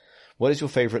ale. What is your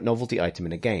favourite novelty item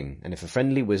in a game? And if a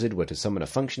friendly wizard were to summon a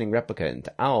functioning replica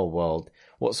into our world,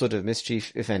 what sort of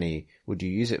mischief, if any, would you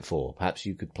use it for? Perhaps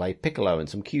you could play Piccolo and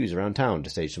some cues around town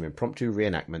to stage some impromptu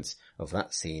reenactments of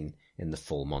that scene in the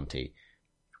full Monty.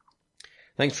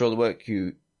 Thanks for all the work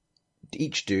you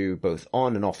each do, both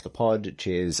on and off the pod.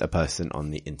 Cheers, a person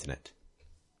on the internet."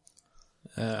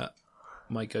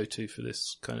 My go-to for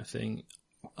this kind of thing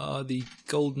are the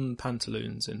golden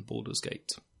pantaloons in Baldur's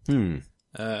Gate.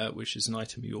 Which is an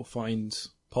item you'll find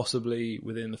possibly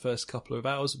within the first couple of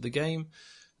hours of the game,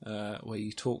 where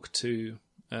you talk to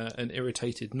an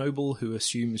irritated noble who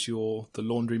assumes you're the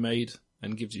laundry maid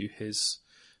and gives you his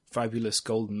fabulous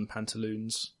golden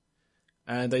pantaloons,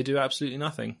 and they do absolutely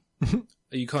nothing.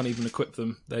 You can't even equip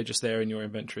them. They're just there in your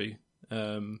inventory.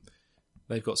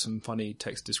 They've got some funny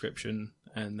text description,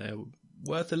 and they're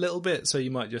worth a little bit, so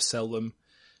you might just sell them.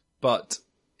 But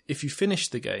if you finish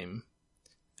the game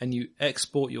and you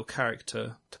export your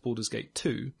character to Baldur's Gate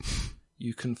 2,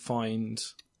 you can find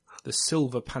the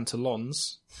silver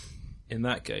pantaloons in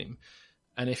that game.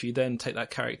 And if you then take that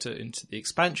character into the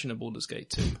expansion of Baldur's Gate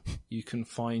 2, you can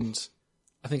find,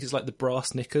 I think it's like the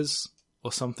brass knickers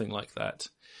or something like that.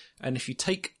 And if you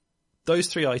take those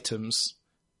 3 items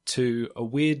to a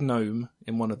weird gnome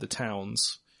in one of the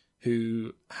towns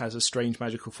who has a strange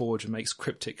magical forge and makes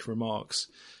cryptic remarks,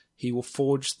 he will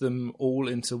forge them all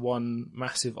into one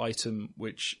massive item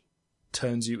which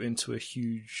turns you into a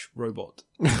huge robot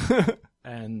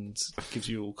and gives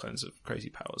you all kinds of crazy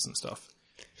powers and stuff.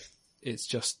 It's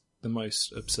just the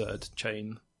most absurd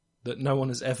chain that no one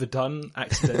has ever done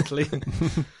accidentally.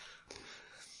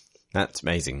 That's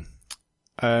amazing.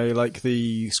 I like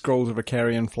the Scrolls of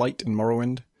Acarian Flight in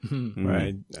Morrowind,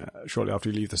 where shortly after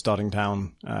you leave the starting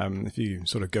town, if you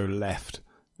sort of go left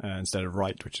instead of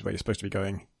right, which is where you're supposed to be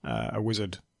going, a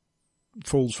wizard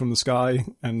falls from the sky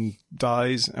and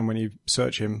dies, and when you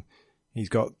search him, he's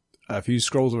got a few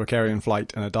Scrolls of Acarian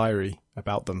Flight and a diary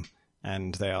about them,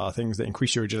 and they are things that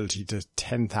increase your agility to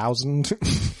 10,000,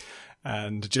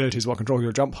 and agility is what controls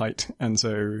your jump height, and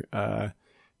so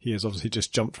he has obviously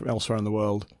just jumped from elsewhere in the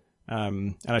world.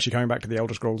 And actually coming back to the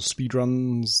Elder Scrolls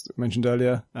speedruns mentioned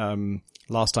earlier,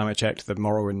 last time I checked, the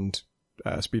Morrowind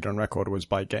speedrun record was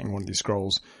by getting one of these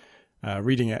scrolls,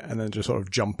 reading it, and then just sort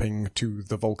of jumping to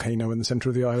the volcano in the center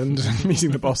of the island and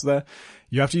meeting the boss there.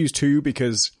 You have to use 2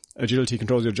 because agility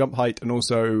controls your jump height and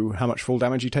also how much full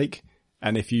damage you take.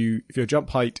 And if your jump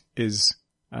height is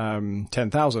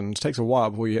 10,000, it takes a while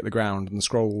before you hit the ground and the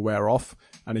scroll will wear off.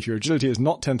 And if your agility is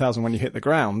not 10,000 when you hit the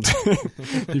ground,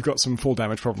 you've got some full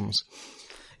damage problems.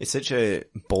 It's such a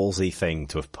ballsy thing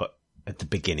to have put at the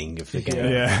beginning of the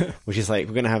game. Yeah. Which is like,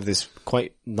 we're going to have this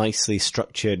quite nicely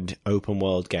structured open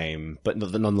world game, but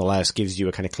that nonetheless gives you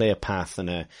a kind of clear path and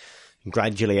a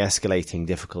gradually escalating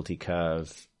difficulty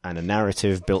curve and a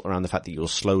narrative built around the fact that you'll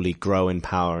slowly grow in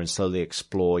power and slowly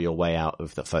explore your way out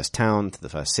of the first town to the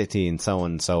first city and so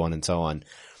on and so on and so on.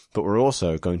 But we're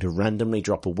also going to randomly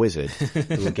drop a wizard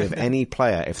who will give any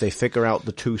player, if they figure out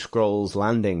the 2 scrolls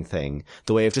landing thing,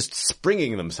 the way of just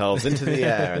springing themselves into the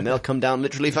air, and they'll come down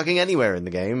literally fucking anywhere in the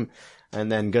game,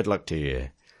 and then good luck to you.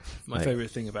 My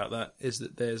favourite thing about that is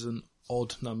that there's an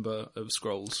odd number of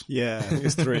scrolls. Yeah, I think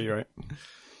it's 3, right?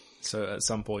 So at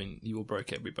some point you will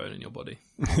break every bone in your body.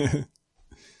 I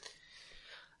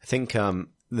think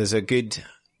there's a good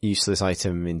useless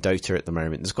item in Dota at the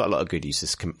moment. There's quite a lot of good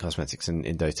useless cosmetics in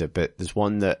Dota, but there's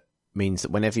one that means that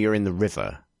whenever you're in the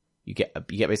river, you get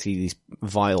basically these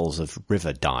vials of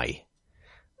river dye.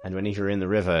 And whenever you're in the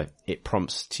river, it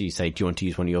prompts to say, do you want to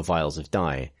use one of your vials of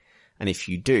dye? And if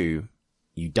you do,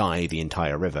 you dye the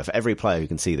entire river. For every player who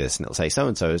can see this, and it'll say,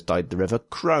 so-and-so has dyed the river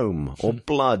chrome, or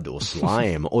blood, or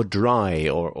slime, or dry,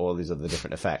 or all these other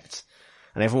different effects.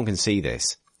 And everyone can see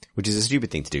this, which is a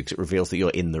stupid thing to do because it reveals that you're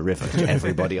in the river to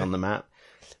everybody on the map.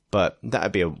 But that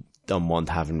would be a dumb one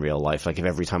to have in real life. Like if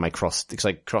every time because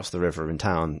I cross the river in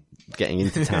town, getting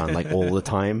into town like all the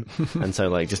time. And so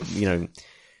like just, you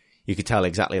could tell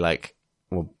exactly like,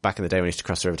 well, back in the day when I used to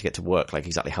cross the river to get to work, like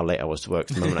exactly how late I was to work.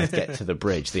 The moment I get to the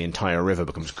bridge, the entire river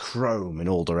becomes chrome in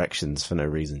all directions for no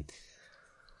reason.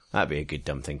 That'd be a good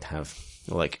dumb thing to have.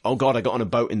 Like, oh god, I got on a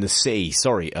boat in the sea.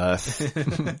 Sorry, Earth.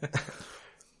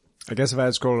 I guess if I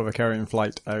had Scroll of Acarian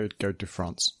Flight, I would go to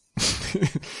France.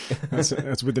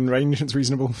 That's within range. It's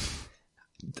reasonable.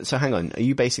 So hang on, are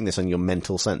you basing this on your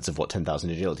mental sense of what 10,000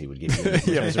 agility would give you in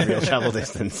terms of real travel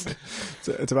distance?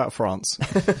 It's about France.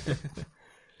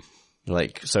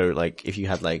 Like if you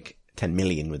had like 10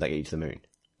 million, would that get you to the moon?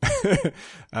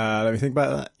 Let me think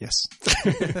about that. Yes.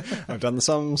 I've done the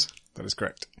sums. That is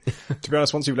correct. To be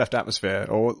honest, once you've left atmosphere,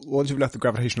 or once you've left the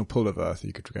gravitational pull of Earth,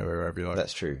 you could go wherever you like.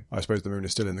 That's true. I suppose the moon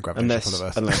is still in the gravitational pull of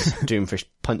Earth. Unless Doomfish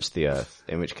punched the Earth,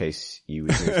 in which case you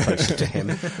would move closer to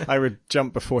him. I would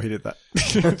jump before he did that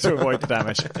to avoid the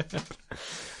damage.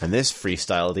 And this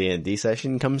freestyle D&D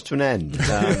session comes to an end.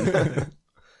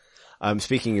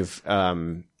 Speaking of...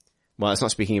 well, it's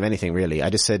not speaking of anything, really. I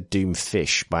just said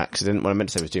Doomfish by accident. What I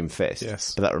meant to say was Doomfist.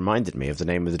 Yes. But that reminded me of the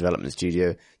name of the development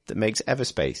studio that makes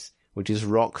Everspace, which is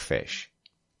Rockfish.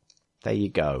 There you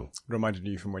go. Reminded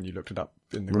you from when you looked it up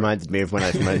reminded me of when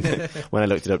I when I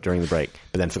looked it up during the break,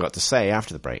 but then forgot to say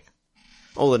after the break.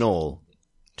 All in all,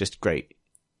 just great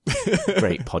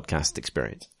podcast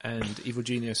experience. And Evil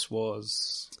Genius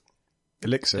was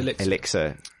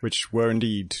Elixir, which were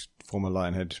indeed former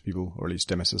Lionhead people, or at least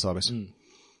Demis and Sarbis.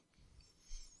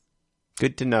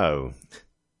 Good to know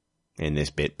in this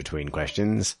bit between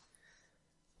questions.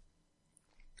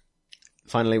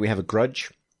 Finally, we have a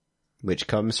grudge, which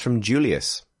comes from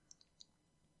Julius.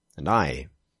 And I,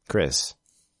 Chris,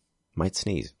 might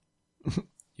sneeze.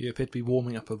 You appear to be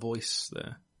warming up a voice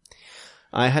there.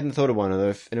 I hadn't thought of one, although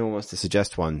if anyone wants to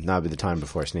suggest one, now would be the time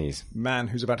before I sneeze. Man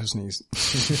who's about to sneeze.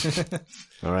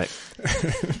 All right.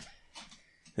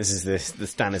 This is the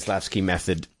Stanislavski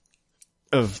method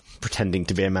of pretending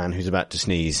to be a man who's about to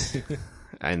sneeze.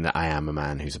 And that I am a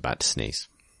man who's about to sneeze.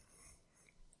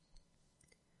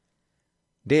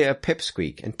 Dear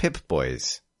Pipsqueak and Pip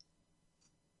Boys.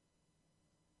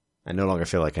 I no longer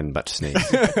feel like I'm about to sneeze.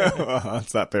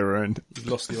 That's that bit ruined. You've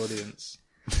lost the audience.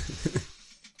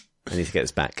 I need to get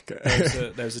this back.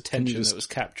 There was a tension that was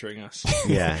capturing us.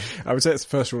 Yeah. I would say it's the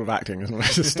first rule of acting, isn't it?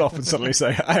 To stop and suddenly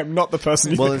say, I am not the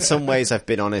person you Well, think in some ways, I've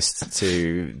been honest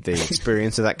to the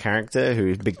experience of that character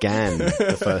who began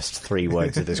the first 3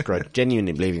 words of this grudge,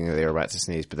 genuinely believing that they were about to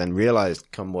sneeze, but then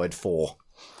realized come word 4,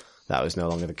 that was no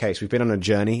longer the case. We've been on a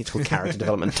journey. It's called Character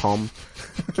Development Tom.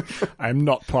 I'm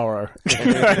not Poirot.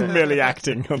 I'm merely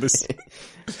acting on this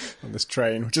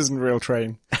train, which isn't a real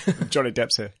train. Johnny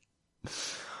Depp's here.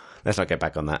 Let's not get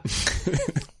back on that.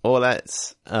 Or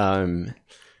let's,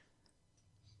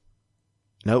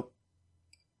 nope.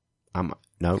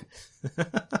 Nope.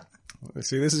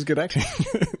 See, this is good acting.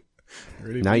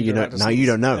 Really now you know, now you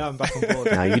don't know. Now I'm back on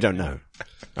board. Now you don't know.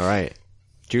 All right.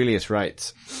 Julius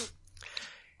writes,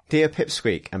 Dear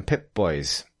Pipsqueak and Pip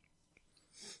Boys,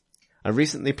 I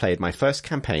recently played my first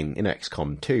campaign in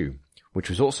XCOM 2, which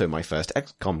was also my first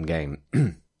XCOM game.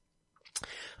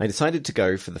 I decided to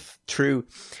go for the true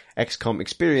XCOM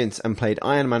experience and played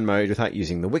Iron Man mode without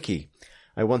using the wiki.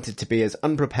 I wanted to be as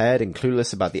unprepared and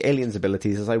clueless about the aliens'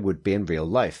 abilities as I would be in real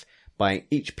life, buying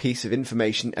each piece of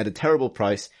information at a terrible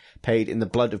price paid in the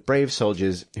blood of brave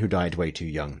soldiers who died way too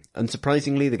young.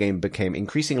 Unsurprisingly, the game became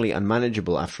increasingly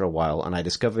unmanageable after a while, and I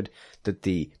discovered that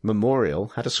the memorial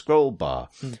had a scroll bar.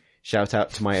 Shout out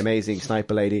to my amazing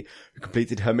sniper lady who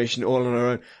completed her mission all on her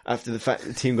own after the fact that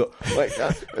the team got wiped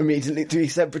out immediately 3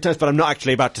 separate times. But I'm not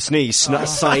actually about to sneeze.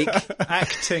 Psych.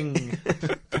 Acting.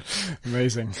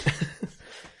 Amazing.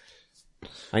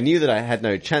 I knew that I had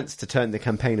no chance to turn the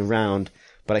campaign around,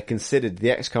 but I considered the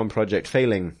XCOM project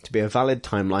failing to be a valid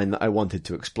timeline that I wanted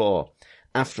to explore.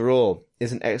 After all,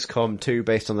 isn't XCOM 2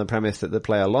 based on the premise that the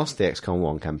player lost the XCOM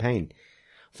 1 campaign?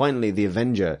 Finally, the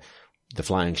Avenger, the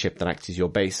flying ship that acts as your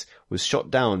base, was shot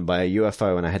down by a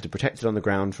UFO and I had to protect it on the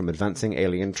ground from advancing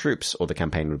alien troops or the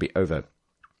campaign would be over.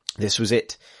 This was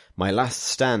it. My last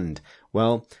stand.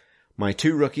 Well, my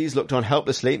 2 rookies looked on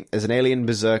helplessly as an alien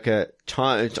berserker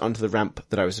charged onto the ramp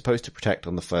that I was supposed to protect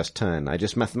on the first turn. I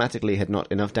just mathematically had not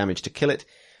enough damage to kill it,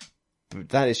 but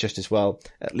that is just as well.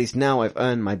 At least now I've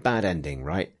earned my bad ending,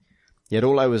 right? Yet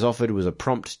all I was offered was a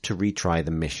prompt to retry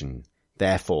the mission.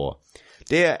 Therefore,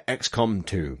 dear XCOM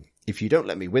 2, if you don't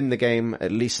let me win the game,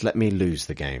 at least let me lose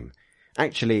the game.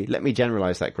 Actually, let me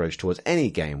generalize that grudge towards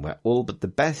any game where all but the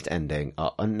best ending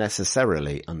are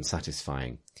unnecessarily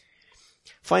unsatisfying.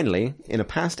 Finally, in a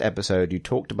past episode you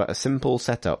talked about a simple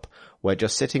setup where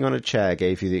just sitting on a chair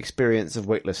gave you the experience of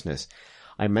weightlessness.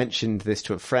 I mentioned this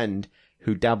to a friend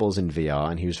who dabbles in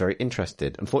VR and he was very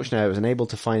interested. Unfortunately, I was unable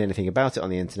to find anything about it on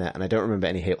the internet and I don't remember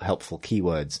any helpful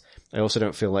keywords. I also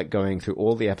don't feel like going through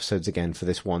all the episodes again for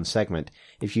this one segment.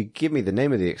 If you give me the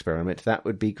name of the experiment, that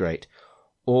would be great.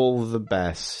 All the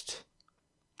best,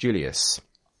 Julius.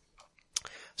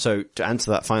 So, to answer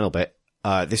that final bit,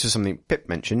 this was something Pip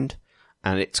mentioned,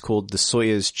 and it's called the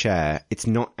Sawyer's Chair. It's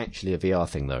not actually a VR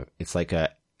thing, though. It's like a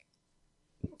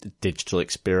digital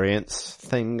experience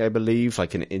thing, I believe,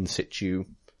 like an in-situ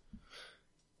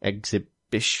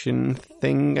exhibition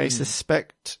thing, I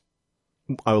suspect.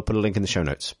 I will put a link in the show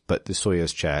notes, but the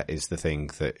Sawyer's Chair is the thing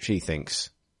that she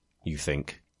thinks you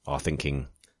think are thinking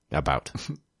about.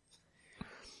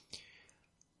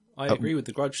 I agree with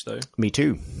the grudge, though. Me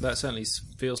too. That certainly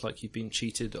feels like you've been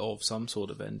cheated of some sort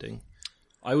of ending.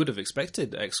 I would have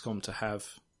expected XCOM to have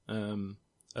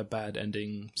a bad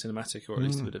ending cinematic, or at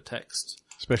least a bit of text.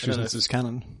 Especially since it's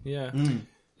canon. Yeah. I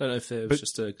don't know if there was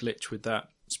just a glitch with that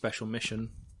special mission.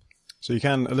 So you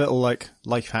can, a little like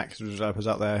life hack to developers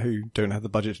out there who don't have the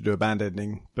budget to do a band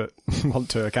ending, but want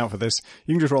to account for this,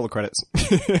 you can just roll the credits.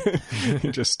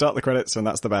 You just start the credits and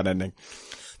that's the bad ending.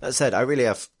 That said, I really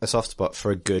have a soft spot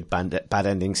for a good bad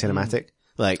ending cinematic.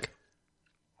 Like,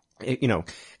 you know,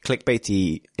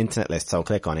 clickbaity internet lists I'll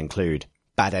click on include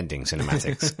bad ending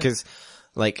cinematics because,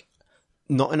 like,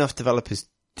 not enough developers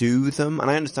do them,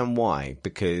 and I understand why,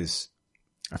 because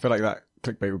I feel like that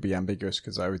clickbait would be ambiguous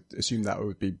because I would assume that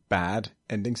would be bad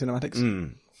ending cinematics.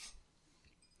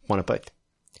 One of both.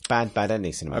 Bad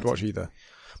ending cinematics. I'd watch either.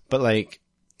 But, like,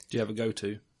 Do you have a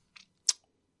go-to?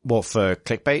 what, for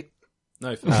clickbait?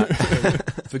 No,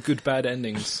 for good bad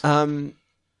endings.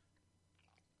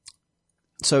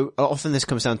 So often this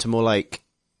comes down to more like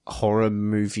horror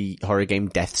game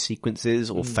death sequences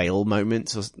or fail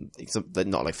moments, or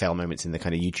not like fail moments in the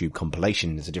kind of YouTube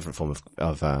compilation. There's a different form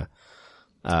of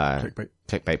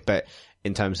clickbait, but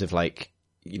in terms of like,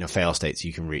 you know, fail states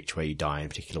you can reach where you die in a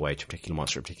particular way to a particular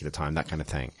monster at a particular time, that kind of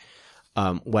thing.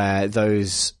 Where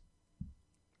those,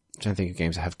 I'm trying to think of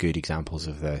games that have good examples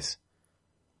of this.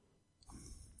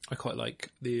 I quite like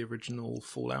the original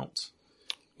Fallout.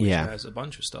 Yeah. Has a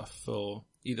bunch of stuff for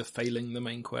either failing the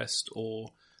main quest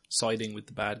or siding with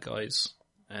the bad guys.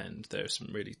 And there's some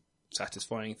really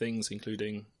satisfying things,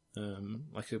 including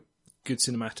like a good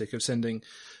cinematic of sending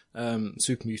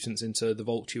super mutants into the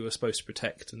vault you were supposed to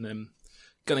protect and then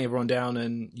gunning everyone down,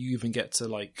 and you even get to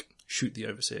like shoot the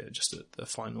Overseer just at the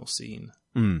final scene.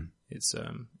 It's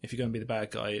if you're going to be the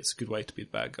bad guy, it's a good way to be the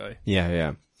bad guy.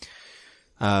 Yeah.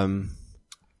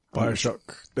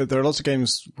 Bioshock. There are lots of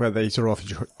games where they sort of offer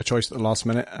you a choice at the last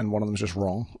minute and one of them's just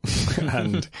wrong.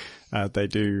 And they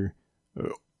do,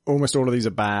 almost all of these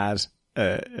are bad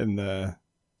in the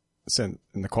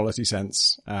quality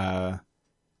sense,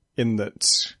 in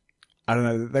that, I don't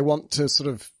know, they want to sort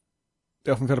of,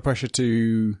 they often feel the pressure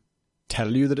to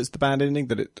tell you that it's the bad ending,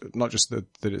 that it, not just that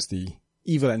it's the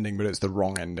evil ending, but it's the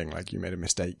wrong ending, like you made a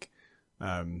mistake.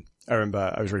 I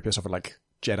remember I was really pissed off at like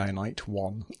Jedi Knight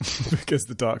 1 because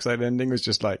the dark side ending was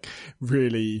just like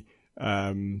really,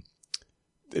 I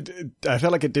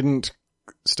felt like it didn't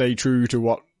stay true to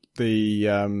what the,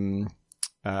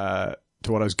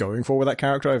 to what I was going for with that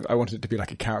character. I wanted it to be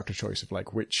like a character choice of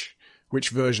like which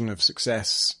version of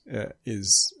success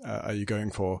are you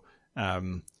going for?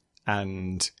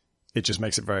 And it just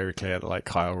makes it very clear that like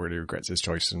Kyle really regrets his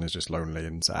choice and is just lonely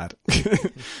and sad.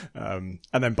 And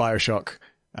then Bioshock,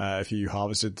 if you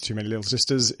harvested too many little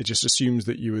sisters, it just assumes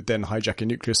that you would then hijack a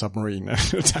nuclear submarine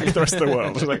and attack the rest of the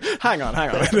world. It's like, hang on.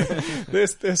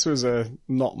 This was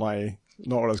not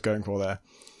what I was going for there.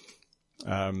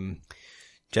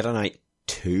 Jedi Knight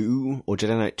 2 or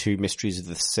Jedi Knight 2 Mysteries of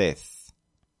the Sith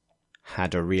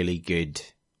had a really good,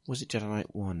 was it Jedi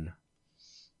Knight 1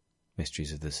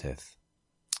 Mysteries of the Sith?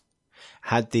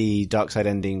 Had the dark side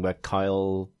ending where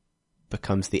Kyle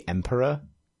becomes the Emperor,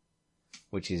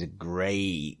 which is a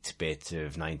great bit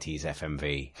of 90s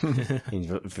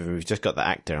FMV. We've just got the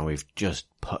actor and we've just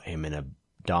put him in a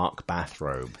dark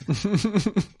bathrobe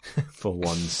for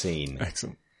one scene.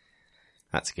 Excellent.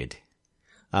 That's good.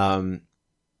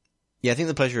 Yeah, I think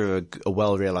the pleasure of a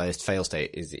well-realized fail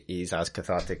state is as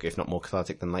cathartic, if not more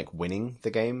cathartic, than like winning the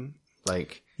game.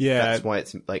 Like, yeah, that's why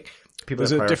it's like people.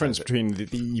 There's a difference between the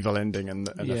evil ending and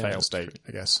the fail state,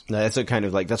 I guess. No, that's a kind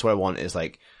of like, that's what I want, is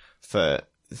like for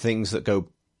things that go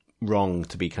wrong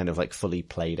to be kind of like fully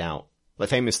played out. Like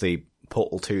famously,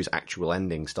 Portal 2's actual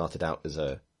ending started out as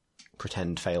a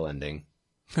pretend fail ending.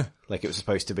 Like it was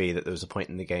supposed to be that there was a point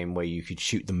in the game where you could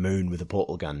shoot the moon with a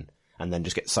portal gun and then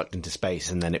just get sucked into space,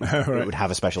 and then it would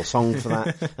have a special song for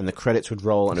that, and the credits would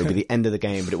roll, and it would be the end of the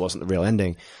game, but it wasn't the real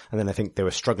ending. And then I think they were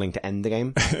struggling to end the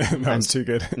game. That was too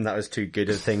good. And that was too good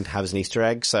a thing to have as an Easter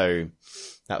egg, so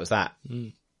that was that.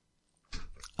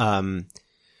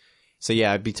 So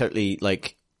yeah, I'd be totally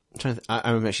like,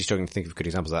 I'm actually struggling to think of good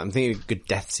examples of that. I'm thinking of good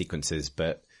death sequences,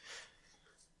 but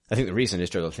I think the reason I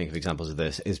struggle to think of examples of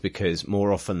this is because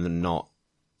more often than not,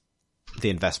 the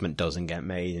investment doesn't get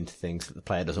made into things that the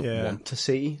player doesn't want to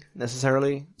see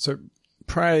necessarily. So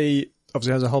Prey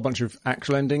obviously has a whole bunch of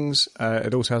actual endings.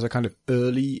 It also has a kind of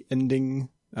early ending.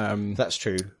 That's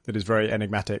true. That is very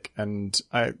enigmatic. And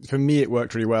for me, it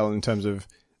worked really well in terms of,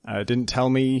 it didn't tell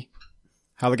me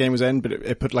how the game was end, but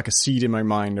it put like a seed in my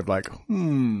mind of like,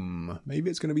 maybe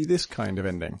it's going to be this kind of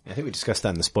ending. I think we discussed that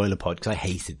in the spoiler pod because I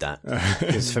hated that.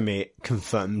 Because for me, it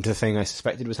confirmed the thing I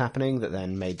suspected was happening that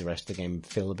then made the rest of the game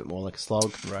feel a bit more like a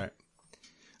slog. Right.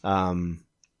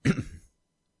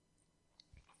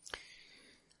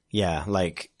 Yeah,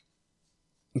 like,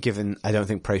 given, I don't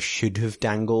think Prey should have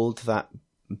dangled that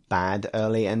bad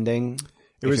early ending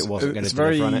if it wasn't going to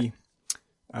deliver on it.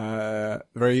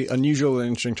 Very unusual and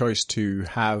interesting choice to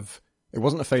have. It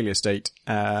wasn't a failure state.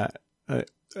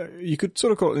 You could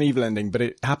sort of call it an evil ending, but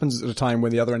it happens at a time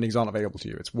when the other endings aren't available to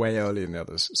you. It's way earlier than the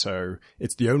others. So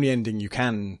it's the only ending you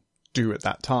can do at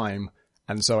that time.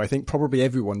 And so I think probably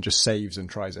everyone just saves and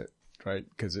tries it, right?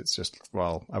 Because it's just,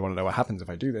 well, I want to know what happens if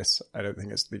I do this. I don't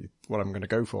think it's what I'm going to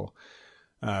go for.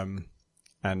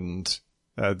 And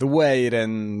the way it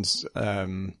ends, I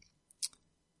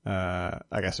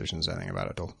guess I shouldn't say anything about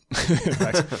it at all.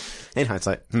 In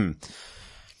hindsight,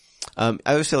 I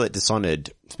always feel like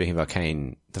Dishonored, speaking of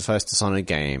Arcane, the first Dishonored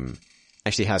game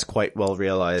actually has quite well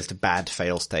realized bad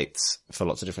fail states for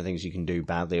lots of different things you can do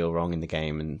badly or wrong in the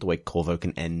game, and the way Corvo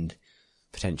can end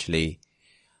potentially.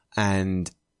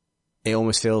 And it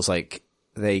almost feels like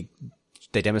they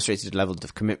demonstrated a level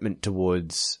of commitment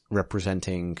towards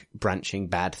representing branching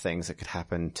bad things that could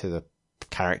happen to the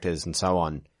characters and so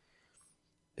on,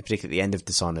 particularly at the end of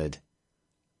Dishonored,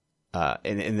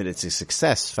 in that it's a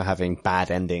success for having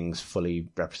bad endings fully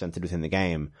represented within the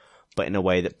game, but in a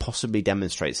way that possibly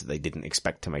demonstrates that they didn't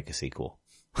expect to make a sequel.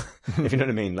 If you know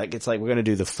what I mean? Like, it's like we're going to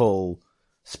do the full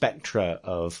spectra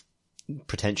of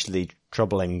potentially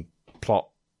troubling plot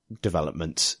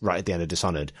developments right at the end of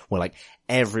Dishonored, where like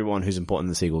everyone who's important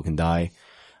in the sequel can die,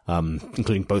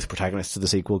 including both protagonists of the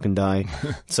sequel can die.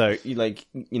 So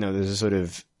there's a sort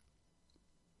of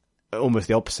almost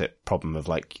the opposite problem of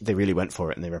like, they really went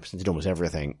for it and they represented almost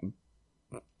everything,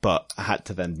 but had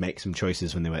to then make some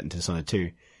choices when they went into Dishonored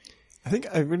 2. I think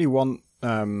I really want,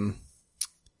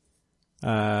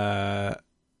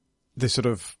 this sort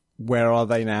of where are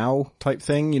they now type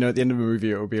thing. At the end of a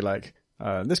movie, it will be like,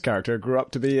 this character grew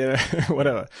up to be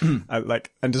whatever.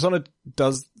 And Dishonored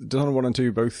 1 and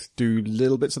 2 both do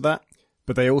little bits of that,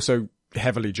 but they also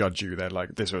heavily judge you. They're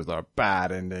like, this was a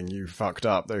bad ending. You fucked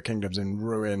up. Their kingdom's in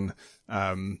ruin.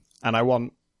 And I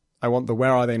want the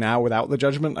where are they now without the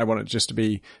judgment. I want it just to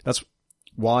be, that's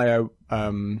why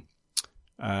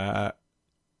I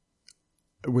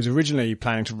was originally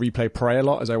planning to replay Prey a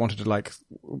lot, as I wanted to like,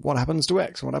 what happens to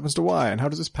X and what happens to Y and how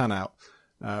does this pan out?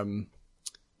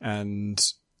 And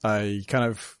I kind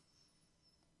of,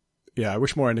 I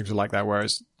wish more endings were like that, where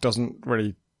it doesn't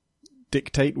really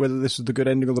dictate whether this is the good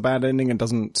ending or the bad ending, and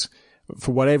doesn't,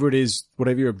 for whatever it is,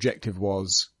 whatever your objective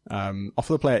was,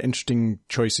 offer the player interesting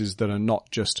choices that are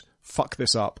not just fuck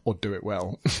this up or do it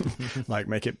well. Like,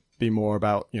 make it be more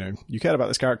about, you cared about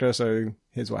this character, so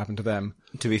here's what happened to them.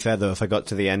 To be fair though, if I got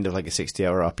to the end of like a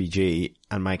 60-hour RPG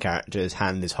and my character's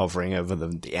hand is hovering over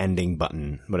the ending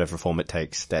button, whatever form it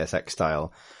takes, Deus Ex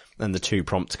style, and the two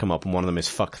prompts come up and one of them is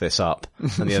fuck this up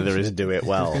and the other is do it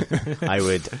well, I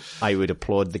would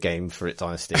applaud the game for its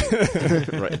honesty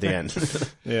right at the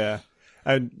end. Yeah.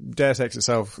 Deus Ex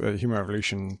itself, Human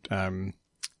Revolution,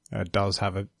 does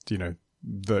have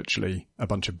virtually a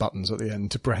bunch of buttons at the end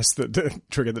to press that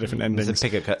trigger the different endings. It's a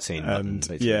pick a cutscene button,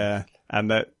 basically. Yeah. And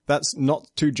that's not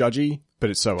too judgy, but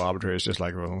it's so arbitrary. It's just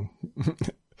like, well,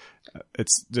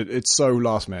 it's so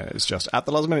last minute. It's just at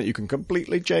the last minute you can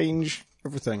completely change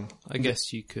everything. I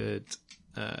guess you could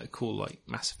call like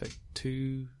Mass Effect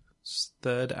 2's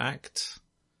third act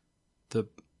the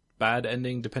bad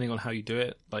ending, depending on how you do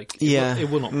it. Like, it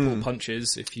will not pull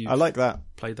punches if you I like that.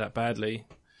 Played that badly,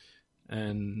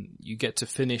 and you get to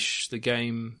finish the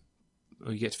game,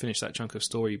 or you get to finish that chunk of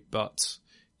story, but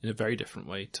in a very different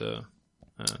way to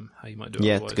how you might do it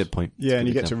otherwise. It's a good point. Yeah, and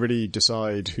you get to really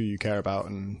decide who you care about,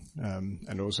 and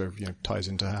also ties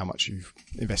into how much you've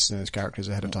invested in those characters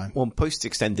ahead of time. Well,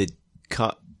 post-extended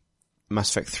cut, Mass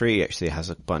Effect 3 actually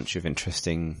has a bunch of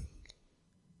interesting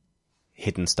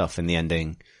hidden stuff in the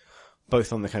ending,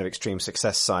 both on the kind of extreme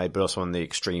success side, but also on the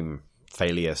extreme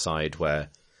failure side, where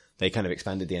they kind of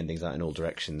expanded the endings out in all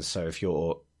directions. So if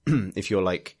you're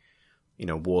like,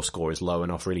 war score is low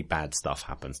enough, really bad stuff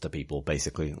happens to people,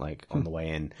 basically, like, on the way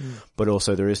in. But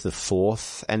also there is the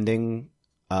fourth ending,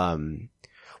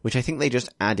 which I think they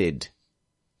just added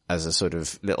as a sort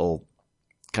of little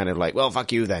kind of like, well,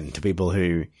 fuck you then, to people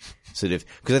who sort of,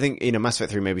 because I think, Mass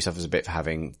Effect 3 maybe suffers a bit for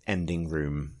having ending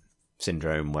room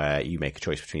syndrome, where you make a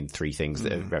choice between three things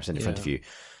that are represented in front of you.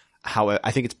 However,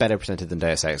 I think it's better presented than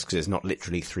Deus Ex, because it's not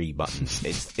literally three buttons.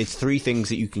 It's three things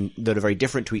that are very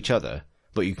different to each other,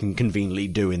 but you can conveniently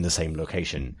do in the same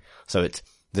location. So it's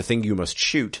the thing you must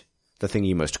shoot, the thing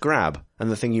you must grab,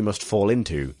 and the thing you must fall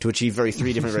into to achieve very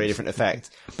different effects,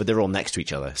 but they're all next to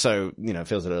each other. So, it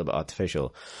feels a little bit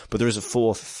artificial. But there is a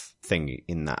fourth thing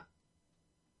in that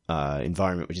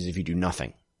environment, which is if you do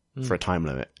nothing for a time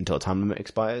limit until a time limit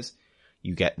expires,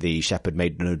 you get the Shepard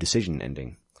made no decision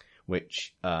ending,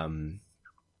 which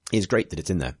is great that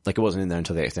it's in there. Like, it wasn't in there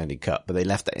until the extended cut, but they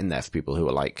left it in there for people who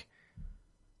were like,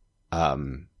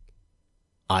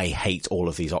 I hate all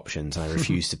of these options and I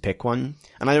refuse to pick one.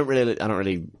 And I don't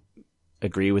really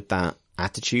agree with that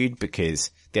attitude, because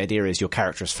the idea is your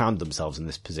character has found themselves in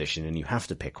this position and you have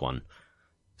to pick one.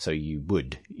 So you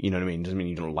would, you know what I mean? Doesn't mean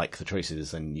you don't like the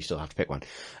choices and you still have to pick one.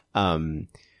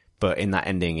 But in that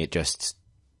ending, it just,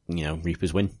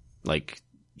 Reapers win. Like,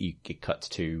 it cuts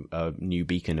to a new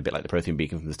beacon, a bit like the Prothean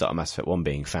beacon from the start of Mass Effect 1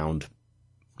 being found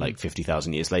like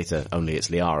 50,000 years later, only it's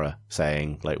Liara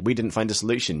saying, like, we didn't find a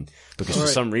solution because for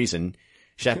some reason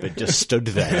Shepard just stood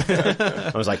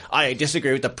there. I was like, I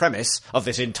disagree with the premise of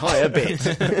this entire bit.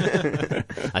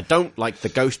 I don't like the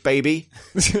ghost baby,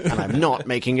 and I'm not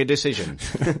making a decision.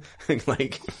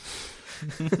 Like,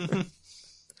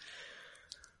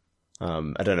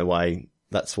 I don't know why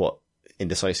that's what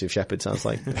indecisive Shepard sounds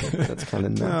like. That's kind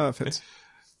of No, it fits.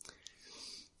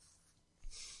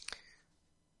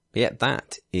 But yeah,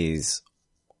 that is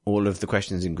all of the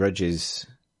questions and grudges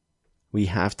we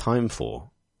have time for.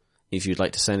 If you'd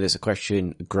like to send us a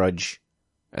question, a grudge,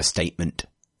 a statement,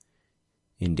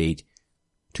 indeed,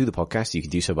 to the podcast, you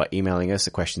can do so by emailing us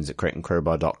at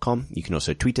questions@crateandcrowbar.com. You can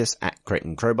also tweet us at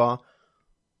crateandcrowbar,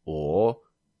 or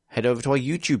head over to our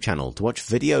YouTube channel to watch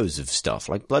videos of stuff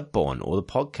like Bloodborne or the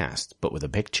podcast, but with a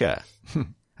picture,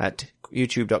 at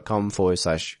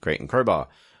youtube.com/crateandcrowbar.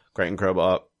 Crate and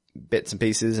Crowbar bits and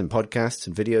pieces and podcasts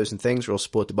and videos and things are all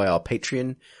supported by our Patreon,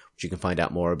 which you can find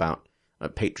out more about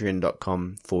at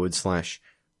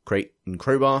patreon.com/Crate and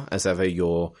Crowbar. As ever,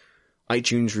 your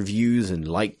iTunes reviews and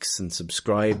likes and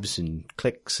subscribes and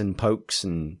clicks and pokes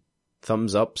and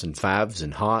thumbs ups and favs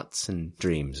and hearts and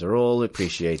dreams are all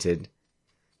appreciated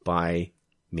by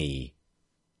me,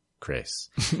 Chris.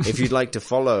 If you'd like to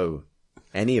follow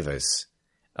any of us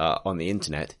on the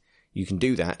internet, you can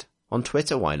do that on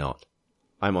Twitter. Why not?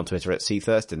 I'm on Twitter at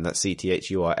CThurston. That's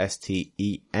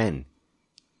CTHURSTEN.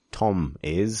 Tom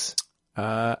is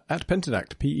at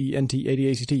Pentadact,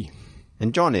 PENTADACT.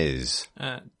 And John is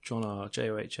John R,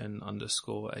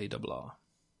 JOHN_ARR.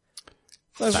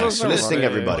 Thanks for listening,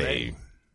 everybody.